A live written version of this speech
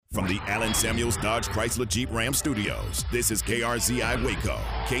From the Allen Samuels Dodge Chrysler Jeep Ram Studios, this is KRZI Waco,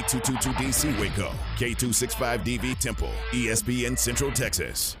 K222DC Waco, K265DV Temple, ESPN Central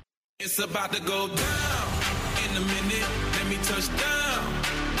Texas. It's about to go down in a minute. Let me touch down.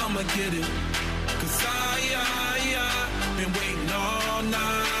 I'ma get it. 'Cause I been waiting all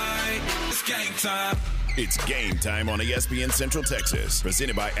night. It's game time. It's game time on ESPN Central Texas,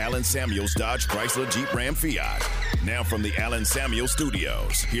 presented by Allen Samuels Dodge Chrysler Jeep Ram Fiat. Now from the Allen Samuels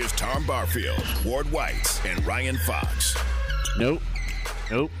Studios, here's Tom Barfield, Ward White, and Ryan Fox. Nope.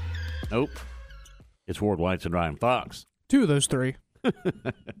 It's Ward White and Ryan Fox. Two of those three.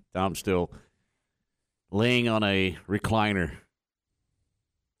 Tom's still laying on a recliner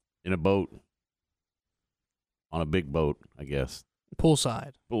in a boat, on a big boat, I guess.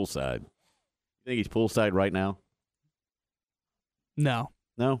 Poolside. Poolside. You think he's poolside right now? No.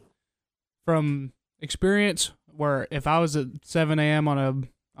 No? From experience, where if I was at 7 a.m. on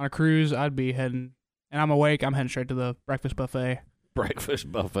a cruise, I'd be heading, and I'm awake, I'm heading straight to the breakfast buffet.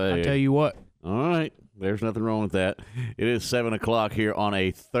 Breakfast buffet. I tell you what. All right. There's nothing wrong with that. It is 7 o'clock here on a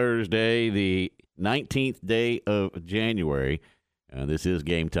Thursday, the 19th day of January. This is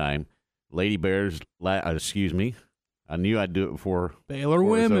game time. Lady Bears, I knew I'd do it before. Baylor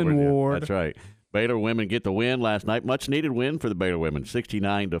women, Ward. That's right. Baylor women get the win last night. Much needed win for the Baylor women,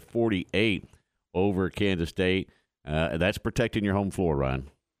 69-48 over Kansas State. That's protecting your home floor, Ryan.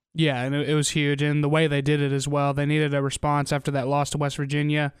 Yeah, and it was huge. And the way they did it as well, they needed a response after that loss to West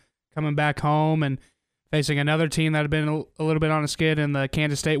Virginia, coming back home and facing another team that had been a little bit on a skid in the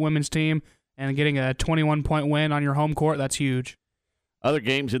Kansas State women's team, and getting a 21-point win on your home court, that's huge. Other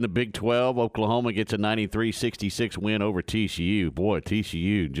games in the Big 12, Oklahoma gets a 93-66 win over TCU. Boy,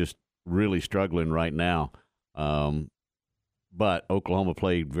 TCU just really struggling right now. But Oklahoma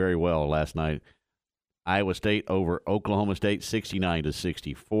played very well last night. Iowa State over Oklahoma State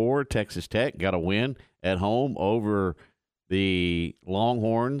 69-64. Texas Tech got a win at home over the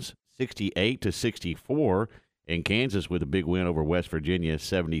Longhorns 68-64. And Kansas with a big win over West Virginia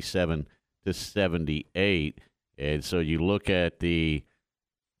 77-78. And so you look at the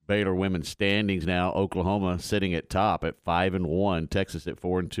Baylor women's standings now. Oklahoma sitting at top at 5-1, Texas at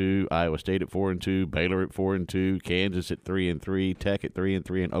 4-2, Iowa State at 4-2, Baylor at 4-2, Kansas at 3-3, Tech at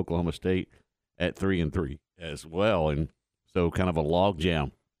 3-3, and Oklahoma State at 3-3 as well. And so kind of a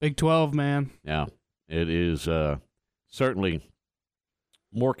logjam. Big 12, man. Yeah, it is certainly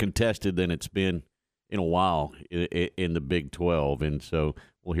more contested than it's been in a while in the Big 12. And so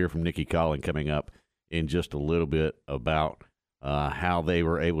we'll hear from Nikki Collin coming up in just a little bit about how they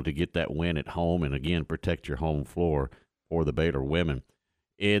were able to get that win at home and, again, protect your home floor for the Baylor women.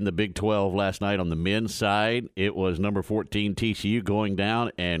 In the Big 12 last night on the men's side, it was number 14 TCU going down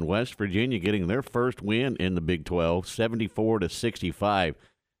and West Virginia getting their first win in the Big 12, 74-65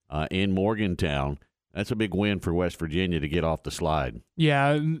 in Morgantown. That's a big win for West Virginia to get off the slide.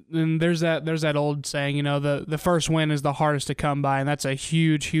 Yeah, and there's that old saying, you know, the first win is the hardest to come by, and that's a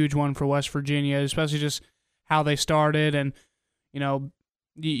huge, huge one for West Virginia, especially just how they started. And, you know,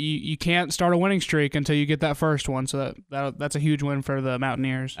 you can't start a winning streak until you get that first one, so that's a huge win for the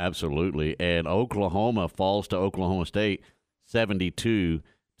Mountaineers. Absolutely. And Oklahoma falls to Oklahoma State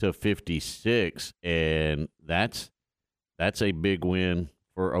 72-56, and that's a big win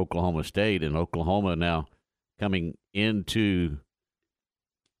for Oklahoma State. And Oklahoma now coming in to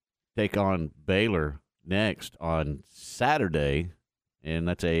take on Baylor next on Saturday, and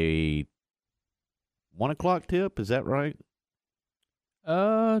that's a 1 o'clock tip. Is that right?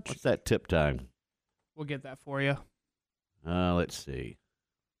 What's that tip time? We'll get that for you. Let's see.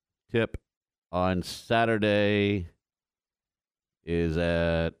 Tip on Saturday is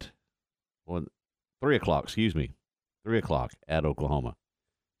at 3 o'clock. 3 o'clock at Oklahoma.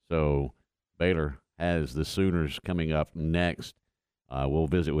 So Baylor has the Sooners coming up next. We'll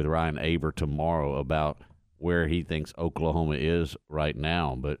visit with Ryan Aber tomorrow about where he thinks Oklahoma is right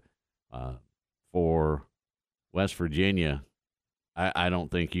now. But for West Virginia, I don't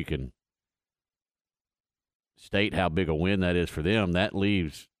think you can state how big a win that is for them. That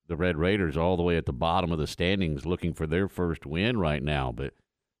leaves the Red Raiders all the way at the bottom of the standings looking for their first win right now. But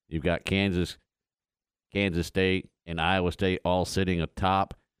you've got Kansas State, and Iowa State all sitting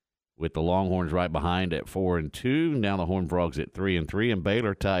atop, with the Longhorns right behind at 4-2. Now the Horned Frogs at 3-3, and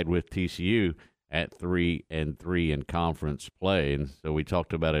Baylor tied with TCU at 3-3 in conference play. And so we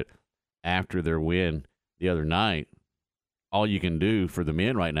talked about it after their win the other night. All you can do for the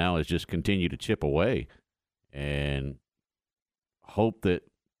men right now is just continue to chip away and hope that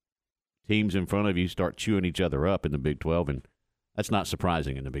teams in front of you start chewing each other up in the Big 12. And That's not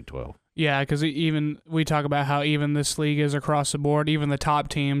surprising in the Big 12. Yeah, because even we talk about how even this league is across the board. Even the top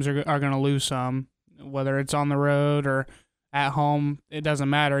teams are going to lose some, whether it's on the road or at home. It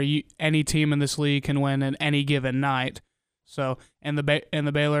doesn't matter. Any team in this league can win in any given night. So, and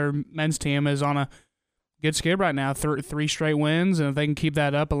the Baylor men's team is on a good skid right now. 3 straight wins, and if they can keep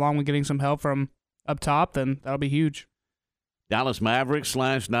that up, along with getting some help from up top, then that'll be huge. Dallas Mavericks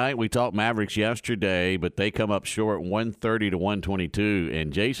last night. We talked Mavericks yesterday, but they come up short 130-122,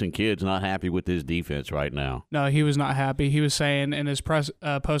 and Jason Kidd's not happy with his defense right now. No, he was not happy. He was saying in his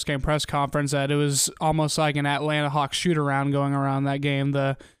post-game press conference that it was almost like an Atlanta Hawks shoot-around going around that game.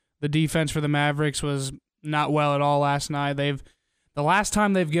 The defense for the Mavericks was not well at all last night. The last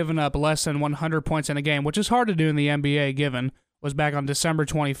time they've given up less than 100 points in a game, which is hard to do in the NBA, was back on December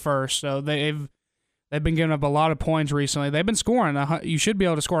 21st. So they've been giving up a lot of points recently. They've been scoring. You should be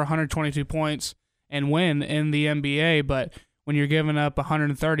able to score 122 points and win in the NBA, but when you're giving up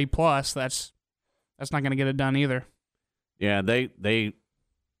 130 plus, that's not going to get it done either. Yeah, they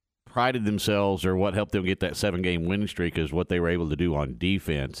prided themselves, or what helped them get that 7-game winning streak is what they were able to do on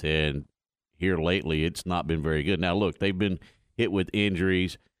defense. And here lately, it's not been very good. Now, look, they've been hit with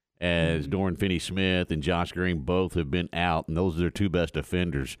injuries, as Dorian Finney-Smith and Josh Green both have been out, and those are their 2 best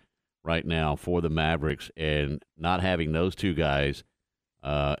defenders right now for the Mavericks, and not having those 2 guys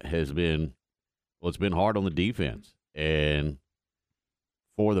has been, well, it's been hard on the defense. And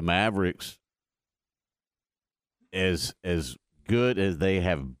for the Mavericks, as good as they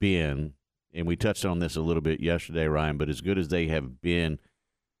have been, and we touched on this a little bit yesterday, Ryan, but as good as they have been,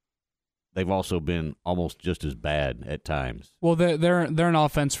 they've also been almost just as bad at times. Well, they're an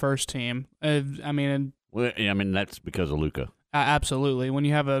offense-first team. I mean, that's because of Luka. Absolutely. When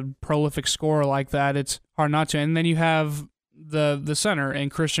you have a prolific scorer like that, it's hard not to. And then you have the center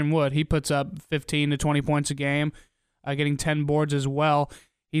and Christian Wood. He puts up 15 to 20 points a game, getting 10 boards as well.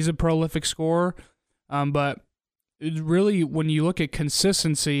 He's a prolific scorer. But really, when you look at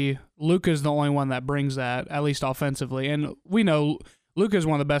consistency, Luka's the only one that brings that, at least offensively. And we know Luka's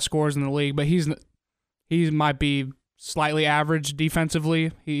one of the best scorers in the league, but he might be slightly average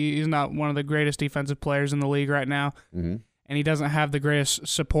defensively. He's not one of the greatest defensive players in the league right now. Mm-hmm. And he doesn't have the greatest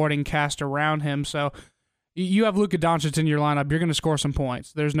supporting cast around him. So you have Luka Doncic in your lineup, you're going to score some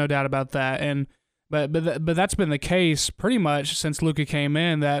points. There's no doubt about that. And but that's been the case pretty much since Luka came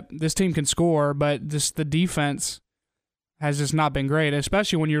in, that this team can score, but just the defense has just not been great,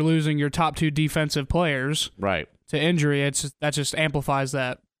 especially when you're losing your top 2 defensive players to injury. That just amplifies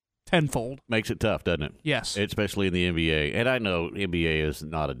that tenfold. Makes it tough, doesn't it? Yes. Especially in the NBA. And I know NBA is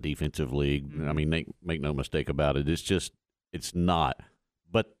not a defensive league. Mm-hmm. I mean, make no mistake about it. It's not.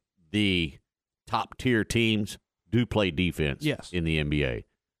 But the top-tier teams do play defense in the NBA.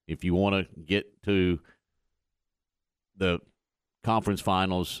 If you want to get to the conference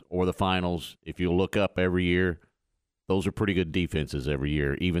finals or the finals, if you look up every year, those are pretty good defenses every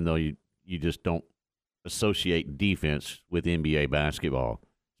year, even though you just don't associate defense with NBA basketball,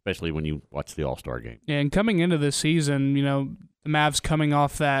 especially when you watch the All-Star game. Yeah, and coming into this season, the Mavs coming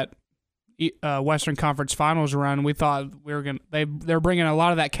off that Western Conference Finals run, we thought they're bringing a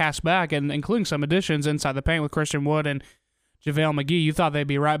lot of that cast back, and including some additions inside the paint with Christian Wood and JaVale McGee. You thought they'd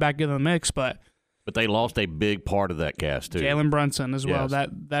be right back in the mix, but they lost a big part of that cast too. Jalen Brunson as well. Yes.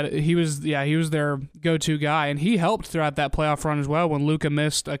 That he was their go-to guy, and he helped throughout that playoff run as well. When Luka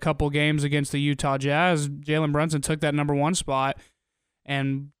missed a couple games against the Utah Jazz, Jalen Brunson took that number 1 spot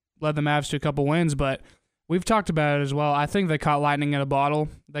and led the Mavs to a couple wins, but we've talked about it as well. I think they caught lightning in a bottle.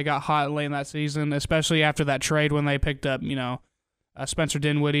 They got hot late in that season, especially after that trade when they picked up, Spencer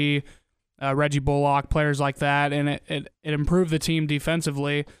Dinwiddie, Reggie Bullock, players like that, and it improved the team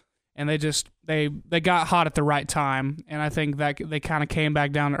defensively. And they got hot at the right time, and I think that they kind of came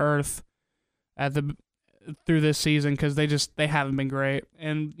back down to earth through this season because they haven't been great,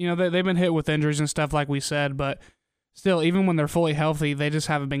 and they've been hit with injuries and stuff like we said, but still, even when they're fully healthy, they just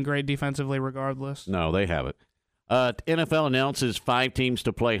haven't been great defensively regardless. No, they haven't. NFL announces 5 teams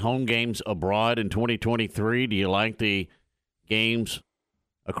to play home games abroad in 2023. Do you like the games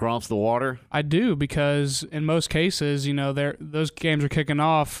across the water? I do, because in most cases, those games are kicking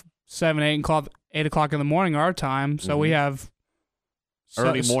off 7, 8 o'clock in the morning our time, so we have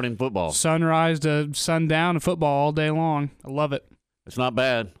early morning football, sunrise to sundown football all day long. I love it. It's not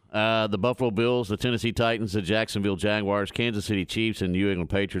bad. The Buffalo Bills, the Tennessee Titans, the Jacksonville Jaguars, Kansas City Chiefs, and New England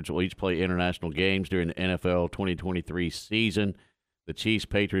Patriots will each play international games during the NFL 2023 season. The Chiefs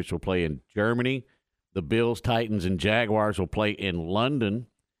Patriots will play in Germany. The Bills, Titans, and Jaguars will play in London.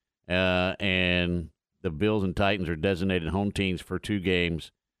 And the Bills and Titans are designated home teams for 2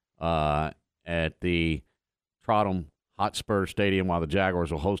 games at the Tottenham Hotspur Stadium, while the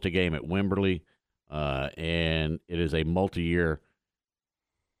Jaguars will host a game at Wembley. And it is a multi-year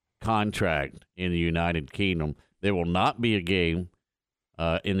contract in the United Kingdom. There will not be a game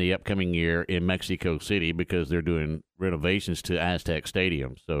in the upcoming year in Mexico City because they're doing renovations to Aztec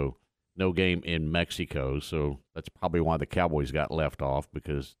Stadium. So no game in Mexico. So that's probably why the Cowboys got left off,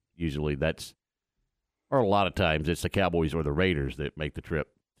 because usually or a lot of times it's the Cowboys or the Raiders that make the trip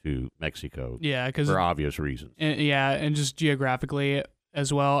to Mexico. Yeah, for obvious reasons. And just geographically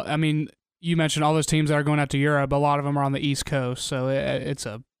as well. I mean, you mentioned all those teams that are going out to Europe. A lot of them are on the East Coast, so it's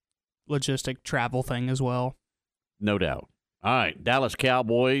a logistic travel thing as well. No doubt. All right, Dallas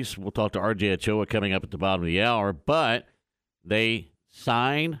Cowboys. We'll talk to RJ Ochoa coming up at the bottom of the hour, but they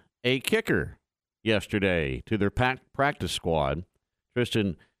signed a kicker yesterday to their practice squad.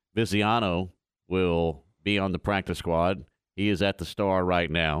 Tristan Viziano will be on the practice squad. He is at the Star right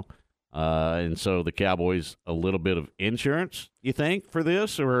now. And so the Cowboys, a little bit of insurance, you think, for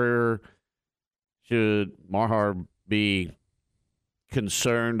this? Or should Maher be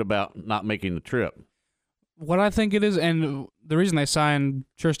concerned about not making the trip? What I think it is, and the reason they signed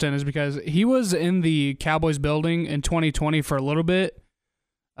Tristan is because he was in the Cowboys building in 2020 for a little bit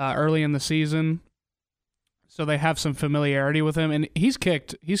early in the season. So they have some familiarity with him, and he's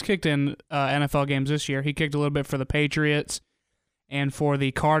kicked in NFL games this year. He kicked a little bit for the Patriots and for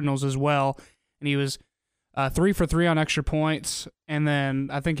the Cardinals as well, and he was 3 for 3 on extra points, and then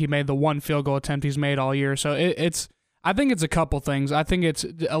I think he made the one field goal attempt he's made all year. So I think it's a couple things. I think it's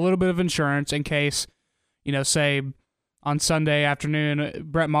a little bit of insurance in case, say on Sunday afternoon,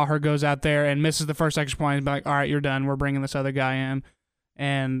 Brett Maher goes out there and misses the first extra point and be like, all right, you're done. We're bringing this other guy in.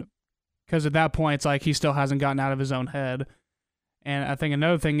 And because at that point, it's like he still hasn't gotten out of his own head. And I think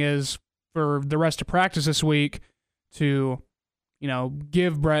another thing is for the rest of practice this week to,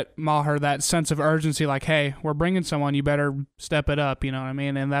 give Brett Maher that sense of urgency, like, hey, we're bringing someone, you better step it up, you know what I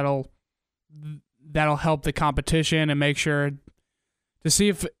mean? And that'll help the competition and make sure to see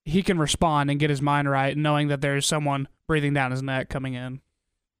if he can respond and get his mind right, knowing that there's someone breathing down his neck coming in.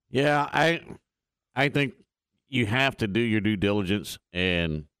 Yeah, I think you have to do your due diligence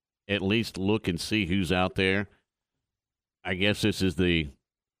and at least look and see who's out there. I guess this is the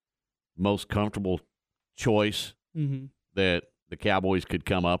most comfortable choice that the Cowboys could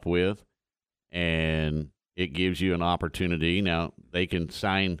come up with, and it gives you an opportunity. Now, they can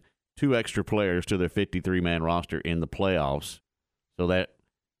sign 2 extra players to their 53-man roster in the playoffs so that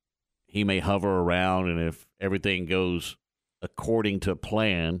he may hover around, and if everything goes according to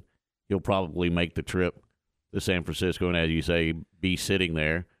plan, he'll probably make the trip to San Francisco and, as you say, be sitting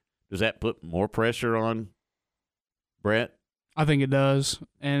there. Does that put more pressure on Brett? I think it does,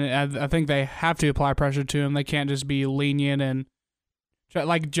 and I think they have to apply pressure to him. They can't just be lenient and,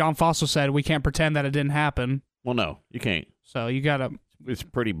 like John Fossil said, we can't pretend that it didn't happen. Well, no, you can't. So you gotta. It's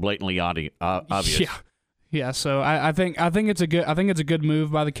pretty blatantly obvious. Yeah. So I think it's a good move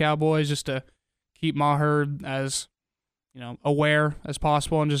by the Cowboys just to keep Maher as aware as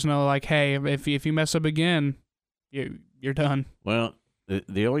possible and just know, like, hey, if you mess up again, you're done. Well,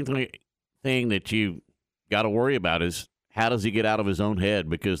 the only thing that you got to worry about is how does he get out of his own head,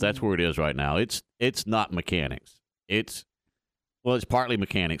 because that's where it is right now. It's not mechanics. It's partly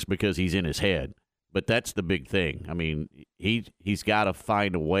mechanics because he's in his head, but that's the big thing. I mean, he's got to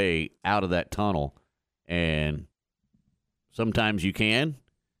find a way out of that tunnel, and sometimes you can,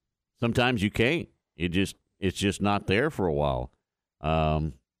 sometimes you can't. It's just not there for a while.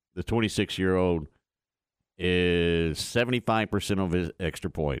 The 26-year-old is 75% of his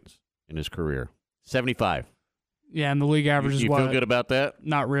extra points in his career. 75. Yeah, and the league average is what? You feel good about that?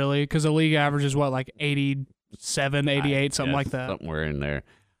 Not really, because the league average is what, like 87, 88, something like that. Somewhere in there.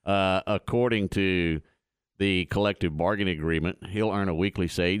 According to the collective bargaining agreement, he'll earn a weekly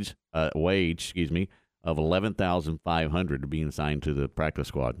wage of $11,500 to be assigned to the practice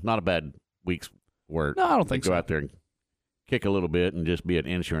squad. Not a bad week's work. No, I don't think so. Go out there and kick a little bit and just be an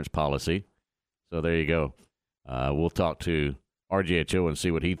insurance policy. So there you go. We'll talk to RJ Ochoa and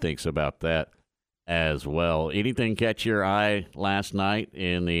see what he thinks about that as well. Anything catch your eye last night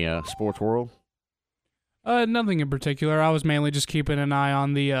in the sports world? Nothing in particular. I was mainly just keeping an eye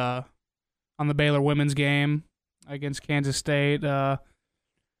on the Baylor women's game against Kansas State.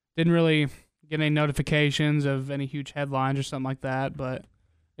 Didn't really get any notifications of any huge headlines or something like that, but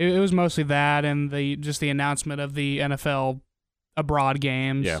it was mostly that and the announcement of the NFL abroad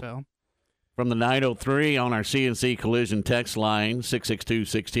games. Yeah. So. From the 903 on our CNC Collision text line,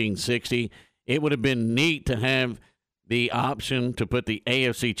 662-1660, it would have been neat to have the option to put the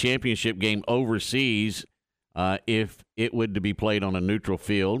AFC Championship game overseas if it would to be played on a neutral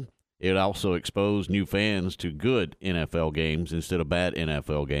field. It also exposed new fans to good NFL games instead of bad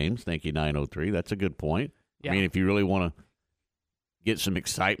NFL games. Thank you, 903. That's a good point. Yeah. I mean, if you really want to get some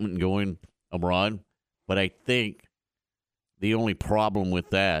excitement going abroad, but I think the only problem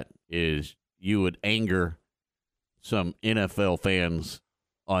with that is you would anger some NFL fans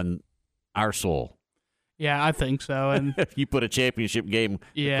on our soil. Yeah, I think so. And If you put a championship game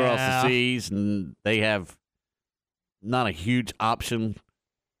across the seas and they have not a huge option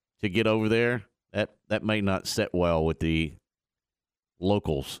to get over there, that may not set well with the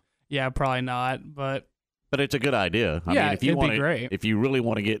locals. Yeah, probably not. But it's a good idea. I mean, if you it'd be great. If you really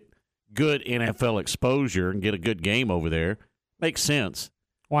want to get good NFL exposure and get a good game over there, makes sense.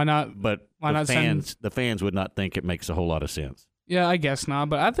 Why not? But Why not send? The fans would not think it makes a whole lot of sense. Yeah, I guess not.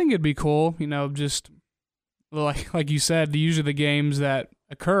 But I think it'd be cool. Just like you said, usually the games that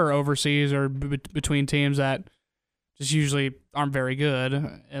occur overseas are between teams that just usually aren't very good,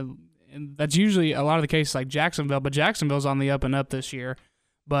 and that's usually a lot of the cases like Jacksonville. But Jacksonville's on the up and up this year.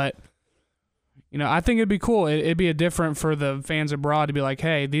 But I think it'd be cool. It'd be different for the fans abroad to be like,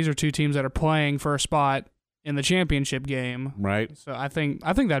 hey, these are two teams that are playing for a spot in the championship game. Right. So I think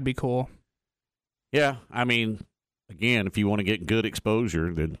that'd be cool. Yeah, I mean, again, if you want to get good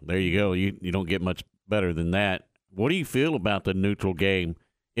exposure, then there you go. You don't get much better than that. What do you feel about the neutral game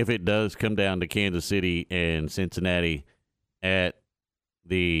if it does come down to Kansas City and Cincinnati at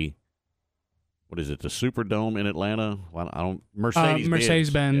the what is it, the Superdome in Atlanta? Well, I don't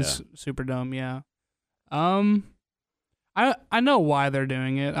Mercedes-Benz Superdome, yeah. I know why they're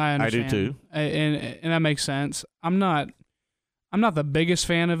doing it. I understand. I do too, and that makes sense. I'm not the biggest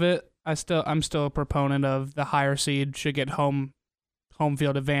fan of it. I'm still a proponent of the higher seed should get home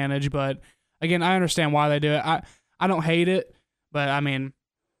field advantage. But again, I understand why they do it. I don't hate it, but I mean,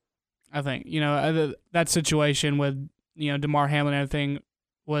 I think that situation with DeMar Hamlin and everything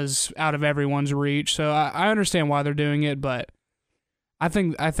was out of everyone's reach. So I understand why they're doing it, but I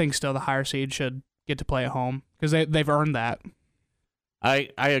think still the higher seed should get to play at home because they've earned that.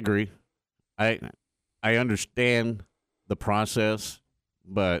 I agree. I understand the process,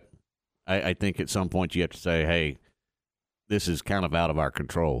 but I think at some point you have to say, hey, this is kind of out of our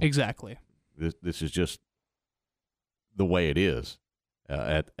control. Exactly. This is just the way it is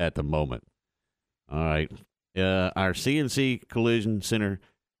at the moment. All right. Our CNC Collision Center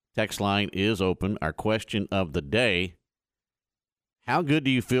text line is open. Our question of the day, how good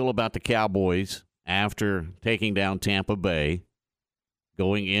do you feel about the Cowboys after taking down Tampa Bay,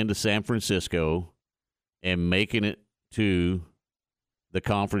 going into San Francisco, and making it to the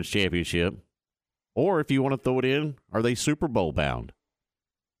conference championship? Or if you want to throw it in, are they Super Bowl bound?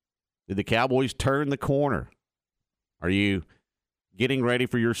 Did the Cowboys turn the corner? Are you getting ready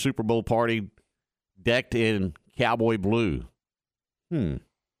for your Super Bowl party decked in cowboy blue?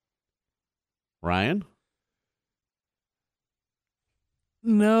 Ryan?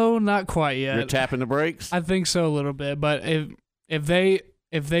 No, not quite yet. You're tapping the brakes? I think so a little bit, but if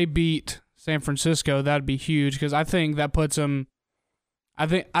they beat San Francisco, that'd be huge because I think that puts them. I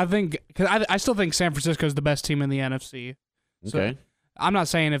think because I still think San Francisco is the best team in the NFC. Okay. So I'm not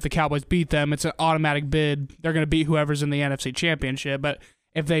saying if the Cowboys beat them, it's an automatic bid. They're going to beat whoever's in the NFC Championship. But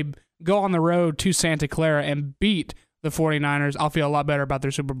if they go on the road to Santa Clara and beat the 49ers, I'll feel a lot better about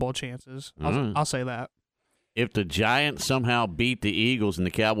their Super Bowl chances. I'll say that. If the Giants somehow beat the Eagles and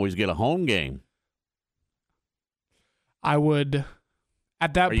the Cowboys get a home game, I would.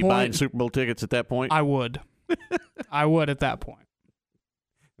 At that point, are you buying Super Bowl tickets at that point? I would. I would at that point.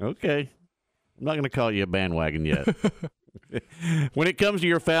 Okay. I'm not going to call you a bandwagon yet. When it comes to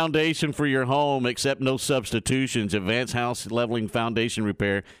your foundation for your home, accept no substitutions. Advanced House Leveling Foundation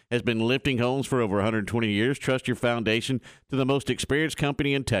Repair has been lifting homes for over 120 years. Trust your foundation to the most experienced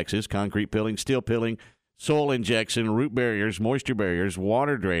company in Texas. Concrete pilling, steel pilling, soil injection, root barriers, moisture barriers,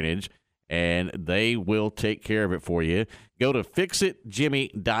 water drainage, and they will take care of it for you. Go to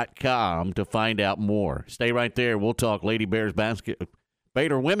fixitjimmy.com to find out more. Stay right there. We'll talk Lady Bears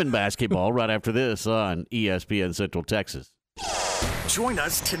Baylor women basketball right after this on ESPN Central Texas. Join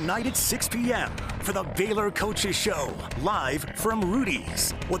us tonight at 6 p.m. for the Baylor Coaches Show, live from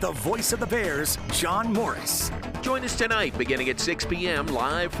Rudy's, with the voice of the Bears, John Morris. Join us tonight beginning at 6 p.m.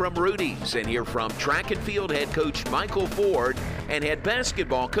 live from Rudy's and hear from track and field head coach Michael Ford and head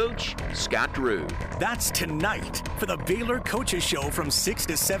basketball coach Scott Drew. That's tonight for the Baylor Coaches Show from 6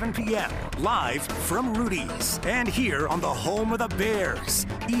 to 7 p.m. live from Rudy's and here on the home of the Bears,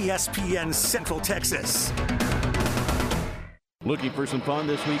 ESPN Central Texas. Looking for some fun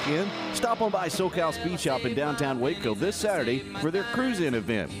this weekend? Stop on by SoCal Speed Shop in downtown Waco this Saturday for their cruise-in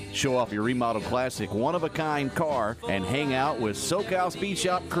event. Show off your remodeled classic one-of-a-kind car and hang out with SoCal Speed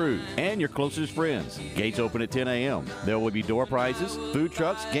Shop crew and your closest friends. Gates open at 10 a.m. There will be door prizes, food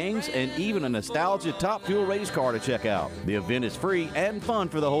trucks, games, and even a nostalgia top fuel race car to check out. The event is free and fun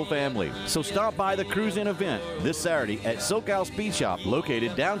for the whole family. So stop by the cruise-in event this Saturday at SoCal Speed Shop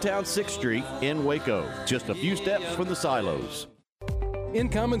located downtown 6th Street in Waco. Just a few steps from the silos.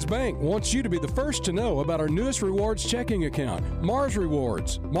 Incommons Bank wants you to be the first to know about our newest rewards checking account, Mars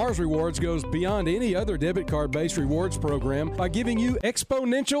Rewards. Mars Rewards goes beyond any other debit card-based rewards program by giving you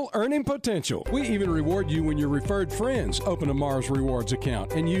exponential earning potential. We even reward you when your referred friends open a Mars Rewards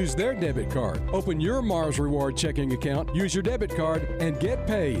account and use their debit card. Open your Mars Reward checking account, use your debit card, and get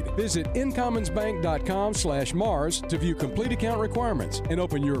paid. Visit incommonsbank.com/Mars to view complete account requirements and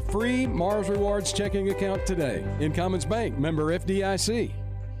open your free Mars Rewards checking account today. Incommons Bank, member FDIC.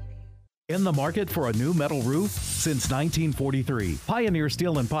 In the market for a new metal roof? Since 1943, Pioneer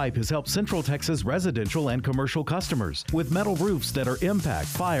Steel & Pipe has helped Central Texas residential and commercial customers with metal roofs that are impact,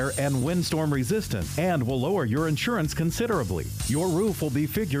 fire, and windstorm resistant and will lower your insurance considerably. Your roof will be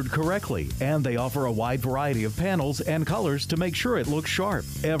figured correctly, and they offer a wide variety of panels and colors to make sure it looks sharp.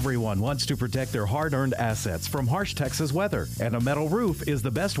 Everyone wants to protect their hard-earned assets from harsh Texas weather, and a metal roof is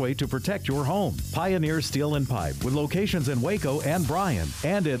the best way to protect your home. Pioneer Steel & Pipe, with locations in Waco and Bryan,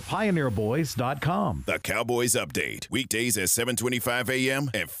 and at pioneerboys.com. The Cowboys Update, weekdays at 7:25 a.m.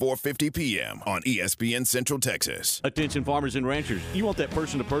 and 4:50 p.m. on ESPN Central Texas. Attention farmers and ranchers, you want that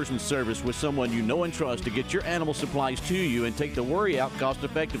person-to-person service with someone you know and trust to get your animal supplies to you and take the worry out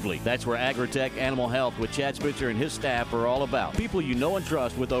cost-effectively. That's where Agritech Animal Health with Chad Spitzer and his staff are all about. People you know and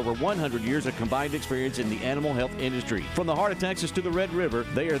trust with over 100 years of combined experience in the animal health industry. From the heart of Texas to the Red River,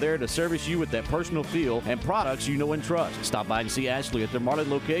 they are there to service you with that personal feel and products you know and trust. Stop by and see Ashley at their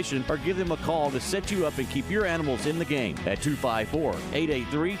Marlin location or give them a call to set you up and keep your animals in the game at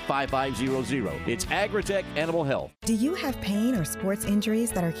 254-883-5500. It's Agritech Animal Health. Do you have pain or sports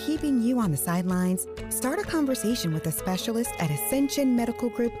injuries that are keeping you on the sidelines? Start a conversation with a specialist at Ascension Medical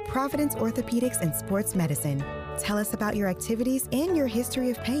Group, Providence Orthopedics and Sports Medicine. Tell us about your activities and your history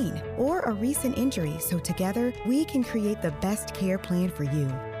of pain or a recent injury so together we can create the best care plan for you.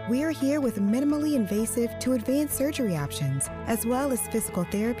 We are here with minimally invasive to advanced surgery options, as well as physical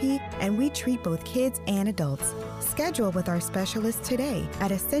therapy, and we treat both kids and adults. Schedule with our specialist today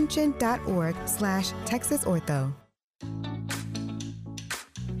at ascension.org/TexasOrtho.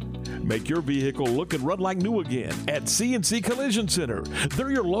 Make your vehicle look and run like new again at C&C Collision Center.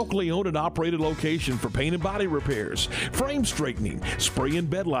 They're your locally owned and operated location for paint and body repairs, frame straightening, spray and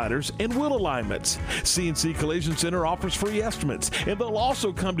bed liners, and wheel alignments. C&C Collision Center offers free estimates, and they'll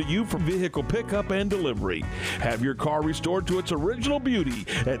also come to you for vehicle pickup and delivery. Have your car restored to its original beauty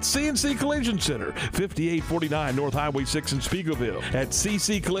at C&C Collision Center, 5849 North Highway 6 in Spiegelville, at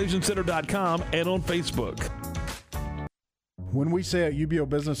cccollisioncenter.com and on Facebook. When we say at UBO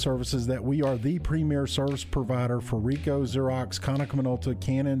Business Services that we are the premier service provider for Ricoh, Xerox, Konica Minolta,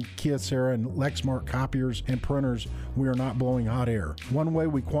 Canon, Kyocera, and Lexmark copiers and printers, we are not blowing hot air. One way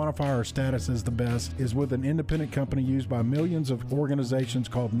we quantify our status as the best is with an independent company used by millions of organizations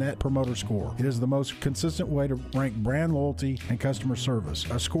called Net Promoter Score. It is the most consistent way to rank brand loyalty and customer service.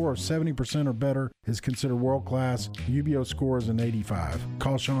 A score of 70% or better is considered world-class. UBO score is an 85.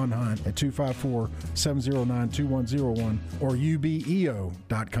 Call Sean Hunt at 254-709-2101 or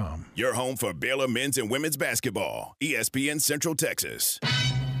ubeo.com. Your home for Baylor men's and women's basketball. ESPN Central Texas.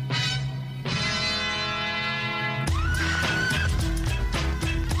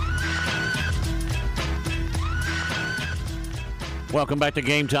 Welcome back to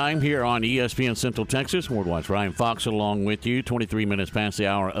Game Time here on ESPN Central Texas. Ward White's Ryan Fox along with you. 23 minutes past the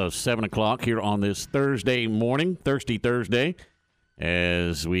hour of 7 o'clock here on this Thursday morning, Thirsty Thursday,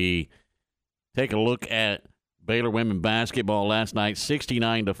 as we take a look at Baylor women basketball last night,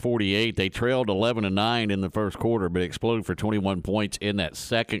 69-48. They trailed 11-9 in the first quarter, but exploded for 21 points in that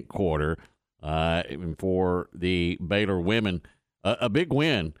second quarter. For the Baylor women, a big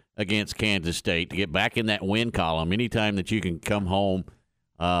win against Kansas State to get back in that win column. Anytime that you can come home,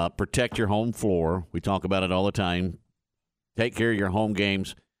 protect your home floor. We talk about it all the time. Take care of your home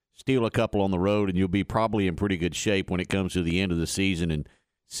games. Steal a couple on the road, and you'll be probably in pretty good shape when it comes to the end of the season and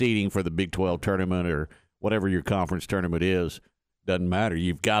seeding for the Big 12 tournament or whatever your conference tournament is. Doesn't matter.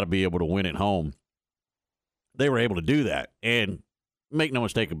 You've got to be able to win at home. They were able to do that. And make no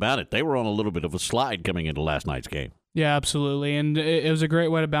mistake about it, they were on a little bit of a slide coming into last night's game. Yeah, absolutely. And it was a great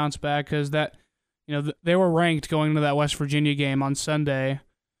way to bounce back because that, they were ranked going into that West Virginia game on Sunday,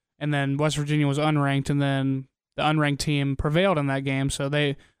 and then West Virginia was unranked, and then unranked team prevailed in that game. So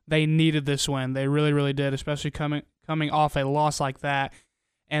they needed this win. They really, really did, especially coming off a loss like that.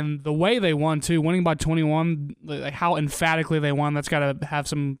 And the way they won, too, winning by 21, like how emphatically they won, that's got to have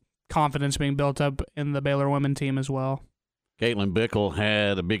some confidence being built up in the Baylor women team as well. Caitlin Bickle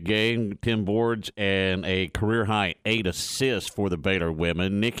had a big game, 10 boards, and a career-high 8 assists for the Baylor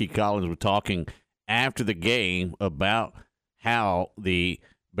women. Nikki Collins was talking after the game about how the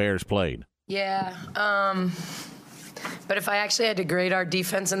Bears played. Yeah, but if I actually had to grade our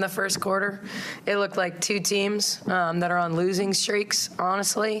defense in the first quarter, it looked like two teams that are on losing streaks,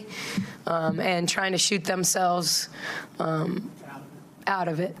 honestly, and trying to shoot themselves out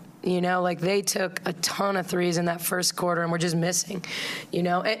of it. Like they took a ton of threes in that first quarter and we're just missing,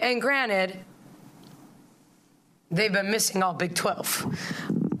 And granted, they've been missing all Big 12.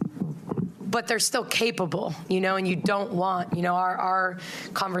 But they're still capable, and you don't want, our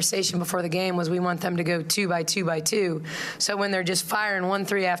conversation before the game was we want them to go 2 by 2 by 2. So when they're just firing 1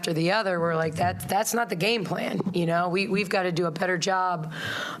 3 after the other, we're like, that's not the game plan. We've got to do a better job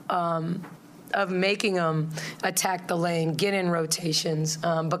of making them attack the lane, get in rotations,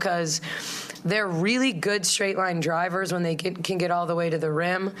 because they're really good straight line drivers when they can get all the way to the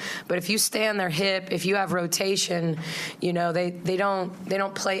rim. But if you stay on their hip, if you have rotation, they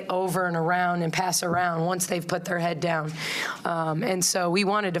don't play over and around and pass around once they've put their head down. And so we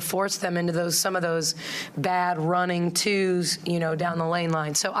wanted to force them into some of those bad running twos, down the lane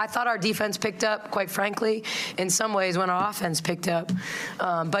line. So I thought our defense picked up, quite frankly, in some ways when our offense picked up.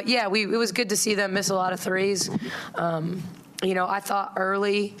 But yeah, it was good to see them miss a lot of threes. I thought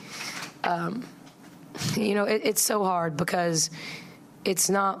early. It's so hard because it's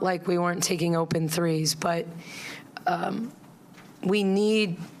not like we weren't taking open threes, but we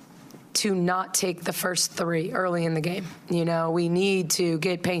need to not take the first 3 early in the game. We need to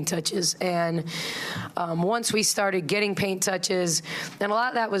get paint touches. And once we started getting paint touches, and a lot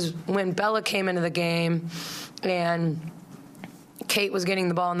of that was when Bella came into the game and Kate was getting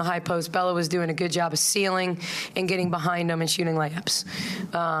the ball in the high post. Bella was doing a good job of sealing and getting behind them and shooting layups.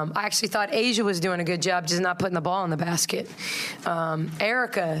 I actually thought Asia was doing a good job just not putting the ball in the basket.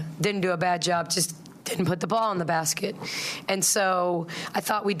 Erica didn't do a bad job, just didn't put the ball in the basket. And so I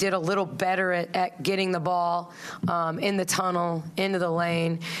thought we did a little better at getting the ball in the tunnel, into the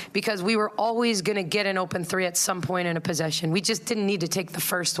lane, because we were always going to get an open 3 at some point in a possession. We just didn't need to take the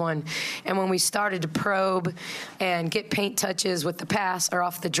first one. And when we started to probe and get paint touches with the pass or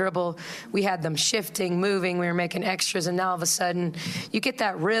off the dribble, we had them shifting, moving, we were making extras, and now all of a sudden you get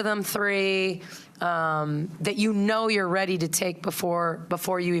that rhythm 3 that you're ready to take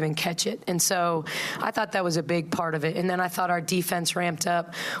before you even catch it. And so I thought that was a big part of it. And then I thought our defense ramped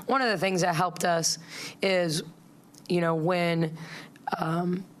up. One of the things that helped us is, when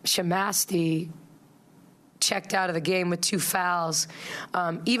Shamasti checked out of the game with 2 fouls,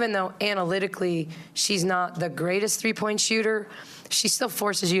 even though analytically she's not the greatest three-point shooter, she still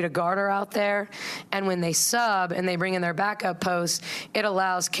forces you to guard her out there. And when they sub and they bring in their backup post, it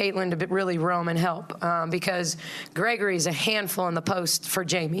allows Caitlin to really roam and help because Gregory's a handful in the post for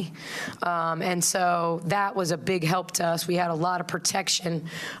Jamie. And so that was a big help to us. We had a lot of protection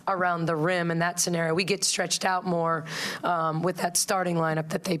around the rim in that scenario. We get stretched out more with that starting lineup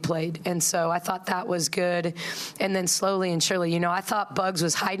that they played. And so I thought that was good. And then slowly and surely, I thought Bugs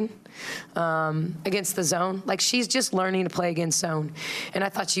was hiding against the zone. Like, she's just learning to play against zone. And I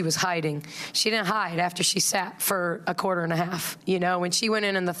thought she was hiding. She didn't hide after she sat for a quarter and a half. When she went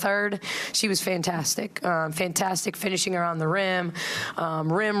in the third, she was fantastic. Fantastic finishing around the rim,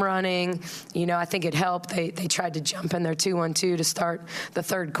 rim running. I think it helped. They tried to jump in their 2-1-2 to start the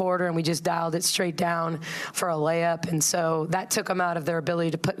third quarter, and we just dialed it straight down for a layup. And so that took them out of their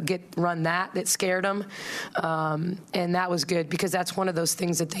ability to run that scared them. And that was good because that's one of those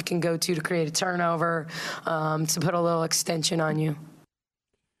things that they can go to create a turnover, to put a little extension on you.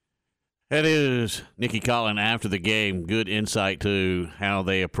 That is Nikki Collin after the game. Good insight to how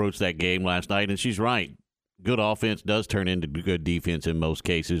they approached that game last night. And she's right. Good offense does turn into good defense in most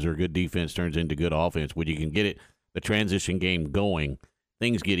cases, or good defense turns into good offense. When you can get the transition game going,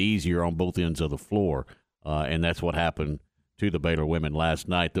 things get easier on both ends of the floor. And that's what happened to the Baylor women last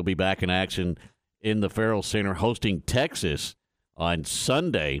night. They'll be back in action in the Farrell Center hosting Texas on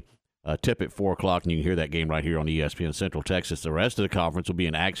Sunday. Tip at 4 o'clock, and you can hear that game right here on ESPN Central Texas. The rest of the conference will be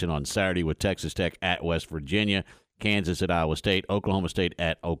in action on Saturday with Texas Tech at West Virginia, Kansas at Iowa State, Oklahoma State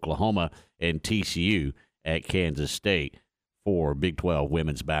at Oklahoma, and TCU at Kansas State for Big 12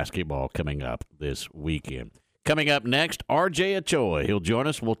 women's basketball coming up this weekend. Coming up next, RJ Ochoa. He'll join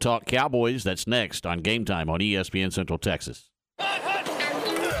us. We'll talk Cowboys. That's next on Game Time on ESPN Central Texas.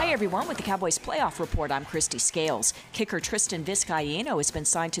 Hey, Hey everyone, with the Cowboys playoff report, I'm Christy Scales. Kicker Tristan Vizcaíno has been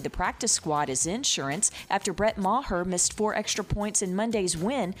signed to the practice squad as insurance after Brett Maher missed 4 extra points in Monday's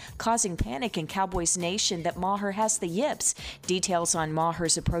win, causing panic in Cowboys Nation that Maher has the yips. Details on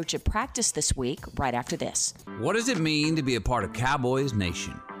Maher's approach at practice this week, right after this. What does it mean to be a part of Cowboys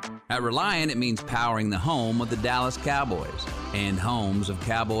Nation? At Reliant, it means powering the home of the Dallas Cowboys and homes of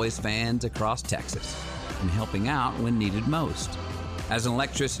Cowboys fans across Texas and helping out when needed most. As an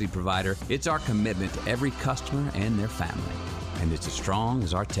electricity provider, it's our commitment to every customer and their family, and it's as strong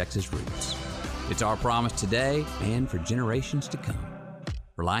as our Texas roots. It's our promise today and for generations to come.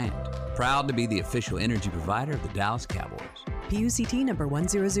 Reliant, proud to be the official energy provider of the Dallas Cowboys. PUCT number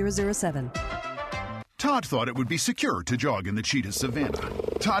 10007. Todd thought it would be secure to jog in the cheetah savanna.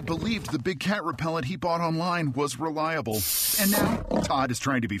 Todd believed the big cat repellent he bought online was reliable. And now, Todd is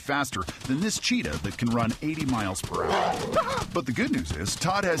trying to be faster than this cheetah that can run 80 miles per hour. But the good news is,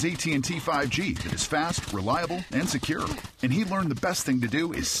 Todd has AT&T 5G that is fast, reliable, and secure. And he learned the best thing to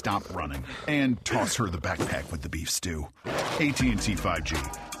do is stop running and toss her the backpack with the beef stew. AT&T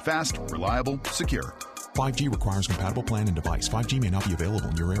 5G. Fast, reliable, secure. 5G requires compatible plan and device. 5G may not be available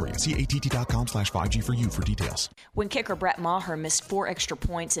in your area. See att.com/5G for you for details. When kicker Brett Maher missed 4 extra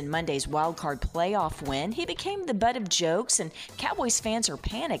points in Monday's wildcard playoff win, he became the butt of jokes, and Cowboys fans are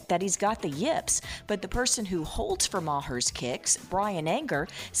panicked that he's got the yips. But the person who holds for Maher's kicks, Brian Anger,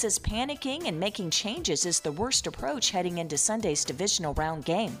 says panicking and making changes is the worst approach heading into Sunday's divisional round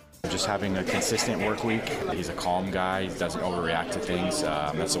game. Just having a consistent work week. He's a calm guy. He doesn't overreact to things.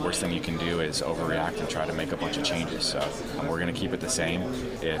 That's the worst thing you can do is overreact and try to make a bunch of changes. So we're going to keep it the same.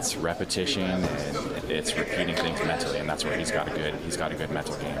 It's repetition and it's repeating things mentally, and that's where he's got a good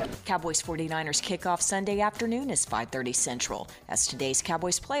mental game. Cowboys 49ers kickoff Sunday afternoon is 5:30 Central. That's today's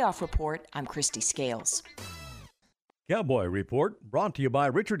Cowboys playoff report. I'm Christy Scales. Cowboy Report brought to you by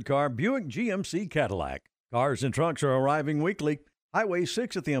Richard Carr Buick GMC Cadillac. Cars and trucks are arriving weekly. Highway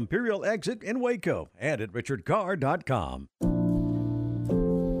 6 at the Imperial exit in Waco and at richardcarr.com.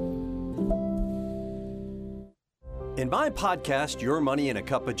 In my podcast, Your Money in a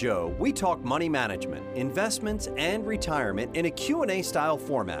Cup of Joe, we talk money management, investments, and retirement in a Q&A style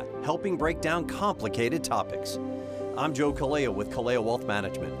format, helping break down complicated topics. I'm Joe Kaleo with Kaleo Wealth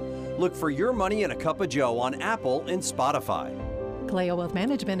Management. Look for Your Money in a Cup of Joe on Apple and Spotify. Kaleo Wealth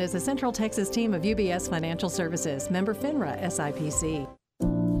Management is a Central Texas team of UBS Financial Services, member FINRA SIPC.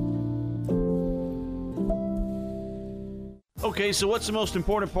 Okay, so what's the most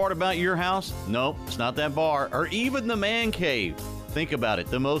important part about your house? No, it's not that bar or even the man cave. Think about it.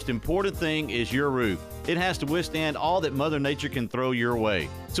 The most important thing is your roof. It has to withstand all that Mother Nature can throw your way.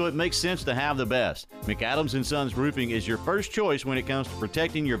 So it makes sense to have the best. McAdams & Sons Roofing is your first choice when it comes to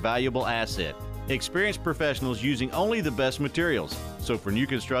protecting your valuable asset. Experienced professionals using only the best materials. So for new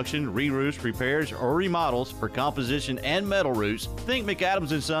construction, re-roofs, repairs, or remodels for composition and metal roofs, think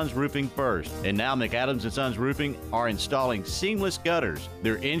McAdams & Sons Roofing first. And now McAdams & Sons Roofing are installing seamless gutters.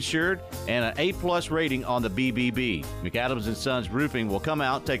 They're insured and an A+ rating on the BBB. McAdams & Sons Roofing will come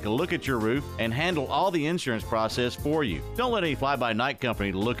out, take a look at your roof, and handle all the insurance process for you. Don't let any fly-by-night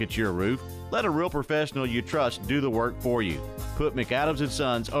company look at your roof. Let a real professional you trust do the work for you. Put McAdams &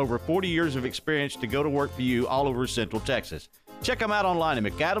 Sons over 40 years of experience to go to work for you all over Central Texas. Check them out online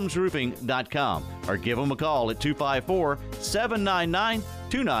at McAdamsRoofing.com or give them a call at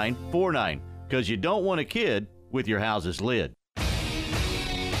 254-799-2949 because you don't want a kid with your house's lid.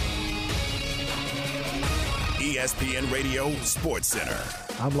 ESPN Radio Sports Center.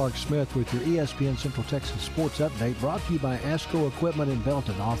 I'm Lark Smith with your ESPN Central Texas Sports Update, brought to you by ASCO Equipment in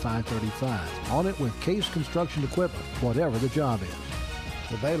Belton off I-35. On it with Case Construction Equipment, whatever the job is.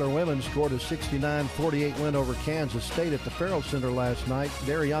 The Baylor women scored a 69-48 win over Kansas State at the Farrell Center last night.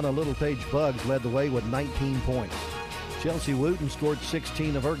 Dariana Littlepage Buggs led the way with 19 points. Chelsea Wooten scored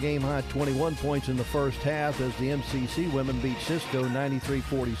 16 of her game-high 21 points in the first half as the MCC women beat Cisco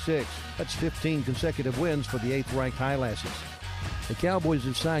 93-46. That's 15 consecutive wins for the 8th-ranked Highlasses. The Cowboys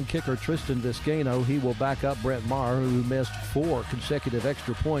have signed kicker Tristan Vizcaíno. He will back up Brett Maher, who missed 4 consecutive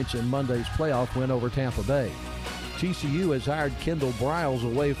extra points in Monday's playoff win over Tampa Bay. TCU has hired Kendall Briles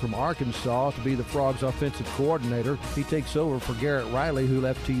away from Arkansas to be the Frogs' offensive coordinator. He takes over for Garrett Riley, who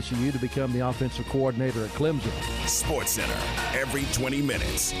left TCU to become the offensive coordinator at Clemson. Sports Center, every 20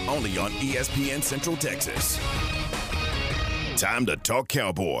 minutes, only on ESPN Central Texas. Time to talk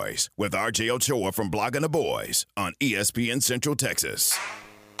Cowboys with RJ Ochoa from Blogging the Boys on ESPN Central Texas.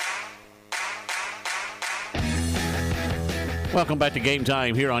 Welcome back to Game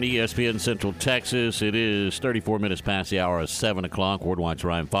Time here on ESPN Central Texas. It is 34 minutes past the hour of 7 o'clock. Ward Watch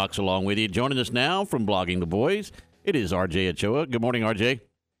Ryan Fox along with you. Joining us now from Blogging the Boys, it is RJ Ochoa. Good morning, RJ.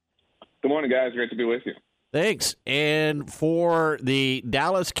 Good morning, guys. Great to be with you. Thanks. And for the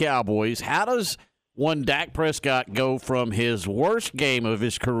Dallas Cowboys, how does one Dak Prescott go from his worst game of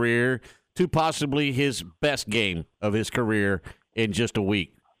his career to possibly his best game of his career in just a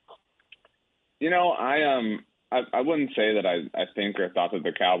week? You know, I wouldn't say that I think or thought that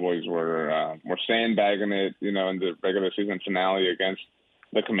the Cowboys were sandbagging it, you know, in the regular season finale against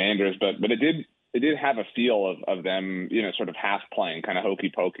the Commanders, but it did have a feel of them, you know, sort of half playing, kind of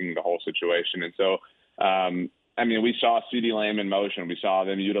hokey poking the whole situation. And so, I mean, we saw CeeDee Lamb in motion. We saw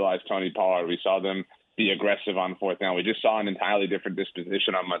them utilize Tony Pollard. We saw them be aggressive on fourth down. We just saw an entirely different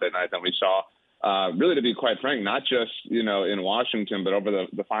disposition on Monday night than we saw, really, to be quite frank, not just, you know, in Washington, but over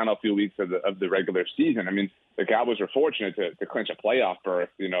the final few weeks of the regular season. I mean, the Cowboys were fortunate to clinch a playoff berth,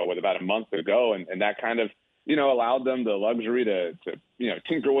 you know, with about a month to go, and that kind of, you know, allowed them the luxury to you know,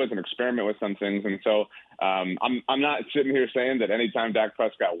 tinker with and experiment with some things. And so I'm not sitting here saying that anytime Dak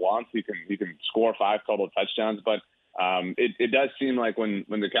Prescott wants, he can score 5 total touchdowns, but it does seem like when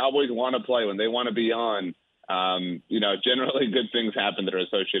the Cowboys want to play, when they want to be on, you know, generally good things happen that are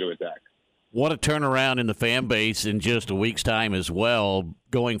associated with Dak. What a turnaround in the fan base in just a week's time as well,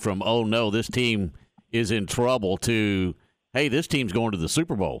 going from, oh, no, this team is in trouble to, hey, this team's going to the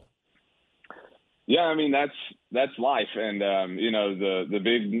Super Bowl. Yeah, I mean, that's life. And, you know, the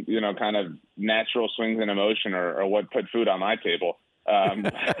big, you know, kind of natural swings in emotion are what put food on my table.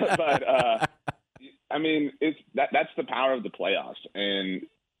 But, I mean, that's the power of the playoffs. And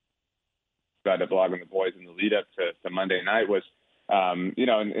got to blogging the boys in the lead up to Monday night was, you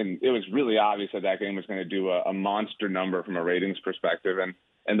know, and it was really obvious that game was going to do a monster number from a ratings perspective.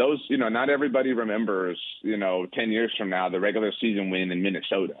 And those, you know, not everybody remembers, you know, 10 years from now, the regular season win in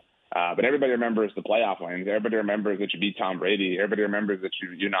Minnesota. But everybody remembers the playoff wins. Everybody remembers that you beat Tom Brady. Everybody remembers that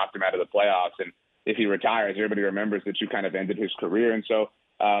you knocked him out of the playoffs. And if he retires, everybody remembers that you kind of ended his career. And so,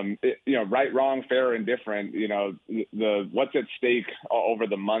 you know, right, wrong, fair, or indifferent, you know, the what's at stake over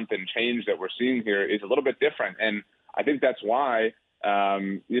the month and change that we're seeing here is a little bit different. And I think that's why,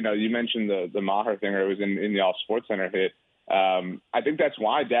 you know, you mentioned the Maher thing, or it was in the All Sports Center hit. I think that's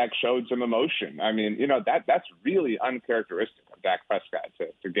why Dak showed some emotion. I mean, you know, that's really uncharacteristic of Dak Prescott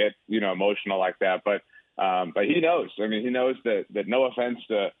to get, you know, emotional like that. But he knows. I mean, he knows that no offense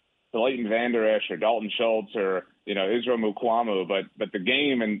to Leighton Vander Esch or Dalton Schultz or, you know, Israel Mukuamu, but the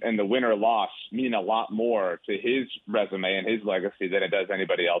game and the win or loss mean a lot more to his resume and his legacy than it does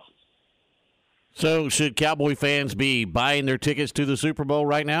anybody else's. So should Cowboy fans be buying their tickets to the Super Bowl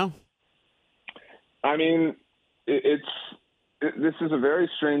right now? I mean, this is a very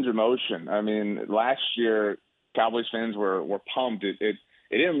strange emotion. I mean, last year, Cowboys fans were pumped. It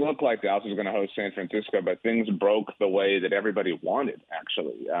didn't look like Dallas was going to host San Francisco, but things broke the way that everybody wanted,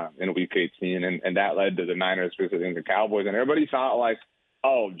 actually, in Week 18, and that led to the Niners visiting the Cowboys. And everybody thought, like,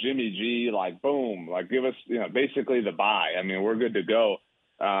 oh, Jimmy G, like, boom, like, give us, you know, basically the bye. I mean, we're good to go.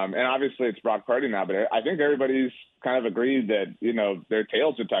 And obviously it's Brock Purdy now, but I think everybody's kind of agreed that, you know, their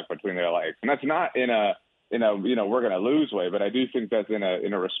tails are tucked between their legs. And that's not in a you know, we're going to lose way, but I do think that's in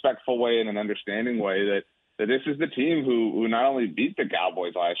a respectful way and an understanding way that this is the team who not only beat the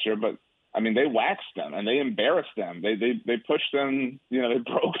Cowboys last year, but I mean, they waxed them and they embarrassed them. They pushed them, you know, they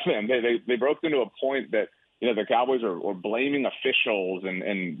broke them. They broke them to a point that, you know, the Cowboys were blaming officials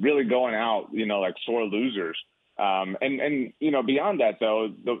and really going out, you know, like sore losers. And you know, beyond that, though,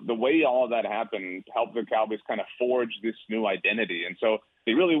 the way all of that happened helped the Cowboys kind of forge this new identity. And so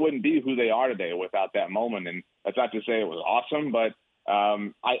they really wouldn't be who they are today without that moment. And that's not to say it was awesome, but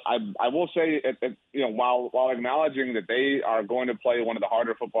I will say, you know, while acknowledging that they are going to play one of the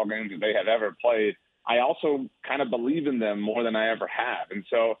harder football games that they have ever played, I also kind of believe in them more than I ever have. And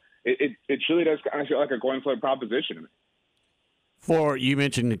so it truly does kind of feel like a coin flip proposition to me. You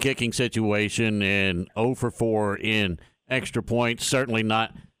mentioned the kicking situation and 0 for 4 in extra points. Certainly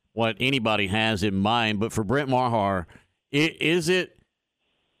not what anybody has in mind. But for Brent Maher, is it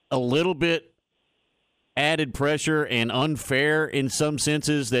a little bit added pressure and unfair in some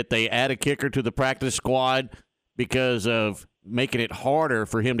senses that they add a kicker to the practice squad because of making it harder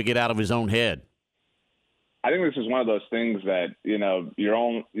for him to get out of his own head? I think this is one of those things that, you know,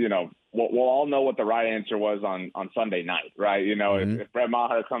 we'll all know what the right answer was on Sunday night, right? You know, if Brett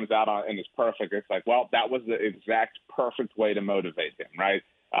Maher comes out and is perfect, it's like, well, that was the exact perfect way to motivate him, right?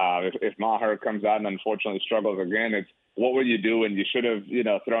 If Maher comes out and unfortunately struggles again, it's what were you doing? You should have, you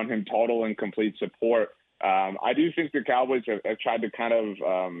know, thrown him total and complete support. I do think the Cowboys have tried to kind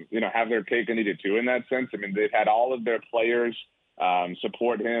of, you know, have their cake and eat it too in that sense. I mean, they've had all of their players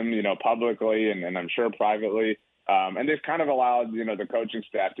support him, you know, publicly and I'm sure privately. And they've kind of allowed, the coaching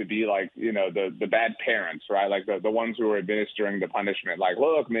staff to be like, the bad parents, right? Like the ones who are administering the punishment. Like,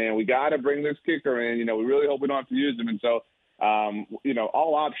 look, man, we got to bring this kicker in. We really hope we don't have to use him. And so,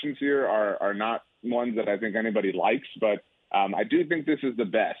 all options here are not ones that I think anybody likes, but I do think this is the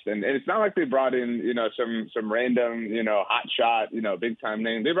best. And it's not like they brought in, some random, hot shot, big time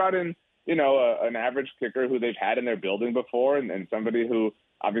name. They brought in, an average kicker who they've had in their building before and somebody who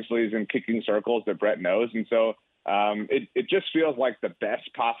obviously is in kicking circles that Brett knows. And so it just feels like the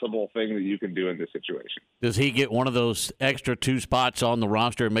best possible thing that you can do in this situation. Does he get one of those extra 2 spots on the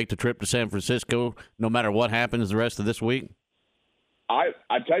roster and make the trip to San Francisco no matter what happens the rest of this week?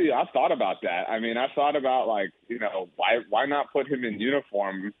 I tell you, I've thought about that. I mean, I've thought about why not put him in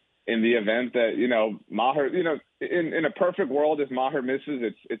uniform in the event that, Maher, in a perfect world, if Maher misses,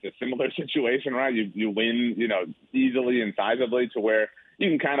 it's a similar situation, right? You win, easily and sizably to where you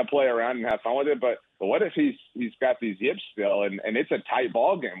can kind of play around and have fun with it. But what if he's got these yips still and it's a tight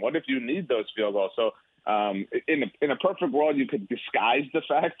ball game? What if you need those field goals? So in a perfect world, you could disguise the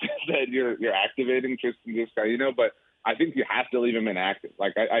fact that you're activating Tristan Vizcaíno, but I think you have to leave him inactive.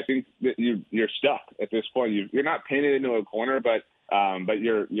 Like I think that you're stuck at this point. You're not painted into a corner, but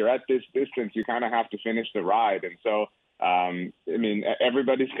you're at this distance. You kind of have to finish the ride, and so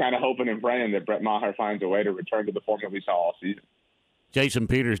everybody's kind of hoping and praying that Brett Maher finds a way to return to the form that we saw all season. Jason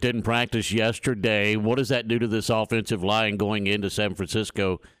Peters didn't practice yesterday. What does that do to this offensive line going into San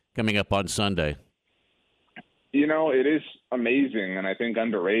Francisco coming up on Sunday? It is amazing, and I think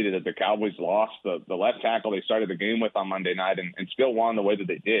underrated that the Cowboys lost the left tackle they started the game with on Monday night and still won the way that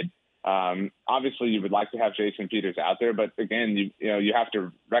they did. Obviously, you would like to have Jason Peters out there, but again, you have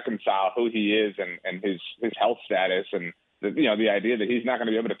to reconcile who he is and his health status and the idea that he's not going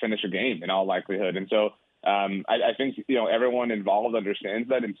to be able to finish a game in all likelihood. And so I think everyone involved understands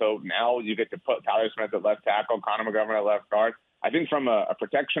that, and so now you get to put Tyler Smith at left tackle, Connor McGovern at left guard. I think from a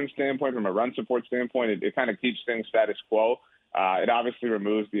protection standpoint, from a run support standpoint, it kind of keeps things status quo. It obviously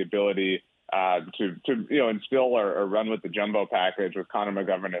removes the ability to instill or run with the jumbo package with Connor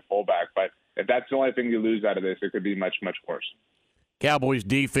McGovern at fullback. But if that's the only thing you lose out of this, it could be much, much worse. Cowboys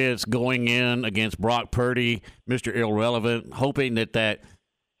defense going in against Brock Purdy, Mr. Irrelevant, hoping that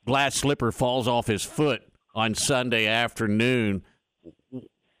glass slipper falls off his foot on Sunday afternoon.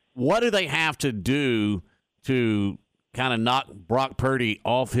 What do they have to do to kind of knock Brock Purdy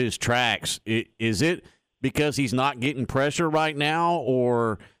off his tracks? Is it because he's not getting pressure right now,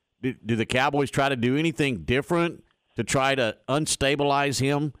 or do the Cowboys try to do anything different to try to unstabilize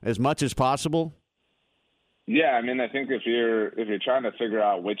him as much as possible? Yeah, I think if you're trying to figure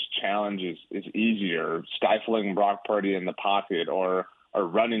out which challenge is easier, stifling Brock Purdy in the pocket or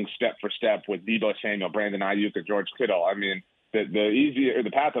running step for step with Deebo Samuel, Brandon Ayuk, or George Kittle,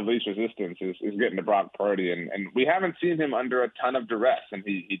 the path of least resistance is getting to Brock Purdy, and we haven't seen him under a ton of duress, and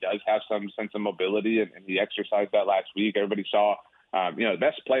he does have some sense of mobility, and he exercised that last week. Everybody saw, the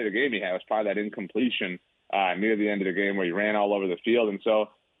best play of the game he had was probably that incompletion near the end of the game where he ran all over the field, and so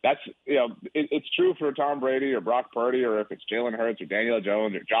that's it's true for Tom Brady or Brock Purdy, or if it's Jalen Hurts or Daniel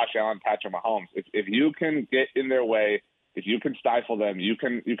Jones or Josh Allen, Patrick Mahomes. If you can get in their way, if you can stifle them, you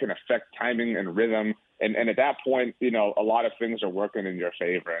can affect timing and rhythm. And at that point, a lot of things are working in your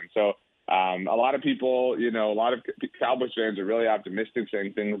favor. And so a lot of people, a lot of Cowboys fans are really optimistic,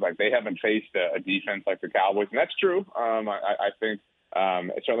 saying things like they haven't faced a defense like the Cowboys. And that's true. I think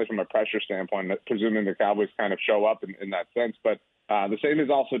certainly from a pressure standpoint, presuming the Cowboys kind of show up in that sense. But the same is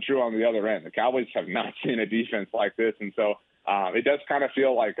also true on the other end. The Cowboys have not seen a defense like this. And so it does kind of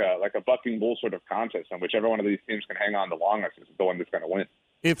feel like a bucking bull sort of contest in which every one of these teams can hang on the longest is the one that's going to win.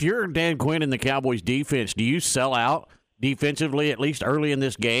 If you're Dan Quinn in the Cowboys defense, do you sell out defensively at least early in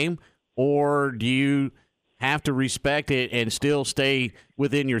this game, or do you have to respect it and still stay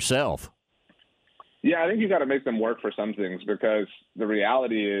within yourself? Yeah, I think you got to make them work for some things, because the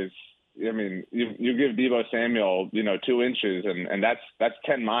reality is, you give Deebo Samuel, 2 inches, and that's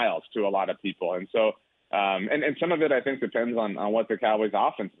 10 miles to a lot of people. And so, and some of it, I think, depends on what the Cowboys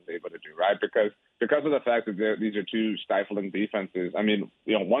offense is able to do, right? Because of the fact that these are 2 stifling defenses,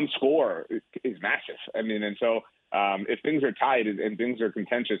 one score is massive. And so if things are tight and things are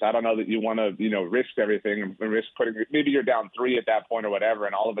contentious, I don't know that you want to, risk everything and risk maybe you're down 3 at that point or whatever,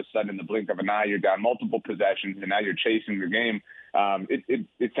 and all of a sudden in the blink of an eye, you're down multiple possessions and now you're chasing the game.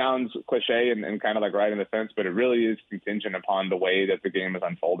 It sounds cliche and kind of like riding the fence, but it really is contingent upon the way that the game is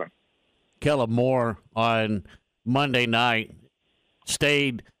unfolding. Kellen Moore on Monday night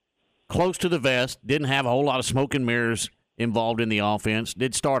stayed close to the vest, didn't have a whole lot of smoke and mirrors involved in the offense,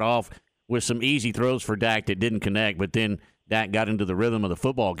 did start off with some easy throws for Dak that didn't connect, but then Dak got into the rhythm of the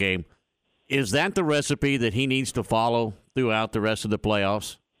football game. Is that the recipe that he needs to follow throughout the rest of the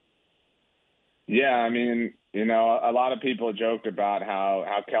playoffs? Yeah, I mean, you know, a lot of people joked about how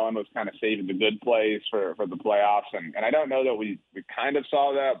Kellen was kind of saving the good plays for the playoffs, and I don't know that we kind of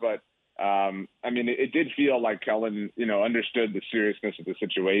saw that, but I mean, it did feel like Kellen, you know, understood the seriousness of the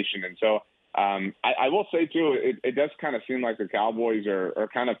situation, and so I will say too, it does kind of seem like the Cowboys are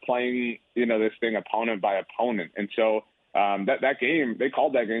kind of playing, you know, this thing opponent by opponent, and so. That game, they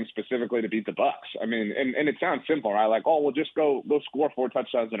called that game specifically to beat the Bucs. I mean, and it sounds simple, right? Like, oh, we'll just go score 4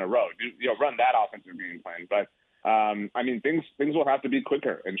 touchdowns in a row. You know, run that offensive game plan. But I mean, things will have to be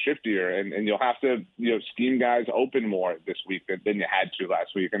quicker and shiftier, and you'll have to, you know, scheme guys open more this week than you had to last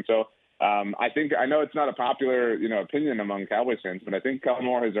week. And so I know it's not a popular, you know, opinion among Cowboys fans, but I think Kellen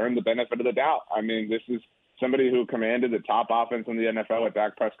Moore has earned the benefit of the doubt. I mean, this is somebody who commanded the top offense in the NFL with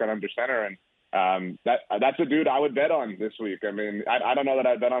Dak Prescott under center, and that's a dude I would bet on this week. I mean, I don't know that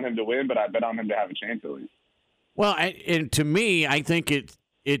I'd bet on him to win, but I'd bet on him to have a chance at least. Well, and to me, I think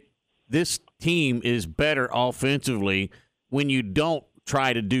this team is better offensively when you don't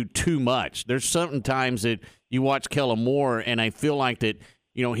try to do too much. There's certain times that you watch Kellen Moore, and I feel like that,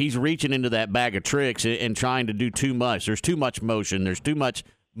 you know, he's reaching into that bag of tricks and trying to do too much. There's too much motion. There's too much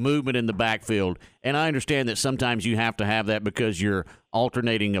movement in the backfield. And I understand that sometimes you have to have that because you're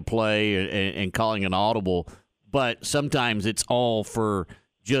alternating a play and calling an audible, but sometimes it's all for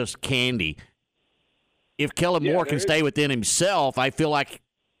just candy. If Kellen Moore can stay within himself, I feel like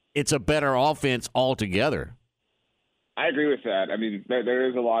it's a better offense altogether. I agree with that. I mean, there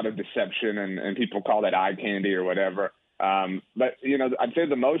is a lot of deception, and people call that eye candy or whatever. But, you know, I'd say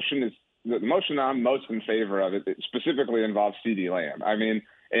the motion I'm most in favor of, it specifically involves CeeDee Lamb. I mean,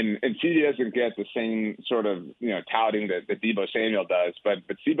 and CeeDee doesn't get the same sort of, you know, touting that Deebo Samuel does, but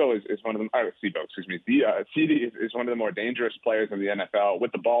Deebo is one of them. CeeDee is one of the more dangerous players in the NFL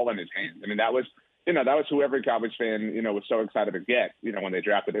with the ball in his hands. I mean, that was who every Cowboys fan, you know, was so excited to get, you know, when they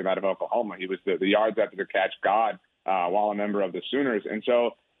drafted him out of Oklahoma. He was the yards after the catch god while a member of the Sooners, and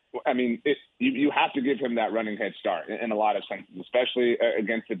so. I mean, you have to give him that running head start in a lot of senses, especially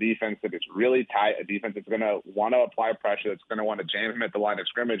against a defense that is really tight, a defense that's going to want to apply pressure, that's going to want to jam him at the line of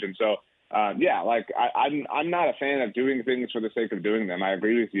scrimmage. And so, I'm not a fan of doing things for the sake of doing them. I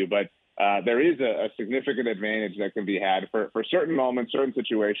agree with you, but there is a significant advantage that can be had for certain moments, certain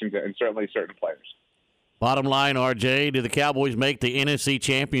situations, and certainly certain players. Bottom line, RJ, do the Cowboys make the NFC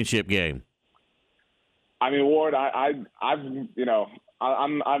Championship game? I mean, Ward, I've you know.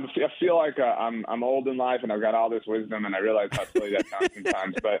 I feel like I'm old in life and I've got all this wisdom, and I realize how silly that sounds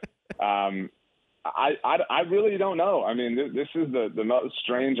sometimes. But I really don't know. I mean, this is the most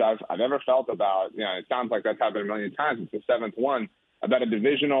strange I've ever felt about. You know, it sounds like that's happened a million times. It's the 7th one about a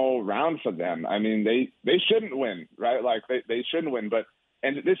divisional round for them. I mean, they shouldn't win, right? Like they shouldn't win, but.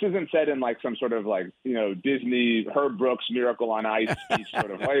 And this isn't said in like some sort of like, you know, Disney Herb Brooks Miracle on Ice speech sort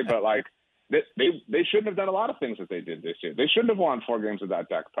of way, but like. They shouldn't have done a lot of things that they did this year. They shouldn't have won 4 games without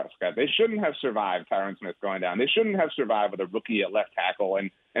Dak Prescott. They shouldn't have survived Tyron Smith going down. They shouldn't have survived with a rookie at left tackle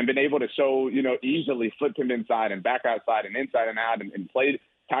and been able to so, you know, easily flip him inside and back outside and inside and out and played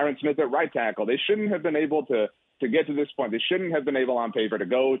Tyron Smith at right tackle. They shouldn't have been able to get to this point. They shouldn't have been able on paper to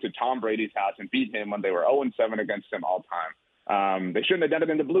go to Tom Brady's house and beat him when they were 0-7 against him all time. They shouldn't have done it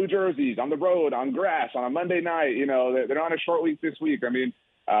in the blue jerseys, on the road, on grass, on a Monday night. You know, they're on a short week this week. I mean,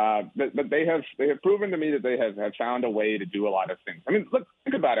 but they have proven to me that they have found a way to do a lot of things. I mean, look,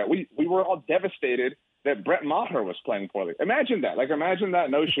 think about it. We were all devastated that Brett Maher was playing poorly. Imagine that. Like, imagine that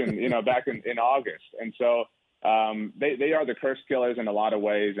notion, you know, back in August. And so they are the curse killers in a lot of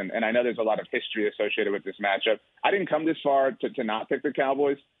ways. And I know there's a lot of history associated with this matchup. I didn't come this far to not pick the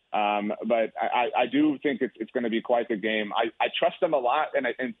Cowboys. But I do think it's going to be quite the game. I trust them a lot, and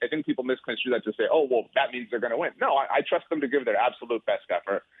I think people misconstrue that to say, oh, well, that means they're going to win. No, I trust them to give their absolute best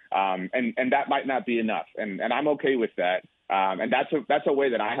effort, and that might not be enough, and I'm okay with that. And that's a way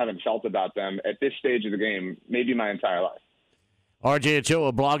that I haven't felt about them at this stage of the game, maybe my entire life. RJ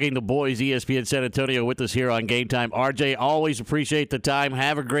Ochoa, blogging the boys, ESPN San Antonio, with us here on Game Time. RJ, always appreciate the time.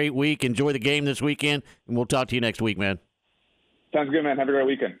 Have a great week. Enjoy the game this weekend, and we'll talk to you next week, man. Sounds good, man. Have a great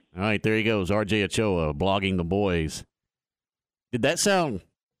weekend. All right, there he goes, RJ Ochoa, blogging the boys. Did that sound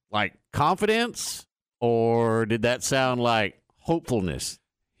like confidence, or did that sound like hopefulness?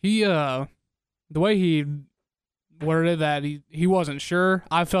 He, the way he worded that, he wasn't sure.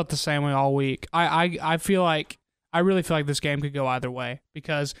 I felt the same way all week. I really feel like this game could go either way,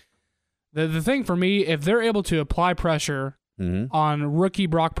 because the thing for me, if they're able to apply pressure on rookie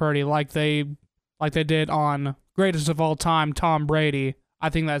Brock Purdy like they did on greatest of all time, Tom Brady, I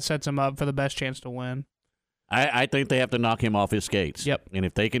think that sets him up for the best chance to win. I think they have to knock him off his skates. Yep. And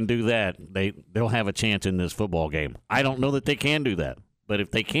if they can do that, they'll have a chance in this football game. I don't know that they can do that, but if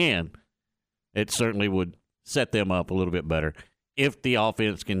they can, it certainly would set them up a little bit better. If the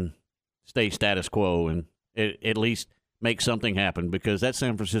offense can stay status quo and at least make something happen, because that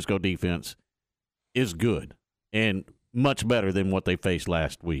San Francisco defense is good and much better than what they faced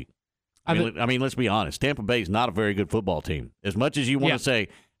last week. I mean, let's be honest. Tampa Bay is not a very good football team. As much as you want to say,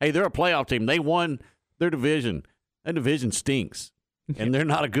 hey, they're a playoff team. They won their division. That division stinks, and they're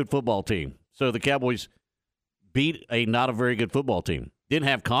not a good football team. So the Cowboys beat a not a very good football team. Didn't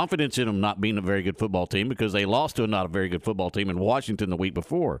have confidence in them not being a very good football team because they lost to a not a very good football team in Washington the week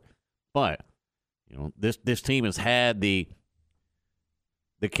before. But this team has had the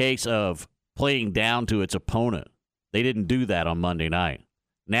case of playing down to its opponent. They didn't do that on Monday night.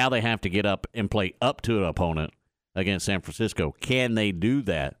 Now they have to get up and play up to an opponent against San Francisco. Can they do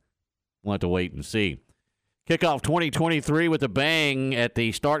that? We'll have to wait and see. Kickoff 2023 with a bang at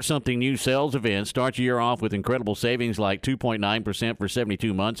the Start Something New sales event. Start your year off with incredible savings like 2.9% for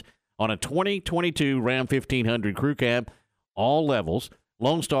 72 months on a 2022 Ram 1500 Crew Cab, all levels,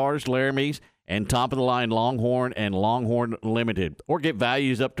 Lone Stars, Laramies, and top-of-the-line Longhorn and Longhorn Limited. Or get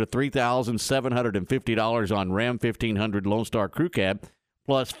values up to $3,750 on Ram 1500 Lone Star Crew Cab,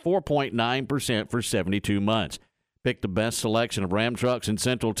 plus 4.9% for 72 months. Pick the best selection of Ram trucks in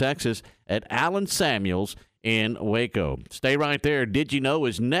Central Texas at Allen Samuels in Waco. Stay right there. Did You Know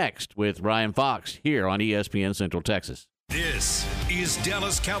is next with Ryan Fox here on ESPN Central Texas. This is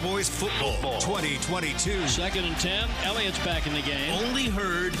Dallas Cowboys football 2022. 2nd and 10. Elliott's back in the game. Only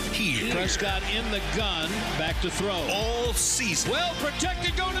heard here. Prescott in the gun. Back to throw. All season. Well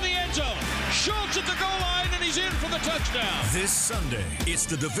protected, going to the end zone. Schultz at the goal line, and he's in for the touchdown. This Sunday, it's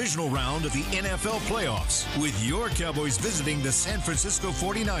the divisional round of the NFL playoffs with your Cowboys visiting the San Francisco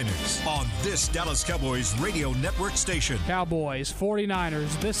 49ers on this Dallas Cowboys radio network station. Cowboys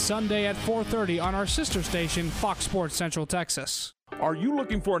 49ers this Sunday at 4:30 on our sister station, Fox Sports Central Texas. Are you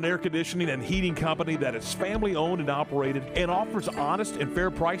looking for an air conditioning and heating company that is family-owned and operated and offers honest and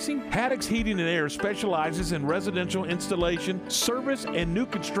fair pricing? Haddock's Heating and Air specializes in residential installation, service, and new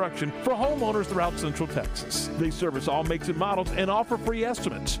construction for homeowners throughout Central Texas. They service all makes and models and offer free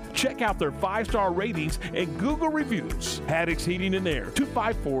estimates. Check out their 5-star ratings and Google reviews. Haddock's Heating and Air,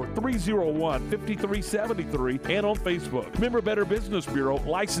 254-301-5373, and on Facebook. Member Better Business Bureau,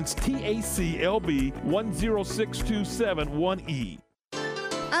 license TACLB 106271E.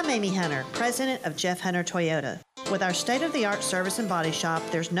 I'm Amy Hunter, president of Jeff Hunter Toyota. With our state-of-the-art service and body shop,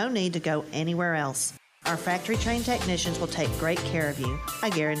 there's no need to go anywhere else. Our factory-trained technicians will take great care of you. I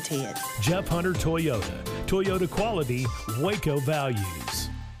guarantee it. Jeff Hunter Toyota. Toyota quality, Waco values.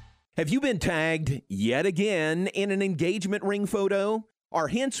 Have you been tagged yet again in an engagement ring photo? Are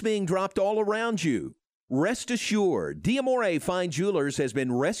hints being dropped all around you? Rest assured, D'Amore Fine Jewelers has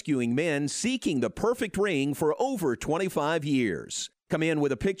been rescuing men seeking the perfect ring for over 25 years. Come in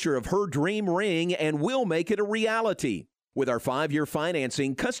with a picture of her dream ring and we'll make it a reality. With our 5-year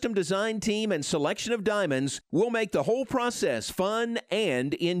financing, custom design team, and selection of diamonds, we'll make the whole process fun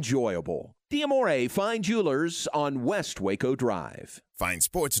and enjoyable. D'Amore Fine Jewelers on West Waco Drive. Find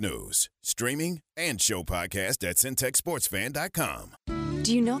sports news, streaming, and show podcast at centexsportsfan.com.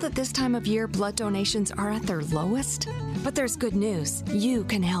 Do you know that this time of year, blood donations are at their lowest? But there's good news. You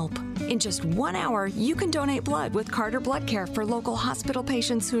can help. In just 1 hour, you can donate blood with Carter Blood Care for local hospital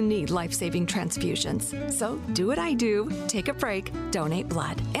patients who need life-saving transfusions. So do what I do. Take a break, donate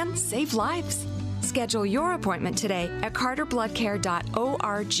blood, and save lives. Schedule your appointment today at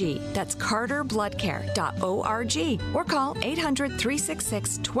carterbloodcare.org. That's carterbloodcare.org. Or call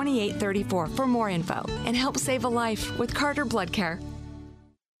 800-366-2834 for more info and help save a life with Carter Blood Care.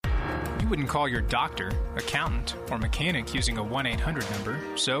 You wouldn't call your doctor, accountant, or mechanic using a 1-800 number,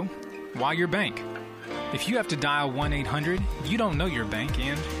 so why your bank? If you have to dial 1-800, you don't know your bank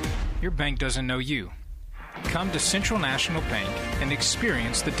and your bank doesn't know you. Come to Central National Bank and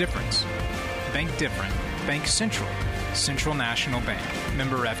experience the difference. Bank different. Bank Central. Central National Bank.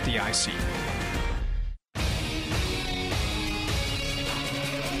 Member FDIC.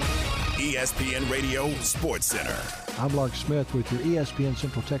 ESPN Radio Sports Center. I'm Lark Smith with your ESPN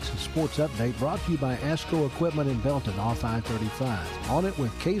Central Texas Sports Update, brought to you by ASCO Equipment in Belton off I-35. On it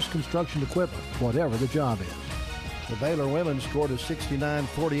with Case Construction Equipment, whatever the job is. The Baylor women scored a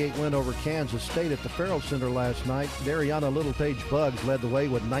 69-48 win over Kansas State at the Farrell Center last night. Dariana Littlepage Buggs led the way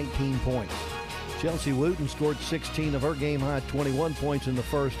with 19 points. Chelsea Wooten scored 16 of her game-high 21 points in the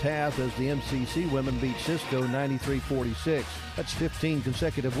first half as the MCC women beat Cisco 93-46. That's 15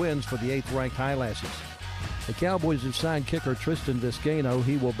 consecutive wins for the 8th-ranked Highlasses. The Cowboys have signed kicker Tristan Vizcaino.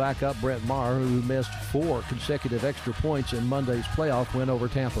 He will back up Brett Maher, who missed 4 consecutive extra points in Monday's playoff win over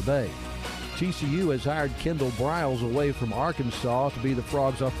Tampa Bay. TCU has hired Kendall Briles away from Arkansas to be the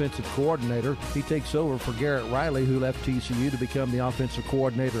Frogs' offensive coordinator. He takes over for Garrett Riley, who left TCU to become the offensive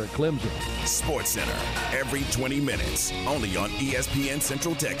coordinator at Clemson. Sports Center, every 20 minutes, only on ESPN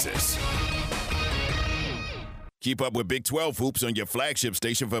Central Texas. Keep up with Big 12 hoops on your flagship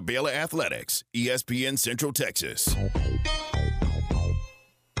station for Baylor Athletics, ESPN Central Texas.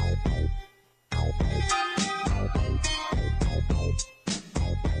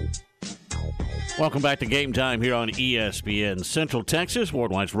 Welcome back to Game Time here on ESPN Central Texas.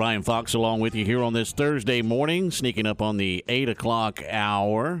 Ward White's Ryan Fox along with you here on this Thursday morning, sneaking up on the 8 o'clock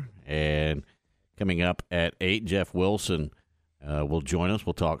hour. And coming up at 8, Jeff Wilson will join us.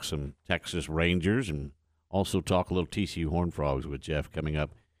 We'll talk some Texas Rangers and also talk a little TCU Horned Frogs with Jeff coming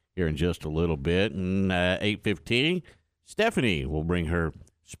up here in just a little bit. And 8:15, Stephanie will bring her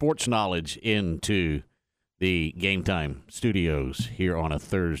sports knowledge into the Game Time studios here on a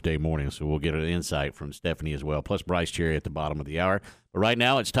Thursday morning. So we'll get an insight from Stephanie as well, plus Brice Cherry at the bottom of the hour. But right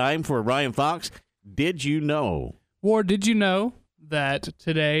now it's time for Ryan Fox. Did you know? Ward, did you know that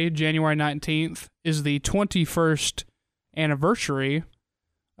today, January 19th, is the 21st anniversary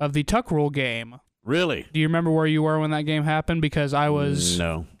of the Tuck Rule game? Really? Do you remember where you were when that game happened? Because I was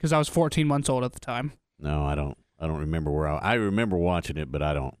 14 months old at the time. No, I don't remember where I remember watching it, but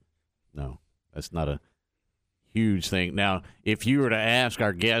I don't. No, that's not a huge thing. Now, if you were to ask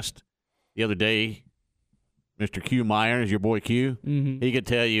our guest the other day, Mr. Q Myers, your boy Q, he could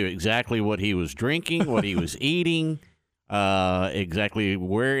tell you exactly what he was drinking, what he was eating, exactly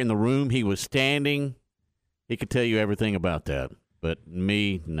where in the room he was standing. He could tell you everything about that. But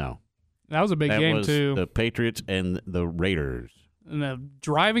me, no. That was a big game, too. The Patriots and the Raiders. In a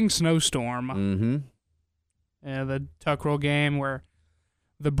driving snowstorm. Mm-hmm. Yeah, the Tuck Rule game where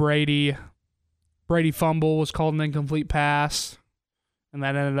the Brady fumble was called an incomplete pass, and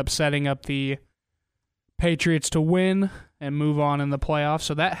that ended up setting up the Patriots to win and move on in the playoffs.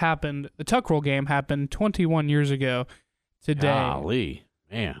 So that happened. The Tuck Rule game happened 21 years ago today. Golly,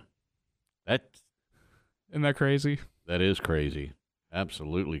 man. Isn't that crazy? That is crazy.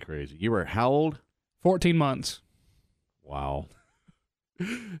 Absolutely crazy. You were how old? 14 months. Wow.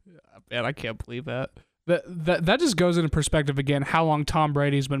 Man, I can't believe that. That just goes into perspective again how long Tom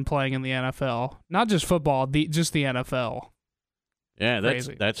Brady's been playing in the NFL. Not just football, just the NFL. Yeah,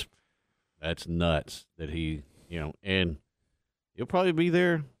 Crazy. that's nuts that he, and he'll probably be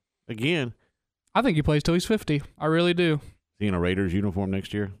there again. I think he plays till he's 50. I really do. Is he in a Raiders uniform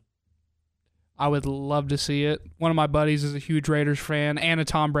next year? I would love to see it. One of my buddies is a huge Raiders fan and a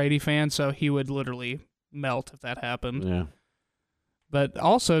Tom Brady fan, so he would literally melt if that happened. Yeah. But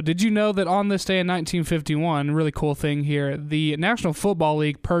also, did you know that on this day in 1951, really cool thing here, the National Football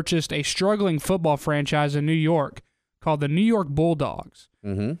League purchased a struggling football franchise in New York called the New York Bulldogs.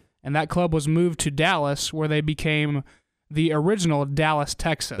 Mm-hmm. And that club was moved to Dallas, where they became the original Dallas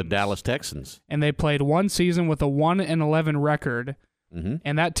Texans. The Dallas Texans. And they played one season with a 1-11 record. Mm-hmm.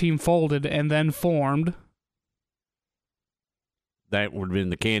 And that team folded and then formed. That would have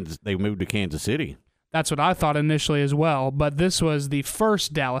been they moved to Kansas City. That's what I thought initially as well, but this was the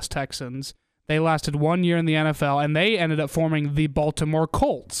first Dallas Texans. They lasted 1 year in the NFL, and they ended up forming the Baltimore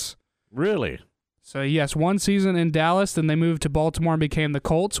Colts. Really? So, yes, one season in Dallas, then they moved to Baltimore and became the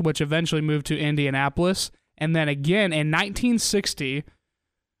Colts, which eventually moved to Indianapolis. And then again in 1960,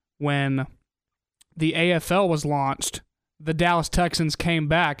 when the AFL was launched, the Dallas Texans came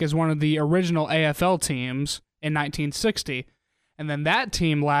back as one of the original AFL teams in 1960. And then that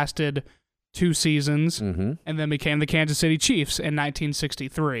team lasted 2 seasons, and then became the Kansas City Chiefs in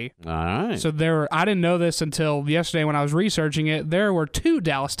 1963. All right. So I didn't know this until yesterday when I was researching it. There were 2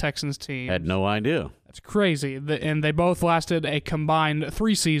 Dallas Texans teams. Had no idea. That's crazy. And they both lasted a combined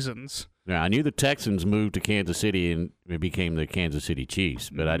 3 seasons. Yeah, I knew the Texans moved to Kansas City and it became the Kansas City Chiefs,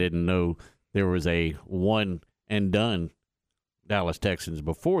 but I didn't know there was a one-and-done Dallas Texans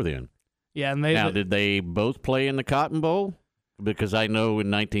before then. Yeah, and did they both play in the Cotton Bowl? Because I know in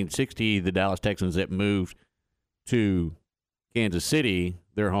 1960, the Dallas Texans that moved to Kansas City,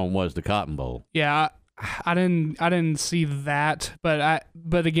 their home was the Cotton Bowl. Yeah, I didn't see that, but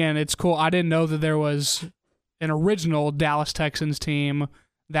again, it's cool. I didn't know that there was an original Dallas Texans team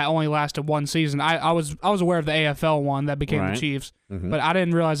that only lasted 1 season. I was aware of the AFL one that became the Chiefs, but I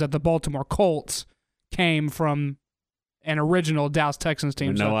didn't realize that the Baltimore Colts came from an original Dallas Texans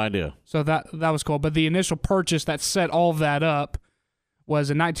team. No idea. So that was cool. But the initial purchase that set all of that up was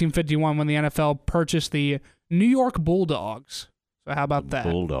in 1951 when the NFL purchased the New York Bulldogs. So how about that?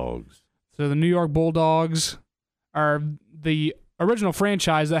 Bulldogs. So the New York Bulldogs are the original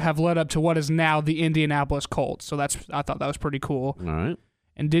franchise that have led up to what is now the Indianapolis Colts. So I thought that was pretty cool. All right.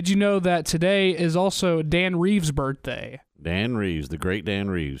 And did you know that today is also Dan Reeves' birthday? Dan Reeves, the great Dan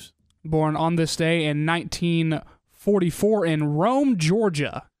Reeves. Born on this day in 1944 in Rome,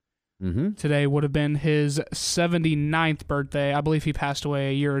 Georgia. Mm-hmm. Today would have been his 79th birthday. I believe he passed away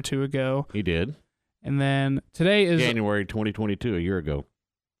a year or two ago. He did. And then today is January 2022, a year ago.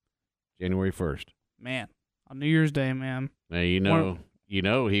 January 1st. Man, on New Year's Day, man. Now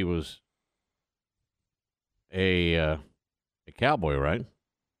he was a Cowboy, right?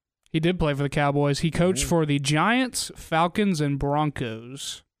 He did play for the Cowboys. He coached for the Giants, Falcons, and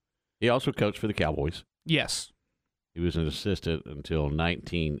Broncos. He also coached for the Cowboys. Yes. He was an assistant until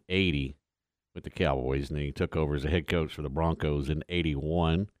 1980 with the Cowboys, and then he took over as a head coach for the Broncos in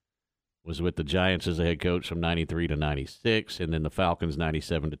 81. Was with the Giants as a head coach from 93 to 96, and then the Falcons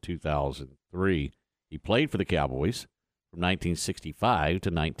 97 to 2003. He played for the Cowboys from 1965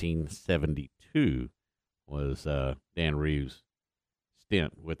 to 1972 was Dan Reeves'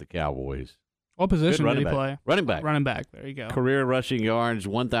 stint with the Cowboys. What position did he play? Running back. Running back. There you go. Career rushing yards,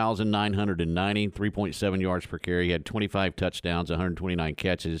 1,990, 3.7 yards per carry. He had 25 touchdowns, 129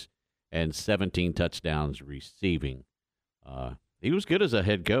 catches, and 17 touchdowns receiving. He was good as a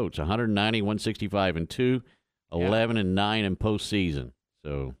head coach, 190, 165, and 2, 11 and 9 in postseason.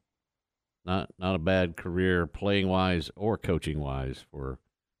 So not a bad career playing-wise or coaching-wise for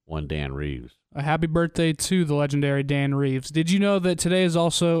one Dan Reeves. A happy birthday to the legendary Dan Reeves. Did you know that today is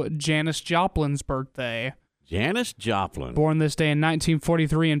also Janis Joplin's birthday? Janis Joplin. Born this day in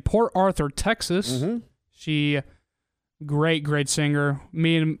 1943 in Port Arthur, Texas. Mm-hmm. She, great singer.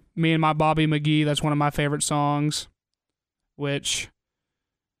 Me and my Bobby McGee, that's one of my favorite songs, which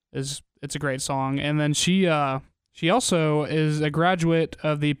it's a great song. And then she also is a graduate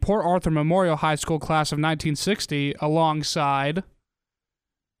of the Port Arthur Memorial High School class of 1960 alongside...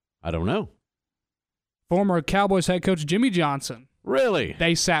 I don't know. Former Cowboys head coach Jimmy Johnson. Really?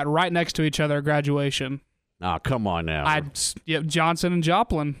 They sat right next to each other at graduation. Oh, come on now. Johnson and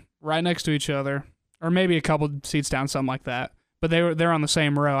Joplin right next to each other. Or maybe a couple seats down, something like that. But they're on the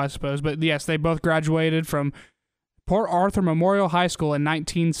same row, I suppose. But yes, they both graduated from Port Arthur Memorial High School in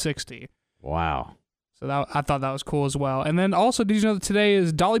 1960. Wow. So I thought that was cool as well. And then also, did you know that today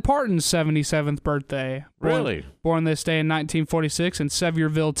is Dolly Parton's 77th birthday? Really? Born this day in 1946 in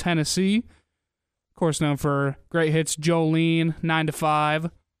Sevierville, Tennessee. Of course, known for great hits Jolene, 9 to 5.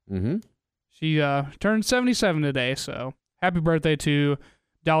 Mm-hmm. She turned 77 today, so happy birthday to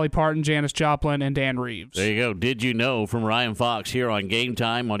Dolly Parton, Janis Joplin, and Dan Reeves. There you go. Did you know from Ryan Fox here on Game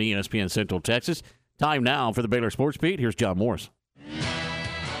Time on ESPN Central Texas. Time now for the Baylor Sports Beat. Here's John Morris.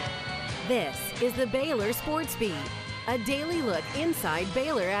 This is the Baylor Sports Beat, a daily look inside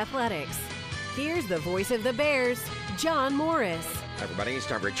Baylor athletics. Here's the voice of the Bears, John Morris. Hi, everybody. It's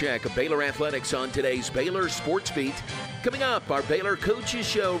time for a check of Baylor athletics on today's Baylor Sports Beat. Coming up, our Baylor Coaches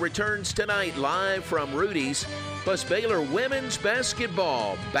Show returns tonight live from Rudy's. Plus, Baylor women's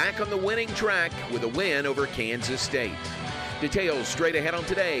basketball back on the winning track with a win over Kansas State. Details straight ahead on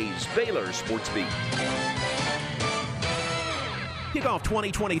today's Baylor Sports Beat. Kick off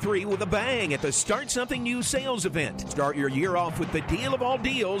 2023 with a bang at the Start Something New sales event. Start your year off with the deal of all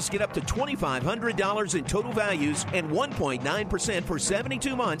deals. Get up to $2,500 in total values and 1.9% for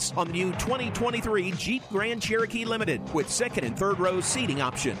 72 months on the new 2023 Jeep Grand Cherokee Limited with second and third row seating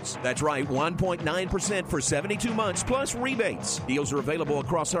options. That's right, 1.9% for 72 months plus rebates. Deals are available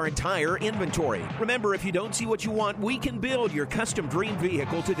across our entire inventory. Remember, if you don't see what you want, we can build your custom dream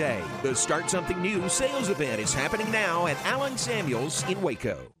vehicle today. The Start Something New sales event is happening now at Allen Samuels in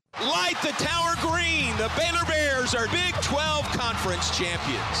Waco. Light the tower green. The Baylor Bears are Big 12 Conference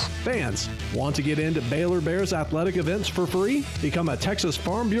champions. Fans, want to get into Baylor Bears athletic events for free? Become a Texas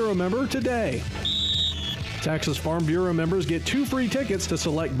Farm Bureau member today. Texas Farm Bureau members get 2 free tickets to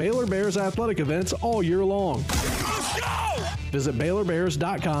select Baylor Bears athletic events all year long. Let's go! Visit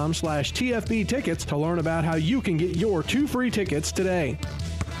BaylorBears.com/TFB tickets to learn about how you can get your 2 free tickets today.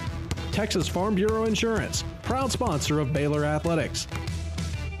 Texas Farm Bureau Insurance, proud sponsor of Baylor Athletics.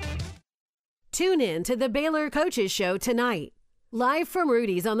 Tune in to the Baylor Coaches Show tonight, live from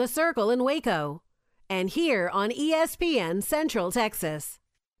Rudy's on the Circle in Waco, and here on ESPN Central Texas.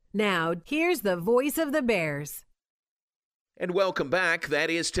 Now, here's the voice of the Bears. And welcome back.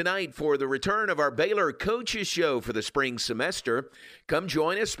 That is tonight for the return of our Baylor Coaches Show for the spring semester. Come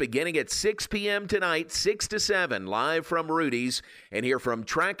join us beginning at 6 p.m. tonight, 6 to 7, live from Rudy's, and hear from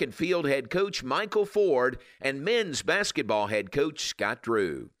track and field head coach Michael Ford and men's basketball head coach Scott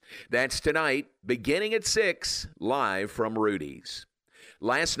Drew. That's tonight, beginning at 6, live from Rudy's.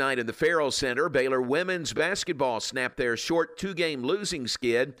 Last night in the Farrell Center, Baylor women's basketball snapped their short 2-game losing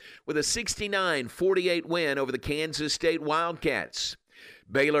skid with a 69-48 win over the Kansas State Wildcats.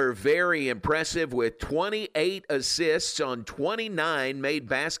 Baylor very impressive with 28 assists on 29 made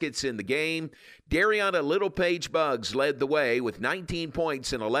baskets in the game. Dariana Littlepage-Buggs led the way with 19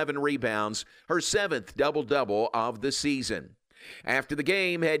 points and 11 rebounds, her 7th double-double of the season. After the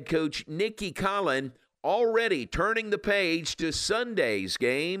game, head coach Nikki Collin already turning the page to Sunday's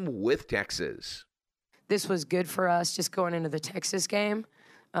game with Texas. This was good for us just going into the Texas game.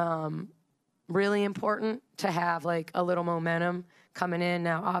 Really important to have like a little momentum coming in.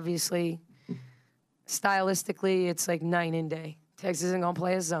 Now, obviously, stylistically, it's like night and day. Texas isn't going to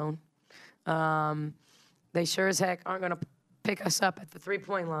play a zone. They sure as heck aren't going to pick us up at the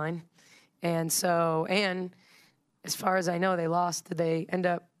three-point line. And as far as I know, they lost. Did they end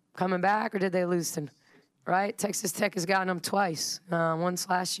up coming back or did they lose to, right? Texas Tech has gotten them twice, once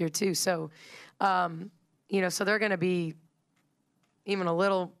last year too. So, so they're going to be even a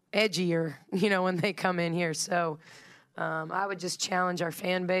little edgier, when they come in here. So I would just challenge our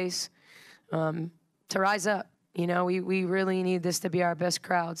fan base to rise up. We really need this to be our best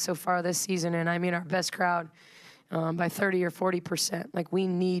crowd so far this season, and I mean our best crowd by 30 or 40%. Like, we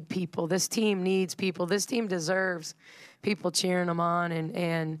need people. This team needs people. This team deserves people cheering them on,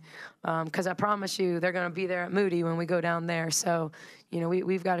 and because I promise you they're going to be there at Moody when we go down there. So,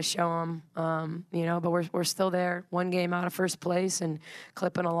 we've got to show them, but we're still there, one game out of first place and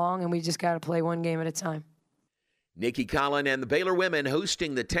clipping along, and we just got to play one game at a time. Nikki Collin and the Baylor women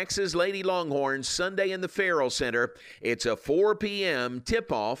hosting the Texas Lady Longhorns Sunday in the Farrell Center. It's a 4 p.m.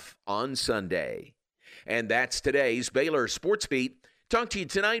 tip-off on Sunday. And that's today's Baylor Sports Beat. Talk to you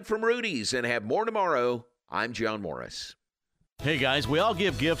tonight from Rudy's and have more tomorrow. I'm John Morris. Hey guys, we all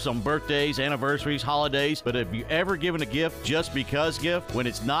give gifts on birthdays, anniversaries, holidays, but have you ever given a gift just because gift? When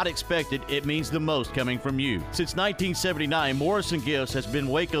it's not expected, it means the most coming from you. Since 1979, Morrison Gifts has been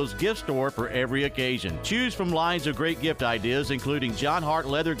Waco's gift store for every occasion. Choose from lines of great gift ideas, including John Hart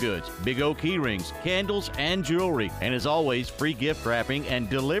leather goods, Big O key rings, candles, and jewelry. And as always, free gift wrapping and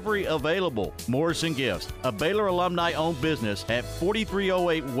delivery available. Morrison Gifts, a Baylor alumni-owned business at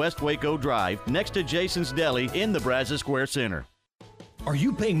 4308 West Waco Drive, next to Jason's Deli in the Brazos Square Center. Are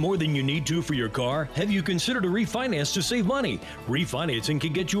you paying more than you need to for your car? Have you considered a refinance to save money? Refinancing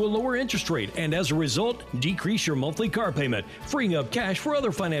can get you a lower interest rate and, as a result, decrease your monthly car payment, freeing up cash for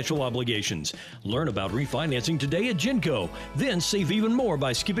other financial obligations. Learn about refinancing today at Genco. Then save even more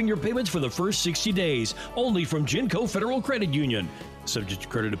by skipping your payments for the first 60 days, only from Genco Federal Credit Union. Subject to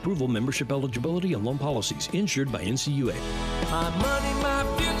credit approval, membership eligibility, and loan policies. Insured by NCUA. My money, my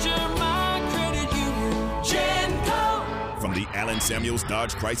future, my credit union. Genco. From the Allen Samuels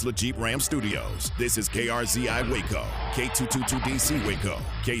Dodge Chrysler Jeep Ram Studios, this is KRZI Waco, K222DC Waco,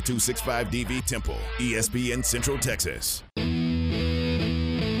 K265DV Temple, ESPN Central Texas.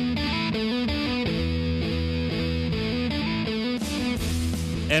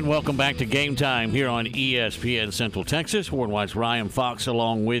 And welcome back to Game Time here on ESPN Central Texas. Ward White's Ryan Fox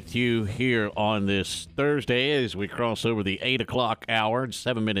along with you here on this Thursday as we cross over the 8 o'clock hour,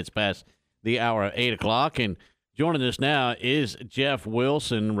 7 minutes past the hour of 8 o'clock. And joining us now is Jeff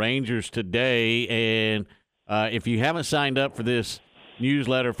Wilson, Rangers Today. And if you haven't signed up for this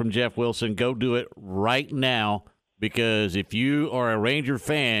newsletter from Jeff Wilson, go do it right now, because if you are a Ranger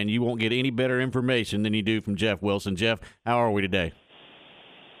fan, you won't get any better information than you do from Jeff Wilson. Jeff, how are we today?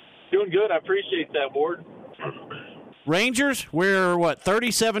 Doing good. I appreciate that, Ward. Rangers, we're,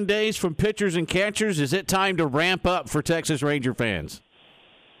 37 days from pitchers and catchers? Is it time to ramp up for Texas Ranger fans?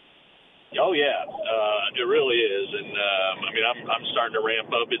 Oh, yeah. It really is. And, I'm starting to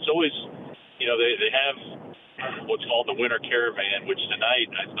ramp up. It's always, they have what's called the Winter Caravan, which tonight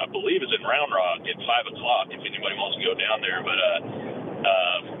I believe is in Round Rock at 5 o'clock if anybody wants to go down there. But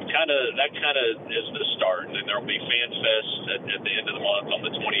that kind of is the start. And then there will be Fan Fest at the end of the month on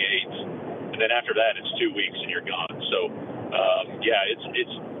the 28th. And then after that, it's 2 weeks and you're gone. So,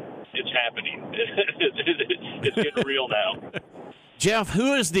 it's happening. It's getting real now. Jeff,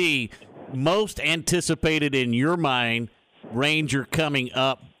 who is the most anticipated in your mind Ranger coming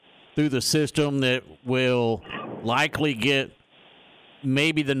up through the system that will likely get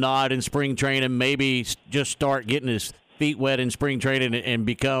maybe the nod in spring training, maybe just start getting his feet wet in spring training and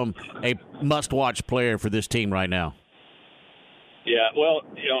become a must-watch player for this team right now? Yeah, well,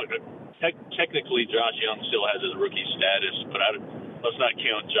 technically Josh Young still has his rookie status, but let's not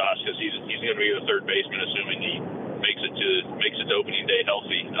count Josh because he's going to be the third baseman, assuming he makes it to opening day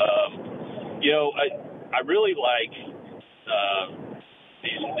healthy. I really like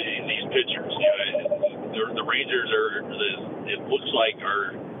these pitchers. the Rangers it looks like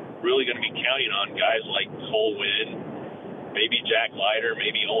are really going to be counting on guys like Cole Winn, maybe Jack Leiter,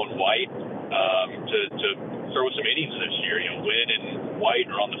 maybe Owen White to throw some innings this year. Winn and White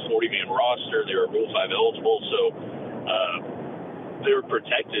are on the 40-man roster. They were Rule 5 eligible, so they're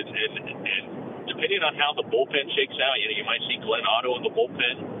protected. And depending on how the bullpen shakes out, you might see Glenn Otto in the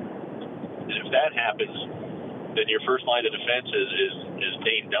bullpen. And if that happens, then your first line of defense is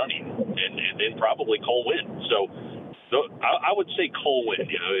Dane Dunning, and then probably Cole Winn. So I would say Cole Winn.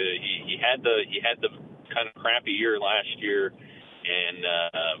 He had the kind of crappy year last year, and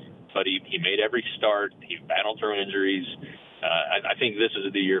but he made every start. He battled through injuries. I think this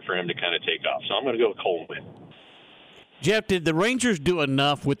is the year for him to kind of take off. So I'm going to go with Cole Winn. Jeff, did the Rangers do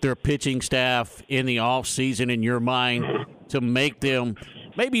enough with their pitching staff in the offseason, in your mind, to make them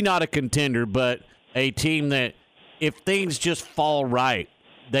maybe not a contender, but a team that if things just fall right,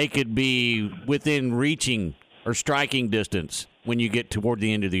 they could be within reaching or striking distance when you get toward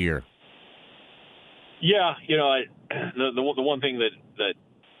the end of the year? Yeah, the one thing that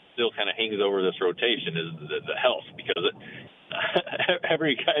still kind of hangs over this rotation is the health, because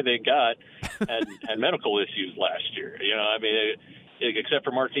every guy they got had medical issues last year. Except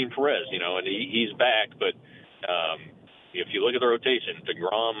for Martin Perez, and he's back. But if you look at the rotation,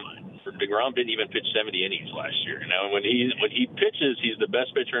 DeGrom didn't even pitch 70 innings last year. Now, when he pitches, he's the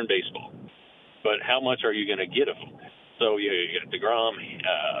best pitcher in baseball. But how much are you going to get of him? So you got DeGrom,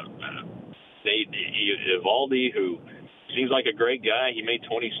 Nate Eovaldi, who seems like a great guy. He made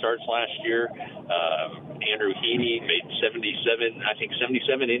 20 starts last year. Andrew Heaney made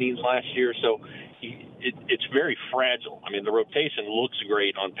 77 innings last year. So it's very fragile. The rotation looks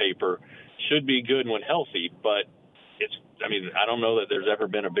great on paper, should be good when healthy, but I don't know that there's ever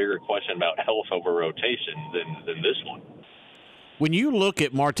been a bigger question about health over rotation than this one. When you look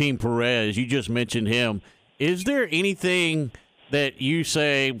at Martin Perez, you just mentioned him, is there anything that you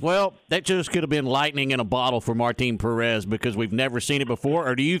say, well, that just could have been lightning in a bottle for Martin Perez because we've never seen it before?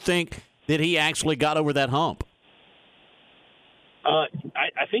 Or do you think that he actually got over that hump? I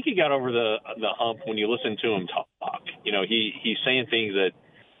think he got over the hump when you listen to him talk. He's saying things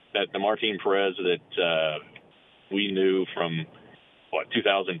that the Martin Perez that we knew from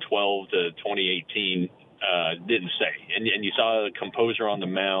 2012 to 2018 didn't say, and you saw the composure on the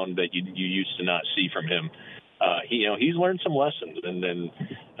mound that you used to not see from him. He's learned some lessons, and then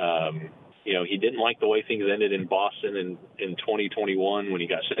he didn't like the way things ended in Boston in 2021 when he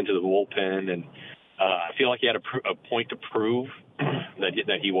got sent to the bullpen, and I feel like he had a point to prove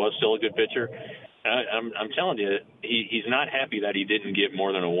that he was still a good pitcher. I'm telling you, he's not happy that he didn't get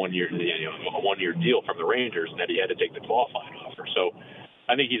more than a one-year deal from the Rangers, and that he had to take the qualifying offer. So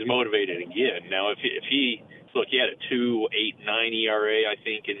I think he's motivated again. Now, if he had a 2.89 ERA, I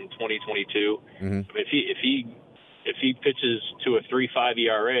think, in 2022. Mm-hmm. If he pitches to a 3.5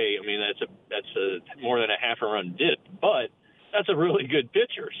 ERA, that's more than a half a run dip, but that's a really good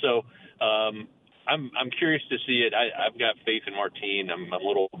pitcher. So I'm curious to see it. I've got faith in Martin. I'm a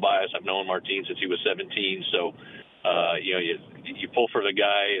little biased. I've known Martin since he was 17. So you pull for the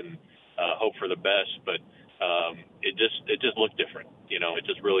guy and hope for the best, but it just looked different. It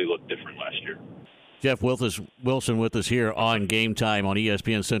just really looked different last year. Jeff Wilson with us here on Game Time on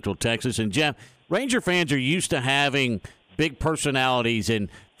ESPN Central Texas. And, Jeff, Ranger fans are used to having big personalities and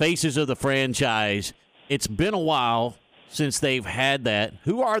faces of the franchise. It's been a while since they've had that.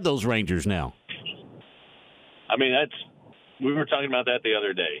 Who are those Rangers now? We were talking about that the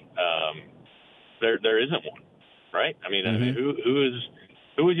other day. There isn't one, right? Mm-hmm.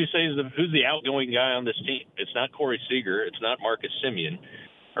 Who would you say who's the outgoing guy on this team? It's not Corey Seager. It's not Marcus Semien,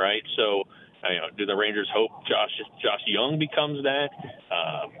 right? So, do the Rangers hope Josh Young becomes that?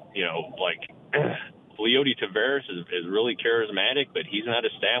 Leody Taveras is really charismatic, but he's not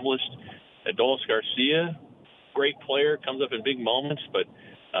established. Adolis Garcia, great player, comes up in big moments, but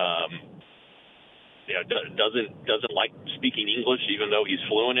doesn't like speaking English, even though he's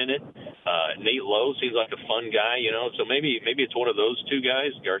fluent in it. Nate Lowe seems like a fun guy, so maybe it's one of those two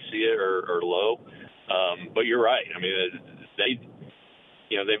guys, Garcia or Lowe. But you're right.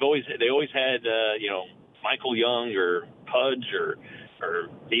 They've always had Michael Young or Pudge or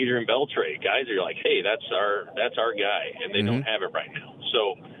Adrian Beltre, guys are like, hey, that's our guy, and they don't have it right now.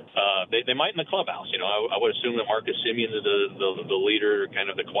 So they might in the clubhouse. I would assume that Marcus Semien is the leader, kind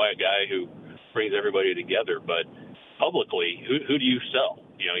of the quiet guy who brings everybody together. But publicly, who do you sell?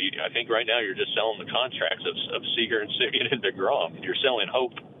 I think right now you're just selling the contracts of Seager and Semien and DeGrom. You're selling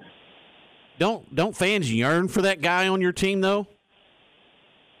hope. Don't fans yearn for that guy on your team, though?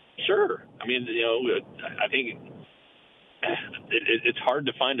 Sure. I think it's hard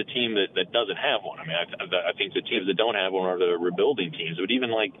to find a team that doesn't have one. I mean, I think the teams that don't have one are the rebuilding teams. But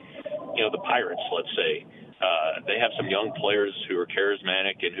even like, the Pirates, let's say, they have some young players who are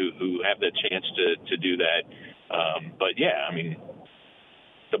charismatic and who have the chance to do that. But yeah, I mean,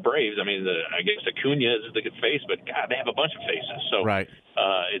 the Braves, I mean, I guess Acuna is the good face, but God, they have a bunch of faces. So right.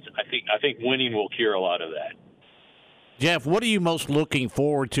 I think winning will cure a lot of that. Jeff, what are you most looking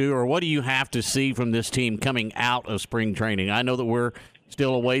forward to, or what do you have to see from this team coming out of spring training? I know that we're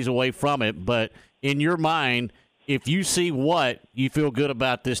still a ways away from it, but in your mind, if you see what, you feel good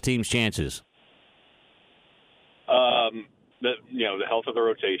about this team's chances? The health of the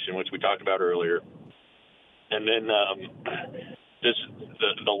rotation, which we talked about earlier, and then just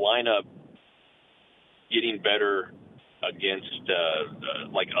the lineup getting better against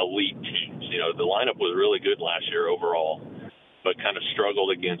like elite teams. The lineup was really good last year overall, but kind of struggled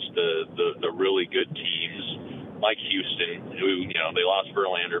against the really good teams like Houston, who they lost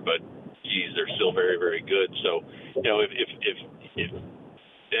Verlander, but geez, they're still very, very good. So if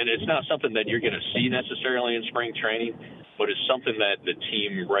and it's not something that you're going to see necessarily in spring training, but it's something that the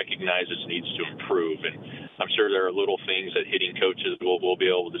team recognizes needs to improve. And I'm sure there are little things that hitting coaches will be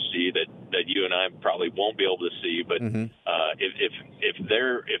able to see that you and I probably won't be able to see. But if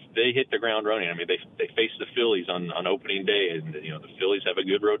they hit the ground running, I mean, they face the Phillies on opening day, and the Phillies have a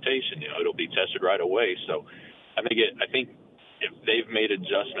good rotation. It'll be tested right away. So I think if they've made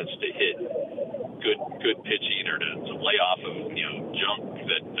adjustments to hit good pitching or to lay off of junk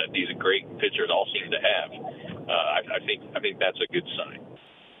that these great pitchers all seem to have, I think that's a good sign.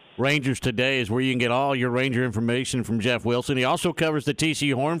 Rangers Today is where you can get all your Ranger information from Jeff Wilson. He also covers the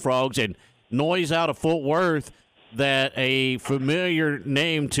TCU Horned Frogs, and noise out of Fort Worth that a familiar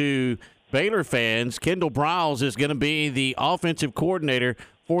name to Baylor fans, Kendall Briles, is going to be the offensive coordinator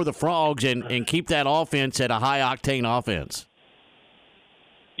for the Frogs and keep that offense at a high-octane offense.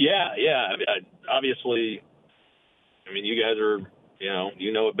 Yeah. Obviously, I mean, you guys are,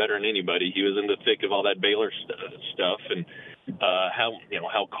 you know it better than anybody. He was in the thick of all that Baylor stuff, and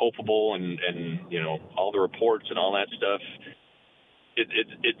how culpable and all the reports and all that stuff.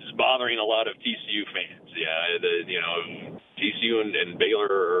 It's bothering a lot of TCU fans. Yeah, TCU and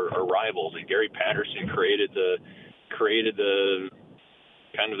Baylor are rivals, and Gary Patterson created the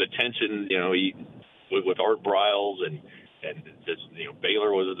kind of the tension, with Art Briles and just, Baylor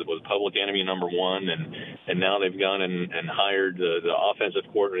was public enemy number one, and now they've gone and hired the offensive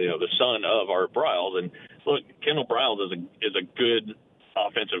coordinator, the son of Art Briles. And look, Kendall Briles is a good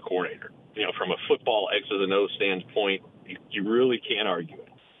offensive coordinator. From a football X's and O's standpoint, you really can't argue it.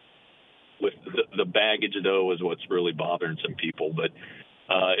 With the baggage, though, is what's really bothering some people. But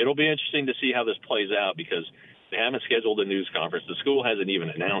it'll be interesting to see how this plays out, because they haven't scheduled a news conference. The school hasn't even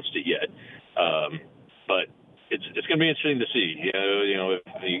announced it yet. But it's going to be interesting to see.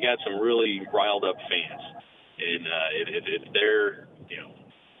 If you got some really riled up fans, and if they're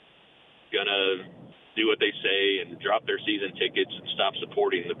gonna do what they say and drop their season tickets and stop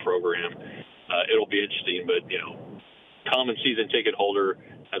supporting the program, it'll be interesting. But common season ticket holder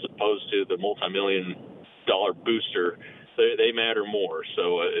as opposed to the multi-million-dollar booster, they matter more.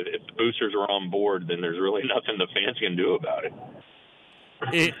 So if the boosters are on board, then there's really nothing the fans can do about it.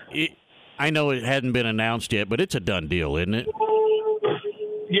 I know it hadn't been announced yet, but it's a done deal, isn't it?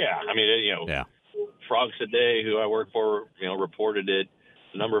 Yeah, I mean, Frogs Today, who I work for, reported it.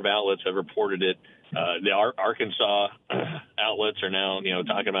 A number of outlets have reported it. The Arkansas outlets are now,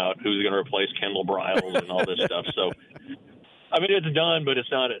 talking about who's going to replace Kendall Briles and all this stuff. So, I mean, it's done, but it's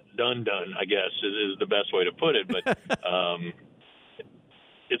not done, I guess, is the best way to put it. But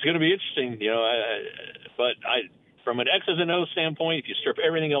it's going to be interesting, but from an X's and O's standpoint, if you strip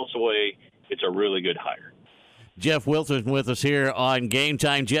everything else away, it's a really good hire. Jeff Wilson with us here on Game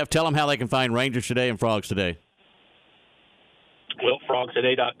Time. Jeff, tell them how they can find Rangers Today and Frogs Today. Well,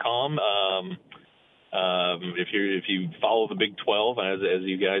 frogstoday.com. If you follow the Big 12 as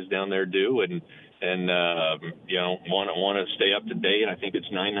you guys down there do, and want to stay up to date, I think it's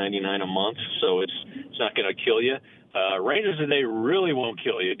 $9.99 a month, so it's not going to kill you. Rangers Today really won't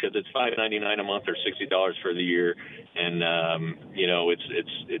kill you because it's $5.99 a month or $60 for the year, and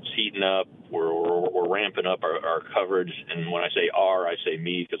it's heating up. We're ramping up our coverage, and when I say I say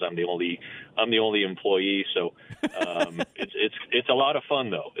me, because I'm the only employee. So it's a lot of fun,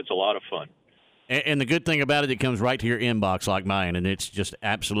 though. It's a lot of fun. And the good thing about it comes right to your inbox like mine, and it's just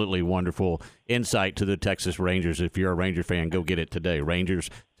absolutely wonderful insight to the Texas Rangers. If you're a Ranger fan, go get it today. Rangers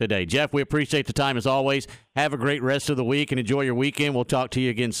Today. Jeff, we appreciate the time as always. Have a great rest of the week and enjoy your weekend. We'll talk to you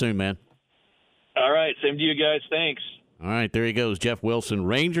again soon, man. All right. Same to you guys. Thanks. All right. There he goes, Jeff Wilson,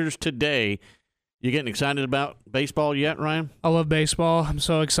 Rangers Today. You getting excited about baseball yet, Ryan? I love baseball. I'm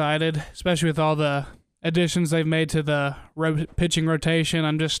so excited, especially with all the additions they've made to the pitching rotation.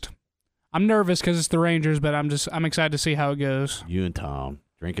 I'm nervous because it's the Rangers, but I'm excited to see how it goes. You and Tom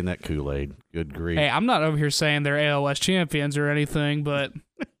drinking that Kool-Aid. Good grief. Hey, I'm not over here saying they're AL West champions or anything, but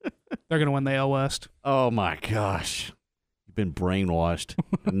they're going to win the AL West. Oh, my gosh. You've been brainwashed,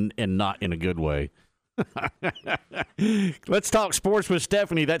 and not in a good way. Let's talk sports with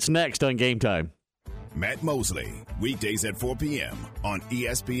Stephanie. That's next on Game Time. Matt Mosley, weekdays at 4 p.m. on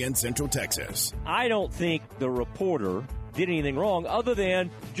ESPN Central Texas. I don't think the reporter did anything wrong other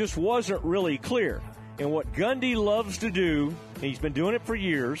than just wasn't really clear. And what Gundy loves to do, and he's been doing it for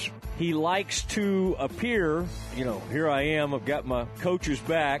years, he likes to appear, here I am, I've got my coach's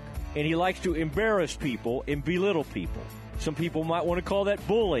back, and he likes to embarrass people and belittle people. Some people might want to call that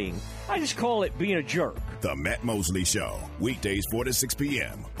bullying. I just call it being a jerk. The Matt Mosley Show, weekdays 4 to 6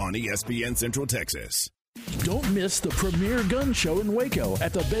 p.m. on ESPN Central Texas. Don't miss the premier gun show in Waco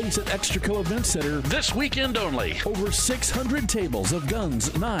at the Base at Extraco Event Center this weekend only. Over 600 tables of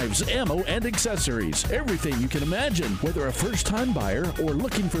guns, knives, ammo, and accessories. Everything you can imagine, whether a first-time buyer or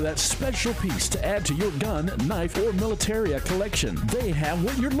looking for that special piece to add to your gun, knife, or militaria collection. They have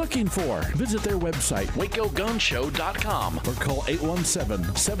what you're looking for. Visit their website, wacogunshow.com, or call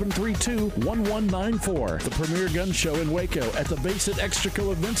 817-732-1194. The premier gun show in Waco at the Base at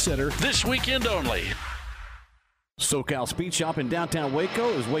Extraco Event Center this weekend only. SoCal Speed Shop in downtown Waco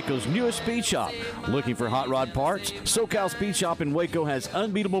is Waco's newest speed shop. Looking for hot rod parts? SoCal Speed Shop in Waco has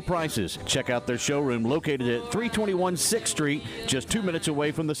unbeatable prices. Check out their showroom located at 321 6th Street, just 2 minutes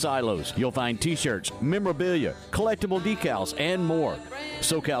away from the silos. You'll find t-shirts, memorabilia, collectible decals, and more.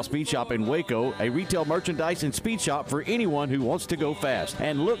 SoCal Speed Shop in Waco, a retail merchandise and speed shop for anyone who wants to go fast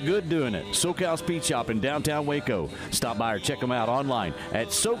and look good doing it. SoCal Speed Shop in downtown Waco. Stop by or check them out online at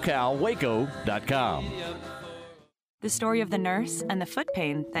SoCalWaco.com. The story of the nurse and the foot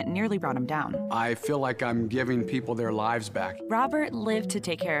pain that nearly brought him down. I feel like I'm giving people their lives back. Robert lived to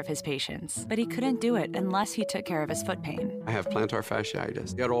take care of his patients, but he couldn't do it unless he took care of his foot pain. I have plantar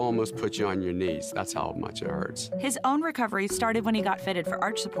fasciitis. It'll almost put you on your knees. That's how much it hurts. His own recovery started when he got fitted for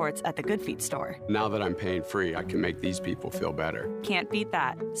arch supports at the Good Feet store. Now that I'm pain free, I can make these people feel better. Can't beat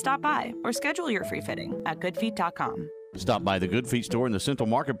that. Stop by or schedule your free fitting at goodfeet.com. Stop by the Good Feet store in the Central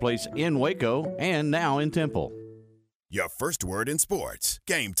Marketplace in Waco and now in Temple. Your first word in sports.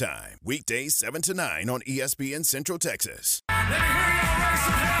 Game Time. Weekdays 7 to 9 on ESPN Central Texas. Calling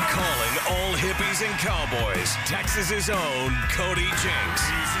all hippies and cowboys, Texas's own Cody Jinks.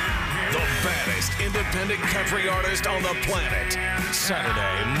 The baddest independent country artist on the planet.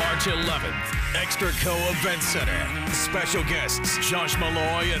 Saturday, March 11th, Extraco Event Center. Special guests, Josh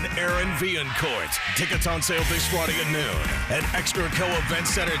Malloy and Aaron Viancourt. Tickets on sale this Friday at noon at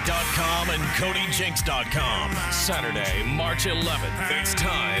extracoeventcenter.com and CodyJinks.com. Saturday, March 11th. It's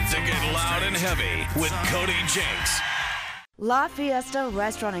time to get loud and heavy with Cody Jinks. La Fiesta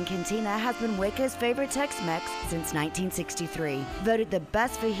Restaurant and Cantina has been Waco's favorite Tex-Mex since 1963. Voted the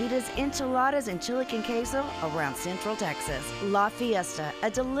best fajitas, enchiladas, and chili con queso around Central Texas. La Fiesta,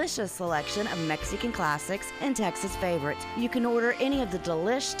 a delicious selection of Mexican classics and Texas favorites. You can order any of the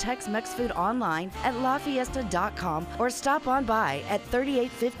delish Tex-Mex food online at lafiesta.com or stop on by at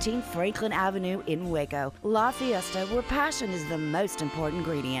 3815 Franklin Avenue in Waco. La Fiesta, where passion is the most important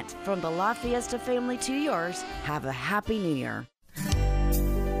ingredient. From the La Fiesta family to yours, have a happy New Year.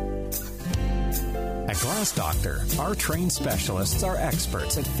 At Glass Doctor, our trained specialists are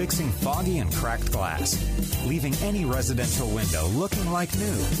experts at fixing foggy and cracked glass, leaving any residential window looking like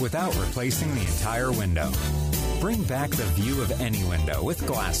new without replacing the entire window. Bring back the view of any window with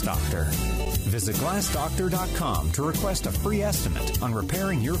Glass Doctor. Visit glassdoctor.com to request a free estimate on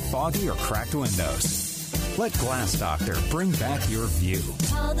repairing your foggy or cracked windows. Let Glass Doctor bring back your view.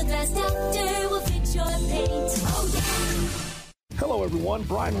 Call the Glass Doctor, we'll fix your paint. Oh, yeah. Hello everyone,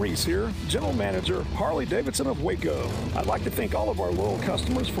 Brian Reese here, General Manager, Harley-Davidson of Waco. I'd like to thank all of our loyal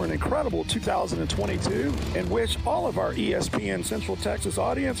customers for an incredible 2022 and wish all of our ESPN Central Texas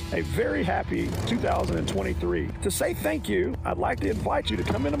audience a very happy 2023. To say thank you, I'd like to invite you to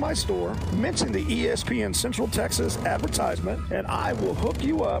come into my store, mention the ESPN Central Texas advertisement, and I will hook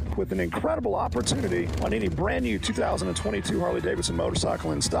you up with an incredible opportunity on any brand new 2022 Harley-Davidson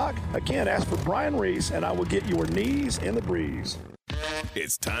motorcycle in stock. Again, ask for Brian Reese and I will get your knees in the breeze.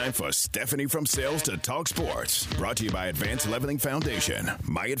 It's time for Stephanie from Sales to Talk Sports. Brought to you by Advanced Leveling Foundation,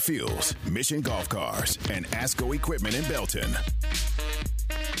 Myatt Fuels, Mission Golf Cars, and ASCO Equipment in Belton.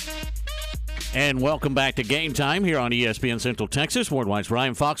 And welcome back to Game Time here on ESPN Central Texas. Ward White's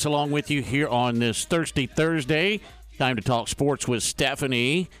Ryan Fox along with you here on this Thirsty Thursday. Time to talk sports with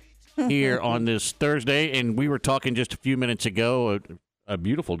Stephanie. here on this Thursday, and we were talking just a few minutes ago. A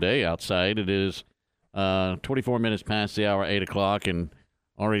beautiful day outside. It is 24 minutes past the hour, 8 o'clock, and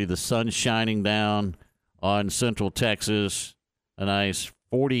already the sun's shining down on Central Texas. A nice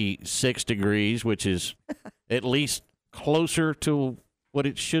 46 degrees, which is at least closer to what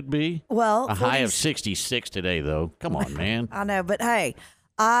it should be. Well, a high of 66 today, though. Come on, man. I know, but hey,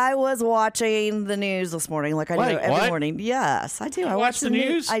 I was watching the news this morning like I do every morning. Yes, I do. I watch the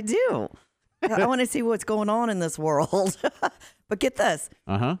news. I do. I want to see what's going on in this world. But get this.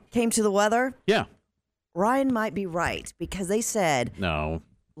 Came to the weather. Yeah. Ryan might be right because they said. No.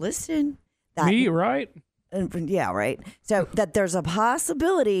 Listen. Me, right? Yeah, right. So that there's a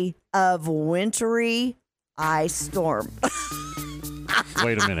possibility of wintry ice storm.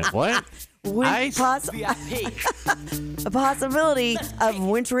 Wait a minute. What? Ice? A possibility of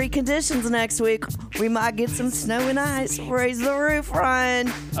wintry conditions next week. We might get some snow and ice. Raise the roof,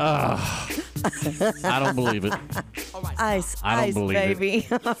 Ryan. I don't believe it. Ice, I don't believe baby.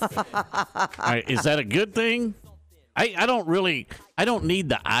 All right, is that a good thing? I don't need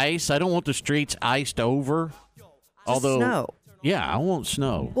the ice. I don't want the streets iced over. Although, snow. Yeah, I want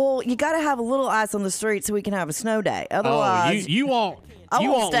snow. Well, you got to have a little ice on the street so we can have a snow day. Otherwise, you won't. I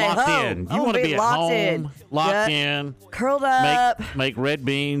won't stay locked home. in. I You want to be at home, locked in, curled up, make red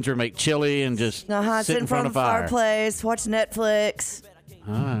beans or make chili and just sit in front of the fireplace, watch Netflix.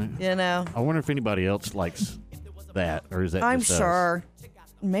 All right. You know. I wonder if anybody else likes that, or is that? I'm just us? sure.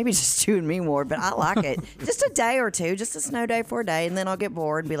 Maybe just you and me more, but I like it. Just a day or two, just a snow day for a day, and then I'll get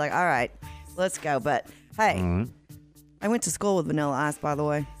bored and be like, all right, let's go. But hey, I went to school with Vanilla Ice, by the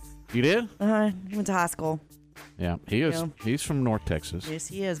way. You did? Went to high school. Yeah, he is. He's from North Texas. Yes,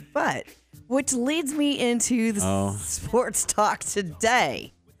 he is. But which leads me into the sports talk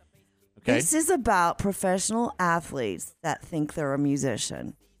today. Okay. This is about professional athletes that think they're a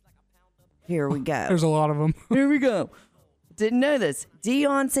musician. Here we go. There's a lot of them. Here we go. Didn't know this.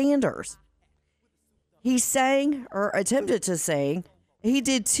 Deion Sanders. He sang or attempted to sing.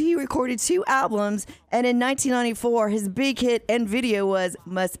 He recorded 2 albums, and in 1994, his big hit and video was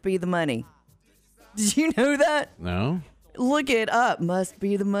 "Must Be the Money." Did you know that? No. Look it up. Must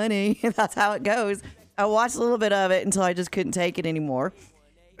be the money. That's how it goes. I watched a little bit of it until I just couldn't take it anymore.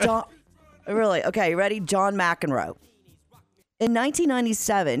 Really? Okay, you ready? John McEnroe. In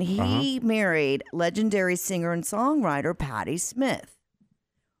 1997, he married legendary singer and songwriter Patti Smith.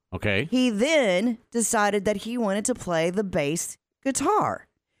 Okay. He then decided that he wanted to play the bass guitar.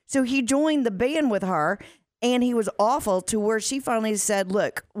 So he joined the band with her, and he was awful to where she finally said,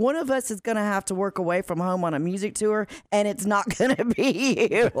 look, one of us is going to have to work away from home on a music tour, and it's not going to be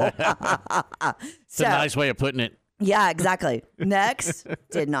you. It's a nice way of putting it. Yeah, exactly. Next,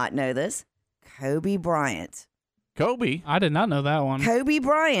 did not know this, Kobe Bryant. Kobe? I did not know that one. Kobe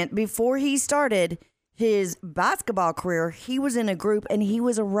Bryant, before he started his basketball career, he was in a group and he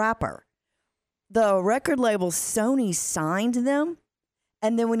was a rapper. The record label Sony signed them,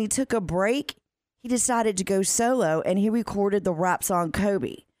 and then when he took a break, he decided to go solo and he recorded the rap song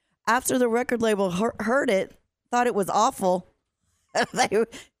Kobe. After the record label heard it, thought it was awful, they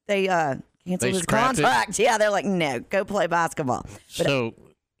canceled his contract. Yeah, they're like, no, go play basketball. But so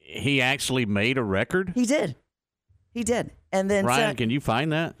he actually made a record? He did. He did. And then Ryan, can you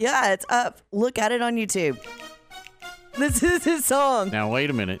find that? Yeah, it's up. Look at it on YouTube. This is his song. Now, wait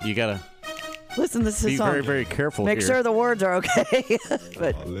a minute. You got to listen. This is his be song. very, very careful Make here. sure the words are okay.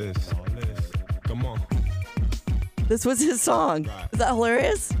 But Come on. This was his song. Is that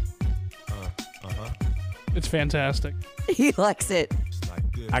hilarious? It's fantastic. He likes it.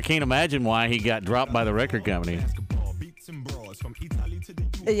 I can't imagine why he got dropped by the record company.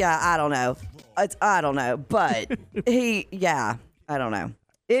 Yeah, I don't know. I don't know. But I don't know.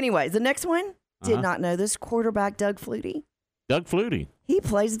 Anyways, the next one, did not know this, quarterback Doug Flutie. Doug Flutie. He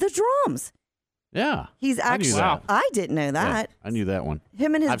plays the drums. Yeah. He's actually, I didn't know that. Yeah, I knew that one.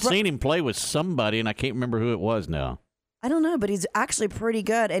 Him and his I've seen him play with somebody, and I can't remember who it was now. I don't know, but he's actually pretty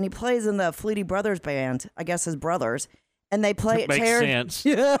good, and he plays in the Flutie Brothers band. I guess his brothers, and they play at Makes charity. sense.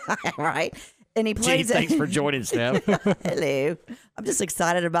 Yeah, right. And he plays. Gee, thanks for joining, Steph. Hello. I'm just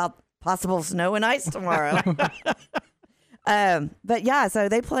excited about possible snow and ice tomorrow. But yeah, so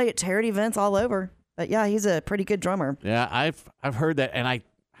they play at charity events all over. But yeah, he's a pretty good drummer. Yeah, I've heard that, and I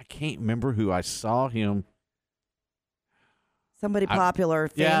can't remember who I saw him. Somebody popular,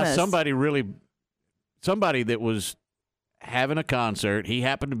 famous. Yeah, somebody that was having a concert. He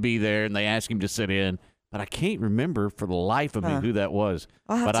happened to be there, and they asked him to sit in. But I can't remember for the life of me who that was.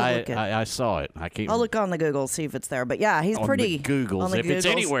 I'll have but to look I saw it. I can't. I'll look on the Google, see if it's there. But yeah, he's on pretty. The Googles. On the If Googles. it's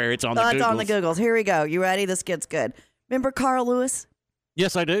anywhere, it's on the It's Googles. on the Googles. Here we go. You ready? This gets good. Remember Carl Lewis?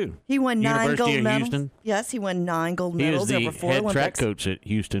 Yes, I do. He won 9 University gold of medals. Houston. Yes, he won 9 gold He is medals the over 4 head Olympics. track coach at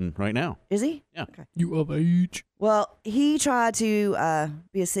Houston right now. Is he? Yeah. Okay. You of age? Well, he tried to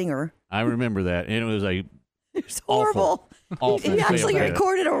be a singer. I remember that, and it was a Horrible. awful He actually fail.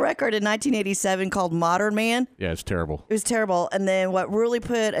 recorded a record in 1987 called Modern Man. Yeah, it's terrible. It was terrible. And then what really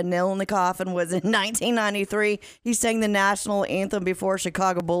put a nail in the coffin was in 1993, he sang the national anthem before a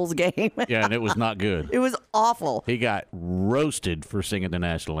Chicago Bulls game. Yeah, and it was not good. It was awful. He got roasted for singing the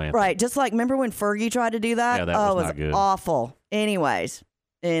national anthem. Right. Just like, remember when Fergie tried to do that? Yeah, that oh, was it not good. Awful. Anyways,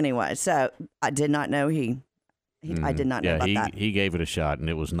 so I did not know I did not know about that. He gave it a shot, and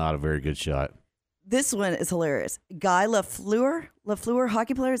it was not a very good shot. This one is hilarious. Guy Lafleur,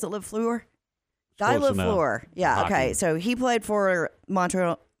 hockey player, is it Lafleur? Guy Close enough. Lafleur. Yeah, Hockey. okay. So he played for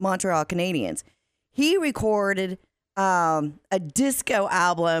Montreal Canadiens. He recorded a disco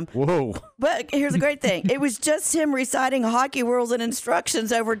album. Whoa. But here's the great thing. It was just him reciting hockey rules and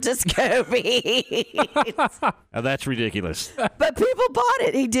instructions over disco beats. Now, that's ridiculous. But people bought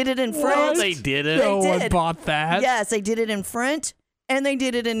it. He did it in French. They didn't. No one did. bought that. Yes, they did it in French and they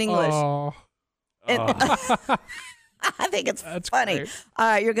did it in English. Oh. And I think it's funny. great. All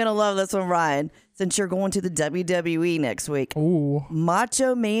right, you're going to love this one, Ryan, since you're going to the WWE next week. Ooh.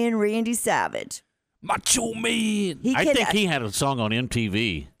 Macho Man Randy Savage. Macho Man. I think he had a song on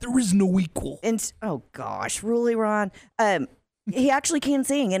MTV. There is no equal. And oh gosh, really, Ron? He actually can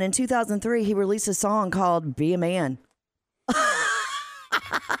sing, and in 2003, he released a song called "Be a Man."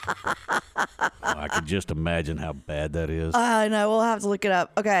 I could just imagine how bad that is. I know. We'll have to look it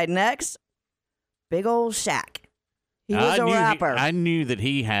up. Okay, next, Big Old Shaq. He was a rapper. I knew that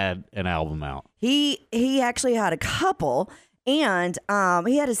he had an album out. He actually had a couple, and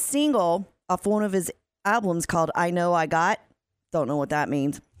he had a single off one of his albums called "I Know I Got." Don't know what that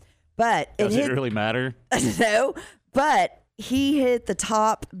means, but Does it really matter? No, but he hit the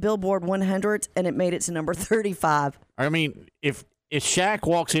top Billboard 100, and it made it to number 35. I mean, if Shaq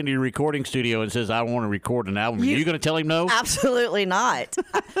walks into your recording studio and says, "I want to record an album," are you going to tell him no? Absolutely not.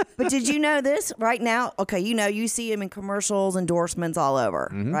 But did you know this right now? Okay, you see him in commercials, endorsements all over,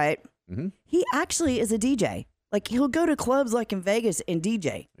 right? Mm-hmm. He actually is a DJ. Like, he'll go to clubs like in Vegas and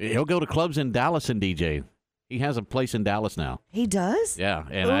DJ. He'll go to clubs in Dallas and DJ. He has a place in Dallas now. He does? Yeah,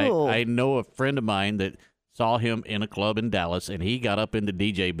 and Ooh. I know a friend of mine that saw him in a club in Dallas, and he got up in the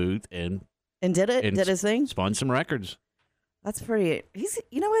DJ booth and did it? Did his thing? Spun some records. That's pretty.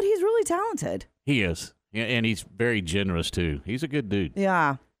 You know what? He's really talented. He is, yeah, and he's very generous too. He's a good dude.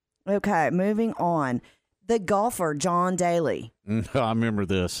 Yeah. Okay, moving on. The golfer John Daly. I remember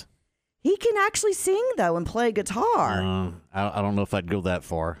this. He can actually sing though and play guitar. I don't know if I'd go that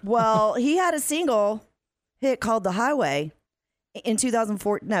far. Well, he had a single hit called "The Highway" in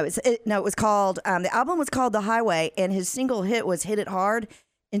 2004. No, it was called. The album was called "The Highway," and his single hit was "Hit It Hard"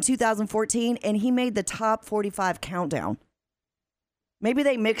 in 2014, and he made the top 45 countdown. Maybe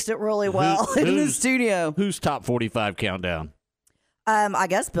they mixed it really well in the studio. Who's top 45 countdown? I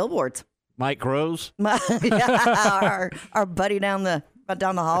guess Billboard's. Mike Crow's? Yeah, our buddy down the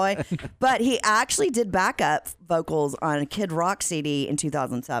hallway. But he actually did backup vocals on a Kid Rock CD in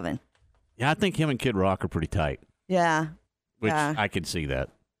 2007. Yeah, I think him and Kid Rock are pretty tight. Yeah. Which yeah. I could see that.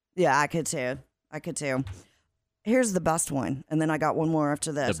 Yeah, I could too. Here's the best one, and then I got one more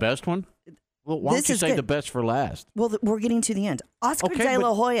after this. The best one? Well, why don't you say the best for last? Well, we're getting to the end. Oscar De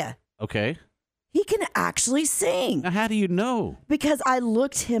La Hoya. Okay. He can actually sing. Now, how do you know? Because I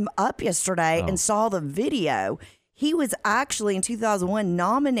looked him up yesterday and saw the video. He was actually, in 2001,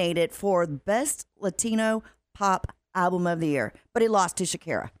 nominated for Best Latino Pop Album of the Year, but he lost to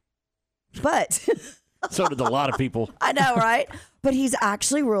Shakira. But... So did a lot of people. I know, right? But he's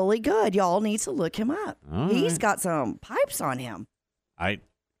actually really good. Y'all need to look him up. All He's right. got some pipes on him.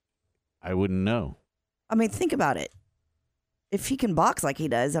 I wouldn't know. I mean, think about it. If he can box like he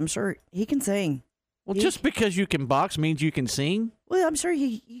does, I'm sure he can sing. Well, just because you can box means you can sing? Well, I'm sure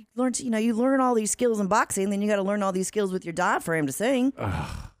he learns, you learn all these skills in boxing, then you got to learn all these skills with your diaphragm to sing.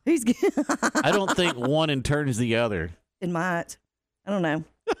 He's I don't think one turns the other. It might. I don't know.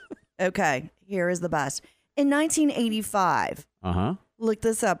 Okay, here is the best. In 1985, look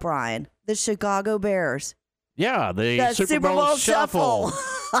this up, Ryan, the Chicago Bears. Yeah, the Super Bowl Shuffle.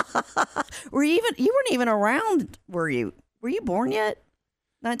 You weren't even around, were you? Were you born yet?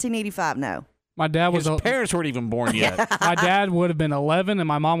 1985, no. My dad was. His parents weren't even born yet. My dad would have been 11, and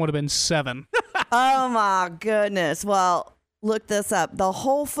my mom would have been 7. Oh my goodness! Well, look this up. The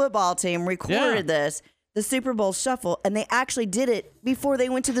whole football team recorded this, the Super Bowl Shuffle, and they actually did it before they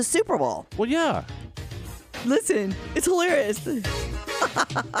went to the Super Bowl. Well, yeah. Listen, it's hilarious.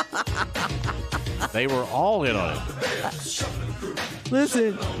 They were all in on it.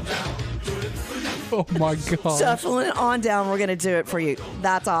 Listen. Oh, my God. Shuffling on down, we're going to do it for you.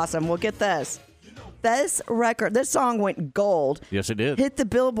 That's awesome. Well, get this. This song went gold. Yes, it did. Hit the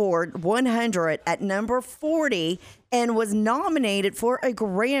Billboard 100 at number 40 and was nominated for a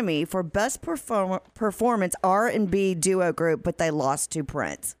Grammy for Best Performance R&B Duo Group, but they lost to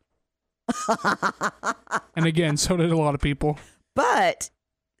Prince. And again, so did a lot of people. But,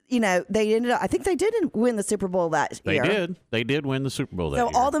 they ended up, I think they did win the Super Bowl that year. They did. They did win the Super Bowl that year.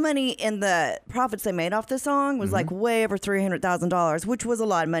 So all the money in the profits they made off this song was like way over $300,000, which was a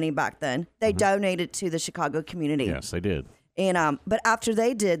lot of money back then. They donated to the Chicago community. Yes, they did. And but after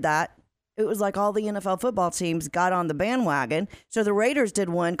they did that, it was like all the NFL football teams got on the bandwagon. So the Raiders did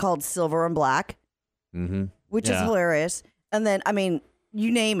one called Silver and Black, which is hilarious. And then, you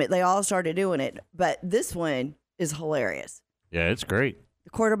name it, they all started doing it. But this one is hilarious. Yeah, it's great. The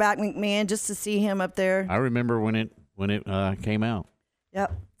quarterback McMahon, just to see him up there. I remember when it came out.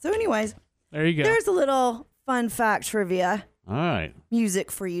 Yep. So anyways, there you go. There's a little fun fact trivia. All right.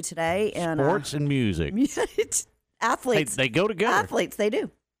 Music for you today. And sports and music. Athletes. They go together. Athletes, they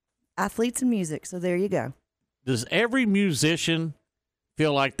do. Athletes and music. So there you go. Does every musician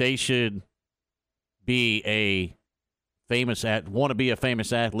feel like they should be want to be a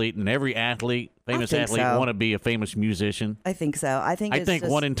famous athlete, and every famous athlete want to be a famous musician? I think so. I think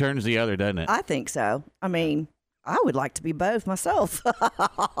one in turns the other, doesn't it? I think so. I would like to be both myself.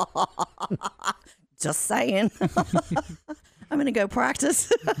 Just saying. I'm going to go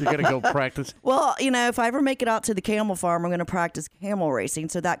practice. You're going to go practice? Well, if I ever make it out to the camel farm, I'm going to practice camel racing,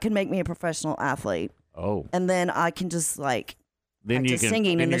 so that can make me a professional athlete. Oh. And then I can just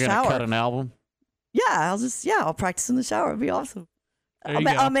singing in the shower. Cut an album? Yeah, I'll practice in the shower. It'd be awesome.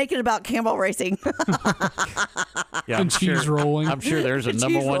 I'll make it about camel racing. Yeah, I'm sure there's a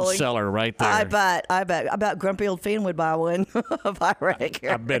number one seller right there. I bet Grumpy Old Finn would buy one if I ran it.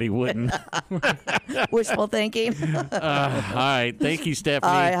 I bet he wouldn't. Wishful thinking. All right. Thank you,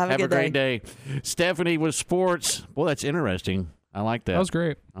 Stephanie. All right, have a great day. Stephanie with sports. Well, that's interesting. I like that. That was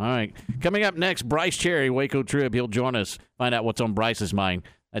great. All right. Coming up next, Brice Cherry, Waco Trib. He'll join us, find out what's on Brice's mind.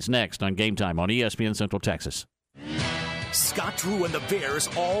 That's next on Game Time on ESPN Central Texas. Scott Drew and the Bears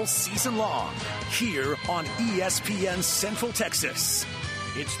all season long here on ESPN Central Texas.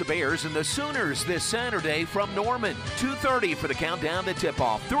 It's the Bears and the Sooners this Saturday from Norman. 2:30 for the countdown to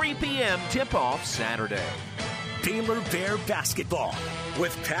tip-off. 3 p.m. tip-off Saturday. Baylor Bear basketball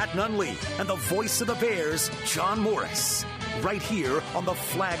with Pat Nunley and the voice of the Bears, John Morris. Right here on the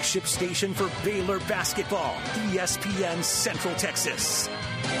flagship station for Baylor basketball, ESPN Central Texas.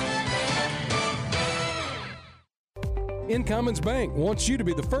 Incommons Bank wants you to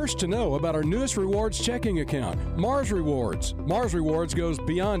be the first to know about our newest rewards checking account, Mars Rewards. Mars Rewards goes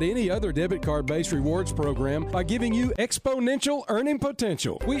beyond any other debit card-based rewards program by giving you exponential earning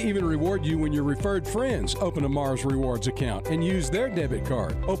potential. We even reward you when your referred friends open a Mars Rewards account and use their debit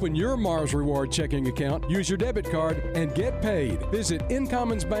card. Open your Mars Reward checking account, use your debit card, and get paid. Visit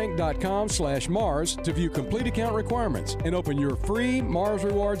incommonsbank.com/Mars to view complete account requirements and open your free Mars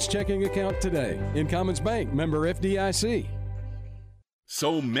Rewards checking account today. Incommons Bank, member FDIC.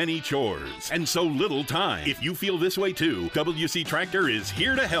 So many chores and so little time. If you feel this way too, WC Tractor is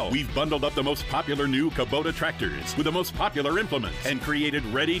here to help. We've bundled up the most popular new Kubota tractors with the most popular implements and created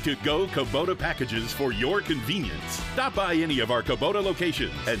ready-to-go Kubota packages for your convenience. Stop by any of our Kubota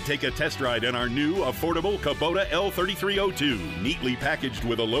locations and take a test ride in our new affordable Kubota L3302. Neatly packaged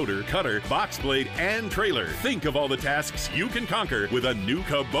with a loader, cutter, box blade, and trailer. Think of all the tasks you can conquer with a new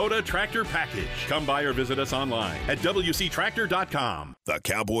Kubota tractor package. Come by or visit us online at WCTractor.com. The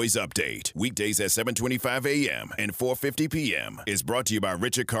Cowboys Update, weekdays at 7:25 a.m. and 4:50 p.m. is brought to you by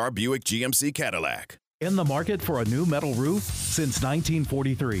Richard Carr Buick GMC Cadillac. In the market for a new metal roof? Since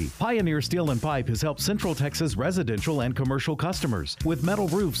 1943, Pioneer Steel and Pipe has helped Central Texas residential and commercial customers with metal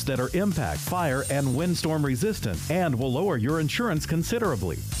roofs that are impact, fire, and windstorm resistant and will lower your insurance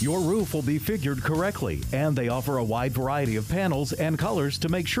considerably. Your roof will be figured correctly, and they offer a wide variety of panels and colors to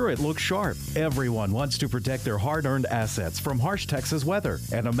make sure it looks sharp. Everyone wants to protect their hard-earned assets from harsh Texas weather,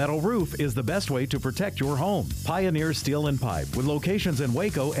 and a metal roof is the best way to protect your home. Pioneer Steel and Pipe with locations in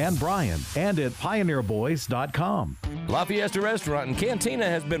Waco and Bryan and at pioneerboys.com. La Fiesta Restaurant and Cantina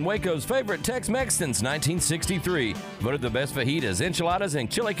has been Waco's favorite Tex-Mex since 1963. Voted the best fajitas, enchiladas, and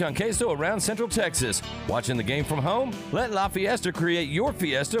chili con queso around Central Texas. Watching the game from home? Let La Fiesta create your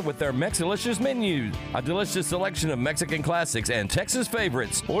fiesta with their Mexilicious menu. A delicious selection of Mexican classics and Texas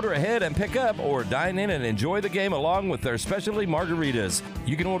favorites. Order ahead and pick up or dine in and enjoy the game along with their specialty margaritas.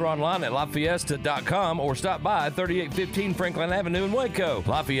 You can order online at lafiesta.com or stop by 3815 Franklin Avenue in Waco.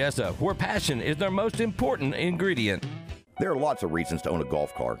 La Fiesta, where passion is their most important ingredient. There are lots of reasons to own a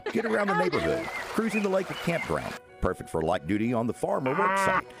golf cart. Get around the neighborhood, cruising the lake or campground. Perfect for light duty on the farm or work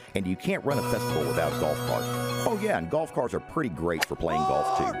site. And you can't run a festival without a golf cart. Oh yeah, and golf carts are pretty great for playing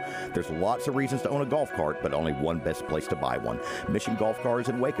golf too. There's lots of reasons to own a golf cart, but only one best place to buy one. Mission Golf Cars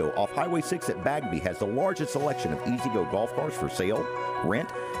in Waco off Highway 6 at Bagby has the largest selection of easy-go golf cars for sale, rent,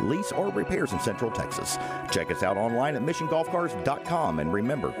 lease, or repairs in Central Texas. Check us out online at missiongolfcars.com, and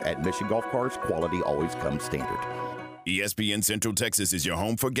remember, at Mission Golf Cars, quality always comes standard. ESPN Central Texas is your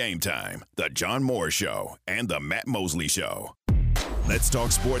home for Game Time, The John Moore Show, and The Matt Mosley Show. Let's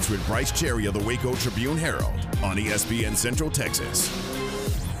talk sports with Brice Cherry of the Waco Tribune-Herald on ESPN Central Texas.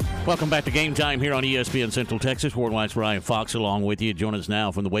 Welcome back to Game Time here on ESPN Central Texas. Ward White's Ryan Fox along with you. Join us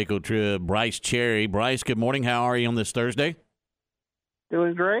now from the Waco Trib, Brice Cherry. Brice, good morning. How are you on this Thursday?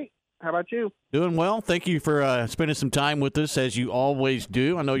 Doing great. How about you? Doing well. Thank you for spending some time with us, as you always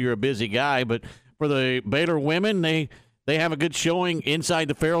do. I know you're a busy guy, but for the Baylor women, they have a good showing inside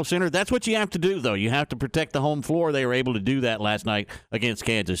the Farrell Center. That's what you have to do, though. You have to protect the home floor. They were able to do that last night against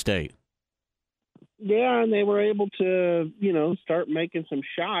Kansas State. Yeah, and they were able to, start making some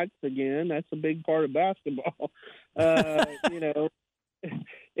shots again. That's a big part of basketball.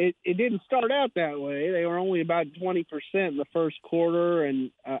 It didn't start out that way. They were only about 20% in the first quarter, and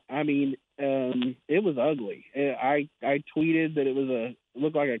it was ugly. I tweeted that it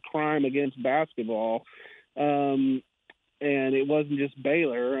looked like a crime against basketball, and it wasn't just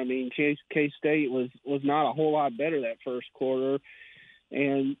Baylor. I mean, K-State was not a whole lot better that first quarter.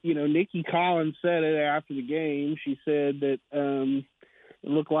 And, Nikki Collins said it after the game. She said that it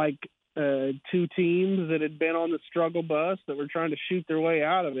looked like two teams that had been on the struggle bus that were trying to shoot their way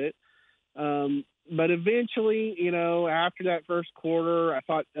out of it. But eventually, after that first quarter, I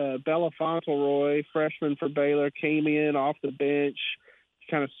thought Bella Fauntleroy, freshman for Baylor, came in off the bench to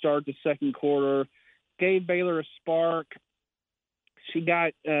kind of start the second quarter, gave Baylor a spark. She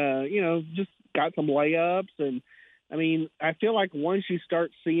got, just got some layups. And, I feel like once you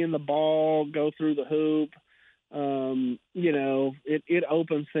start seeing the ball go through the hoop, it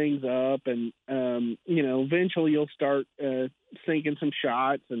opens things up, and eventually you'll start sinking some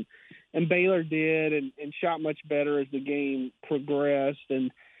shots, and Baylor did, and shot much better as the game progressed,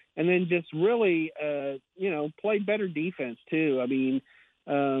 and then just really played better defense too.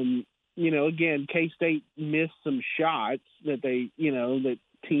 Again, K-State missed some shots that that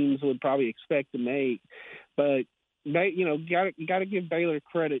teams would probably expect to make, but got to give Baylor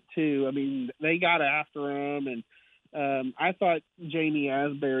credit too. They got after them, and I thought Jamie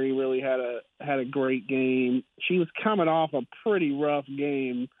Asbury really had a great game. She was coming off a pretty rough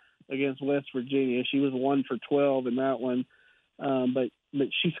game against West Virginia. She was 1 for 12 in that one, but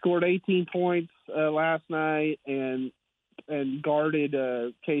she scored 18 points last night and guarded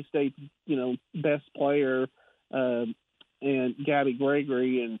K-State's best player and Gabby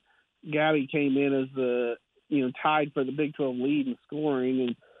Gregory, and Gabby came in as the tied for the Big 12 lead in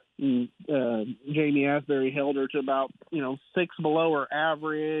scoring, and Jamie Asbury held her to about 6 below her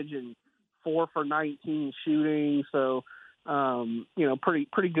average and 4 for 19 shooting. So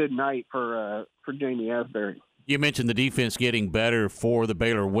pretty good night for Jamie Asbury. You mentioned the defense getting better for the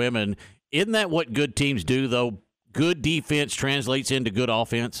Baylor women. Isn't that what good teams do, though? Good defense translates into good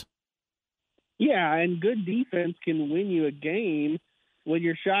offense. Yeah, and good defense can win you a game when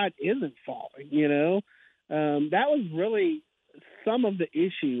your shot isn't falling. That was really some of the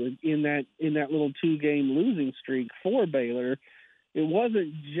issue in that little 2-game losing streak for Baylor. It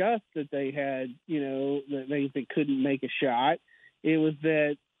wasn't just that they had, that they couldn't make a shot. It was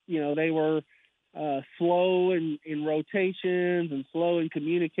that, they were slow in rotations and slow in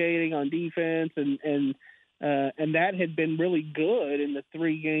communicating on defense, and that had been really good in the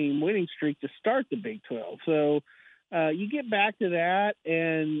 3-game winning streak to start the Big 12. So you get back to that,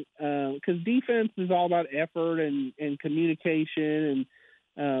 and because defense is all about effort and communication,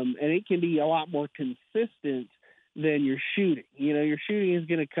 and it can be a lot more consistent than your shooting. Your shooting is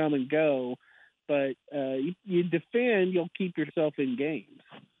going to come and go, but you defend, you'll keep yourself in games.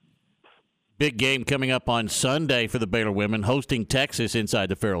 Big game coming up on Sunday for the Baylor women, hosting Texas inside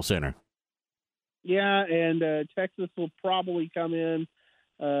the Farrell Center. Yeah, and Texas will probably come in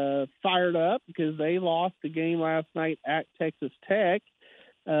fired up because they lost the game last night at Texas Tech,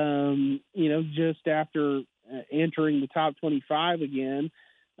 just after entering the top 25 again.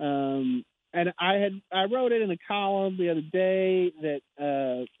 And I wrote it in a column the other day that,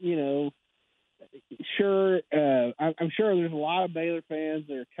 I'm sure there's a lot of Baylor fans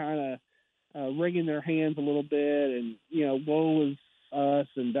that are kind of wringing their hands a little bit and, woe is us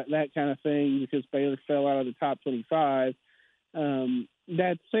and that kind of thing because Baylor fell out of the top 25.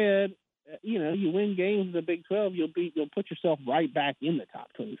 That said, you win games in the Big 12, you'll put yourself right back in the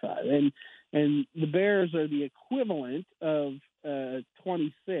top 25. And the Bears are the equivalent of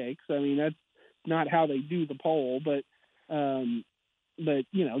 26. I mean, that's not how they do the poll, but they're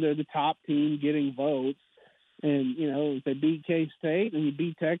the top team getting votes. And, if they beat K-State and you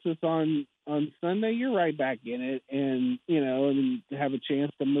beat Texas on Sunday, you're right back in it and, and have a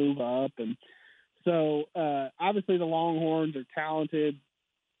chance to move up. And so obviously the Longhorns are talented,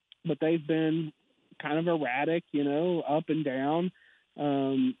 but they've been kind of erratic, up and down.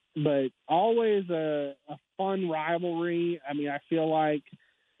 But always a fun rivalry. I mean, I feel like,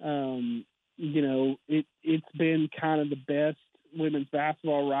 it's been kind of the best women's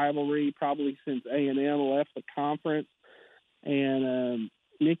basketball rivalry probably since A&M left the conference. And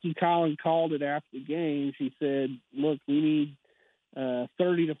Nikki Collin called it after the game. She said, look, we need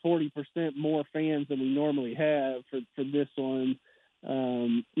 30 to 40% more fans than we normally have for this one.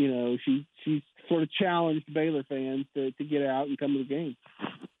 She sort of challenged Baylor fans to get out and come to the game.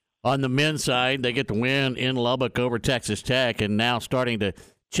 On the men's side, they get the win in Lubbock over Texas Tech and now starting to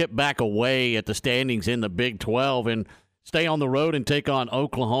chip back away at the standings in the Big 12 and stay on the road and take on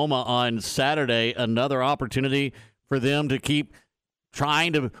Oklahoma on Saturday. Another opportunity for them to keep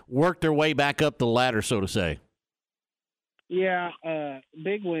trying to work their way back up the ladder, so to say. Yeah,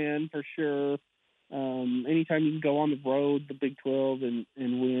 big win for sure. Anytime you can go on the road, the Big 12 and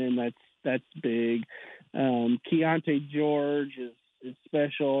win, that's big. Keontae George is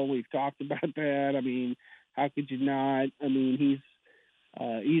special. We've talked about that. I mean, how could you not? I mean, he's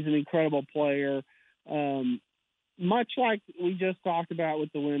an incredible player. Much like we just talked about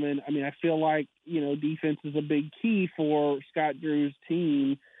with the women, I mean, I feel like, defense is a big key for Scott Drew's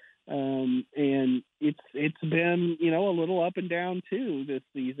team. And it's been, a little up and down too this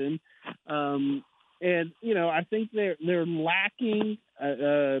season. And, I think they're lacking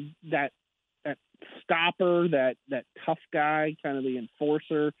that stopper, that tough guy, kind of the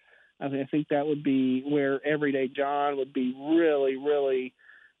enforcer. I think that would be where Everyday John would be really, really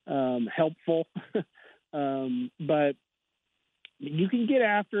helpful. But you can get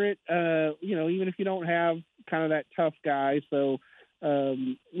after it, even if you don't have kind of that tough guy. So,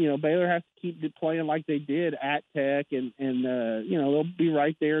 Baylor has to keep playing like they did at Tech, and they'll be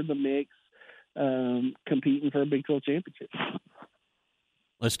right there in the mix, competing for a Big 12 championship.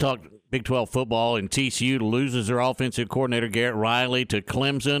 Let's talk Big 12 football. And TCU loses their offensive coordinator, Garrett Riley, to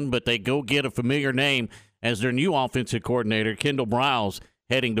Clemson, but they go get a familiar name as their new offensive coordinator, Kendall Briles,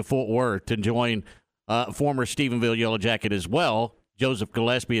 heading to Fort Worth to join former Stephenville Yellow Jacket as well, Joseph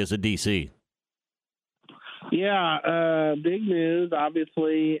Gillespie as a DC. Yeah, big news,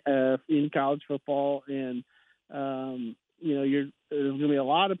 obviously, in college football. And, there's going to be a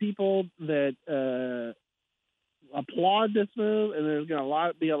lot of people that applaud this move, and there's going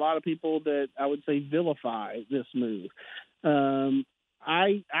to be a lot of people that I would say vilify this move.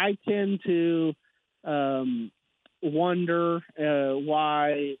 I tend to wonder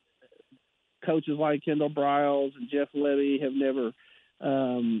why coaches like Kendall Briles and Jeff Levy have never,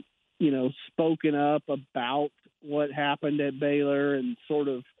 spoken up about what happened at Baylor and sort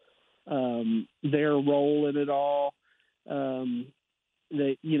of their role in it all.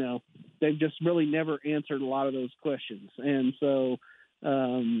 They've just really never answered a lot of those questions. And so,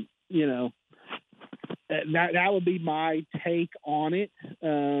 that would be my take on it.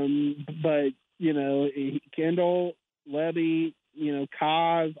 But, Kendall, Levy,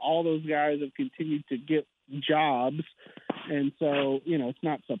 Kaz, all those guys have continued to get jobs. And so, it's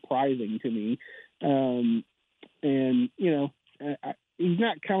not surprising to me. He's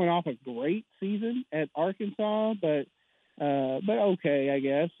not coming off a great season at Arkansas, but okay, I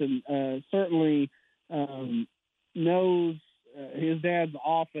guess. And certainly knows his dad's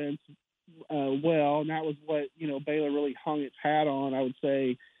offense well. And that was what, Baylor really hung its hat on, I would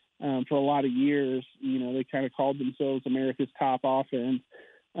say, for a lot of years. They kind of called themselves America's top offense.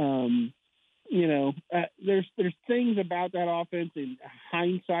 There's things about that offense in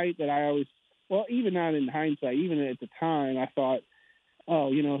hindsight that I always, even not in hindsight, even at the time, I thought,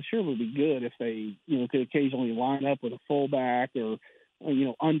 sure it would be good if they, could occasionally line up with a fullback or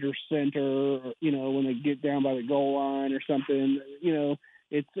under center, or, when they get down by the goal line or something.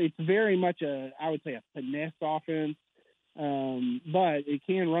 it's very much I would say a finesse offense, but it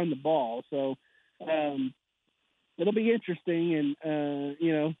can run the ball. So it'll be interesting, and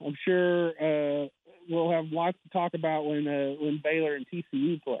I'm sure we'll have lots to talk about when Baylor and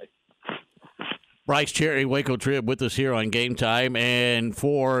TCU play. Brice Cherry, Waco Trib, with us here on Game Time, and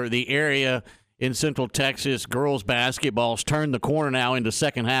for the area in Central Texas, girls basketball's turned the corner now into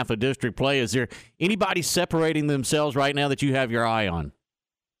second half of district play. Is there anybody separating themselves right now that you have your eye on?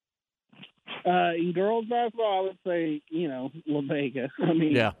 In girls basketball, I would say, La Vega. I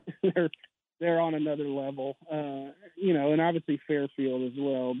mean, yeah. they're on another level, and obviously Fairfield as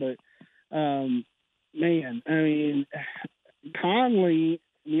well. But, man, I mean, Conley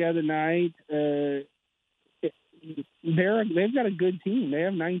the other night, they've got a good team. They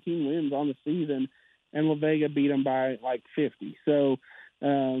have 19 wins on the season, and La Vega beat them by like 50. So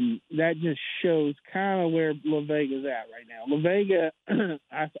that just shows kind of where La Vega's at right now. La Vega,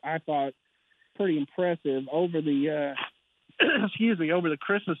 I thought, pretty impressive over the over the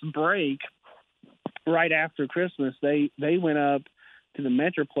Christmas break. Right after Christmas, they went up to the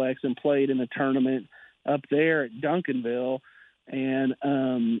Metroplex and played in a tournament up there at Duncanville, and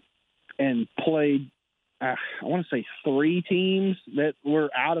played. I want to say 3 teams that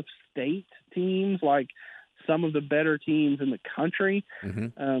were out-of-state teams, like some of the better teams in the country. Mm-hmm.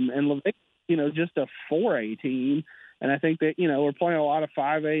 And La Vega, just a 4A team. And I think that, we're playing a lot of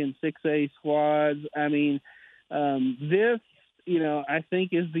 5A and 6A squads. I mean, this, I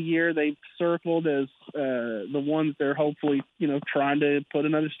think is the year they've circled as the ones they're hopefully, trying to put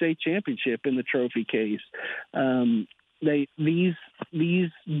another state championship in the trophy case. The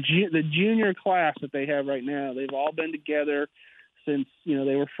junior class that they have right now, they've all been together since,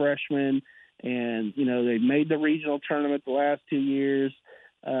 they were freshmen, and, they've made the regional tournament the last 2 years.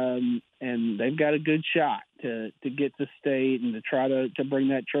 And they've got a good shot to get to state and to try to bring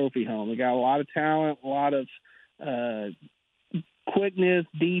that trophy home. They got a lot of talent, a lot of quickness,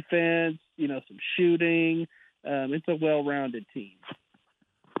 defense, some shooting. It's a well-rounded team.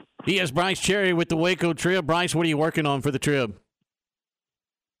 He has Brice Cherry with the Waco Trib. Brice, what are you working on for the Trib?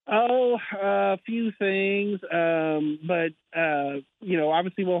 A few things. But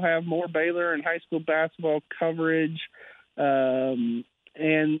obviously we'll have more Baylor and high school basketball coverage. And,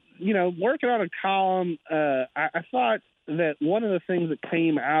 working on a column, I thought that one of the things that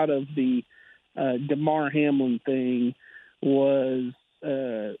came out of the DeMar Hamlin thing was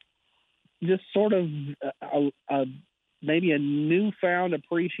just sort of maybe a newfound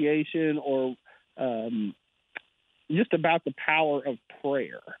appreciation or just about the power of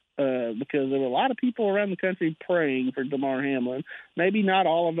prayer. Because there were a lot of people around the country praying for DeMar Hamlin. Maybe not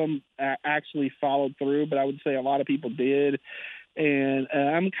all of them actually followed through, but I would say a lot of people did. And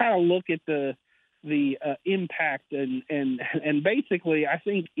I'm kind of look at the impact and basically I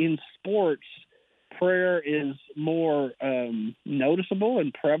think in sports prayer is more noticeable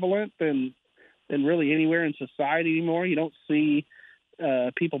and prevalent than really anywhere in society anymore. You don't see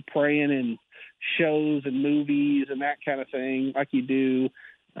people praying in shows and movies and that kind of thing like you do,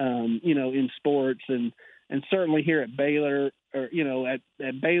 in sports. And certainly here at Baylor, or, at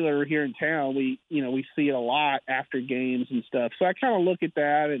Baylor here in town, we see it a lot after games and stuff. So I kind of look at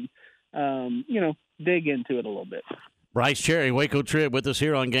that and, dig into it a little bit. Brice Cherry, Waco Trib, with us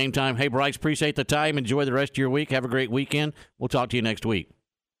here on Game Time. Hey, Brice, appreciate the time. Enjoy the rest of your week. Have a great weekend. We'll talk to you next week.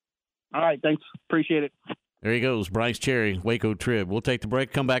 All right, thanks. Appreciate it. There he goes, Brice Cherry, Waco Trib. We'll take the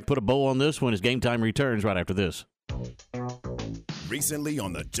break, come back, put a bow on this one as Game Time returns right after this. Recently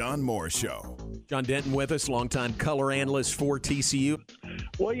on the John Morris Show. John Denton with us, longtime color analyst for TCU.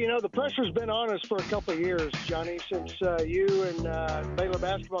 Well, the pressure's been on us for a couple of years, Johnny, since you and Baylor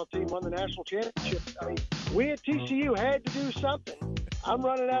basketball team won the national championship. I mean, we at TCU had to do something. I'm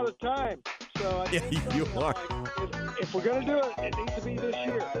running out of time. So I think you are. If we're going to do it, it needs to be this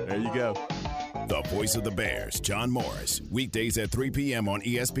year. There you go. The voice of the Bears, John Morris. Weekdays at 3 p.m. on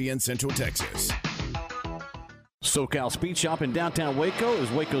ESPN Central Texas. SoCal Speed Shop in downtown Waco is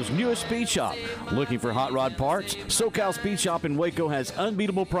Waco's newest speed shop. Looking for hot rod parts? SoCal Speed Shop in Waco has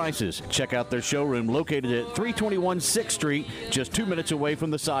unbeatable prices. Check out their showroom located at 321 6th Street, just 2 minutes away from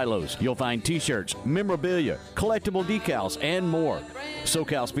the silos. You'll find t-shirts, memorabilia, collectible decals, and more.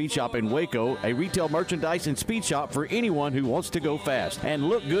 SoCal Speed Shop in Waco, a retail merchandise and speed shop for anyone who wants to go fast and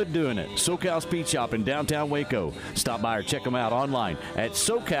look good doing it. SoCal Speed Shop in downtown Waco. Stop by or check them out online at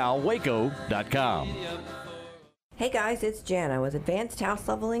SoCalWaco.com. Hey guys, it's Jana with Advanced House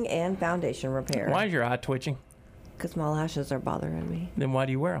Leveling and Foundation Repair. Why is your eye twitching? Because my lashes are bothering me. Then why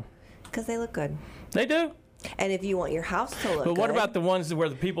do you wear them? Because they look good. They do. And if you want your house to look But what good, about the ones where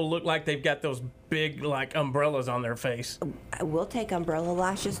the people look like they've got those big, like, umbrellas on their face? we'll take umbrella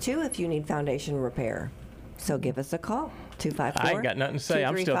lashes too if you need foundation repair. So give us a call. 254. I ain't got nothing to say.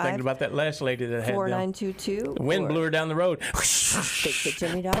 I'm still thinking about that last lady that had 4922. the wind blew her down the road.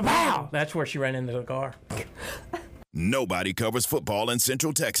 FixItJimmy.com. That's where she ran into the car. Nobody covers football in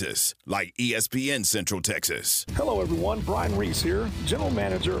Central Texas like ESPN Central Texas. Hello, everyone. Brian Reese here, General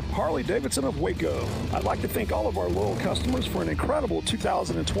Manager, Harley-Davidson of Waco. I'd like to thank all of our loyal customers for an incredible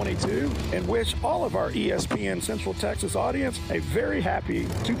 2022 and wish all of our ESPN Central Texas audience a very happy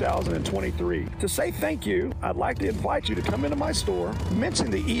 2023. To say thank you, I'd like to invite you to come into my store, mention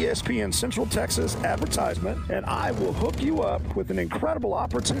the ESPN Central Texas advertisement, and I will hook you up with an incredible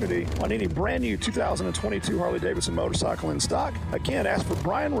opportunity on any brand new 2022 Harley-Davidson motorcycle in stock. Again, ask for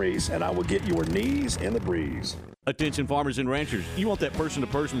Brian Reese, and I will get your knees in the breeze. Attention farmers and ranchers, you want that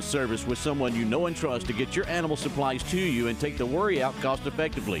person-to-person service with someone you know and trust to get your animal supplies to you and take the worry out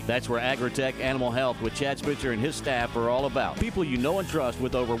cost-effectively. That's where Agritech Animal Health with Chad Spitzer and his staff are all about. People you know and trust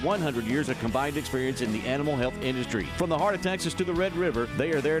with over 100 years of combined experience in the animal health industry. From the heart of Texas to the Red River,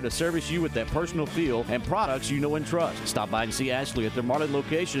 they are there to service you with that personal feel and products you know and trust. Stop by and see Ashley at their Marlin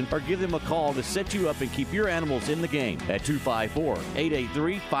location or give them a call to set you up and keep your animals in the game at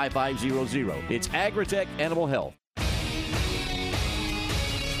 254-883-5500. It's Agritech Animal Health.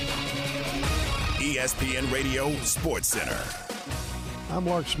 ESPN Radio Sports Center. I'm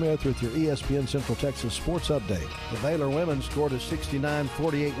Mark Smith with your ESPN Central Texas Sports Update. The Baylor women scored a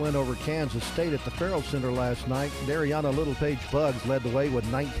 69-48 win over Kansas State at the Farrell Center last night. Dariana Littlepage-Buggs led the way with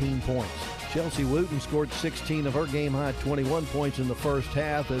 19 points. Chelsea Wooten scored 16 of her game-high 21 points in the first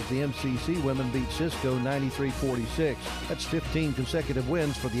half as the MCC women beat Cisco 93-46. That's 15 consecutive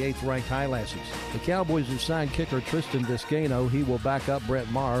wins for the 8th-ranked Highlasses. The Cowboys have signed kicker Tristan Viscano. He will back up Brett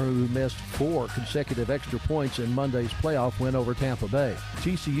Maher, who missed 4 consecutive extra points in Monday's playoff win over Tampa Bay.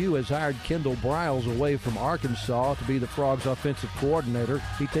 TCU has hired Kendall Briles away from Arkansas to be the Frogs' offensive coordinator.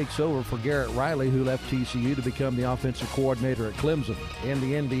 He takes over for Garrett Riley, who left TCU to become the offensive coordinator at Clemson. In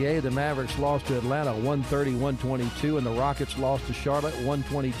the NBA, the Mavericks lost to Atlanta 130-122, and the Rockets lost to Charlotte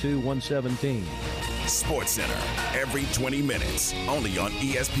 122-117. Sports Center, every 20 minutes, only on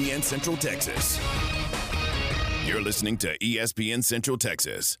ESPN Central Texas. You're listening to ESPN Central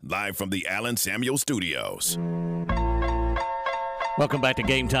Texas, live from the Allen Samuel Studios. Welcome back to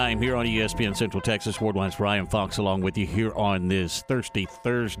Game Time here on ESPN Central Texas. Ward Wine's Ryan Fox along with you here on this Thirsty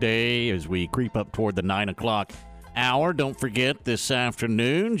Thursday as we creep up toward the 9 o'clock hour. Don't forget this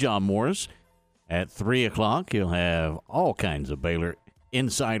afternoon, John Morris at 3 o'clock. He'll have all kinds of Baylor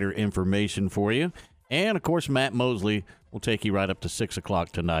insider information for you. And, of course, Matt Mosley will take you right up to 6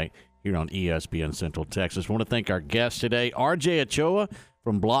 o'clock tonight here on ESPN Central Texas. I want to thank our guests today, RJ Ochoa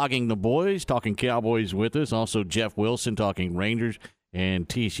from Blogging the Boys, talking Cowboys with us. Also, Jeff Wilson talking Rangers and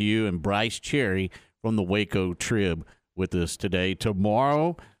TCU, and Brice Cherry from the Waco Trib with us today.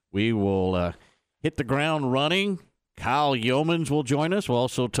 Tomorrow, we will hit the ground running. Kyle Yeomans will join us. We'll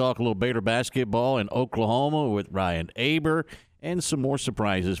also talk a little Baylor basketball in Oklahoma with Ryan Aber, and some more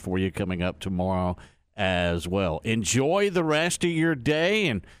surprises for you coming up tomorrow as well. Enjoy the rest of your day,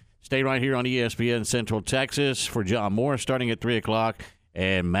 and stay right here on ESPN Central Texas for John Morris starting at 3 o'clock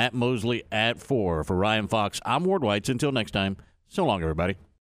and Matt Mosley at 4. For Ryan Fox, I'm Ward Whites. Until next time, so long, everybody.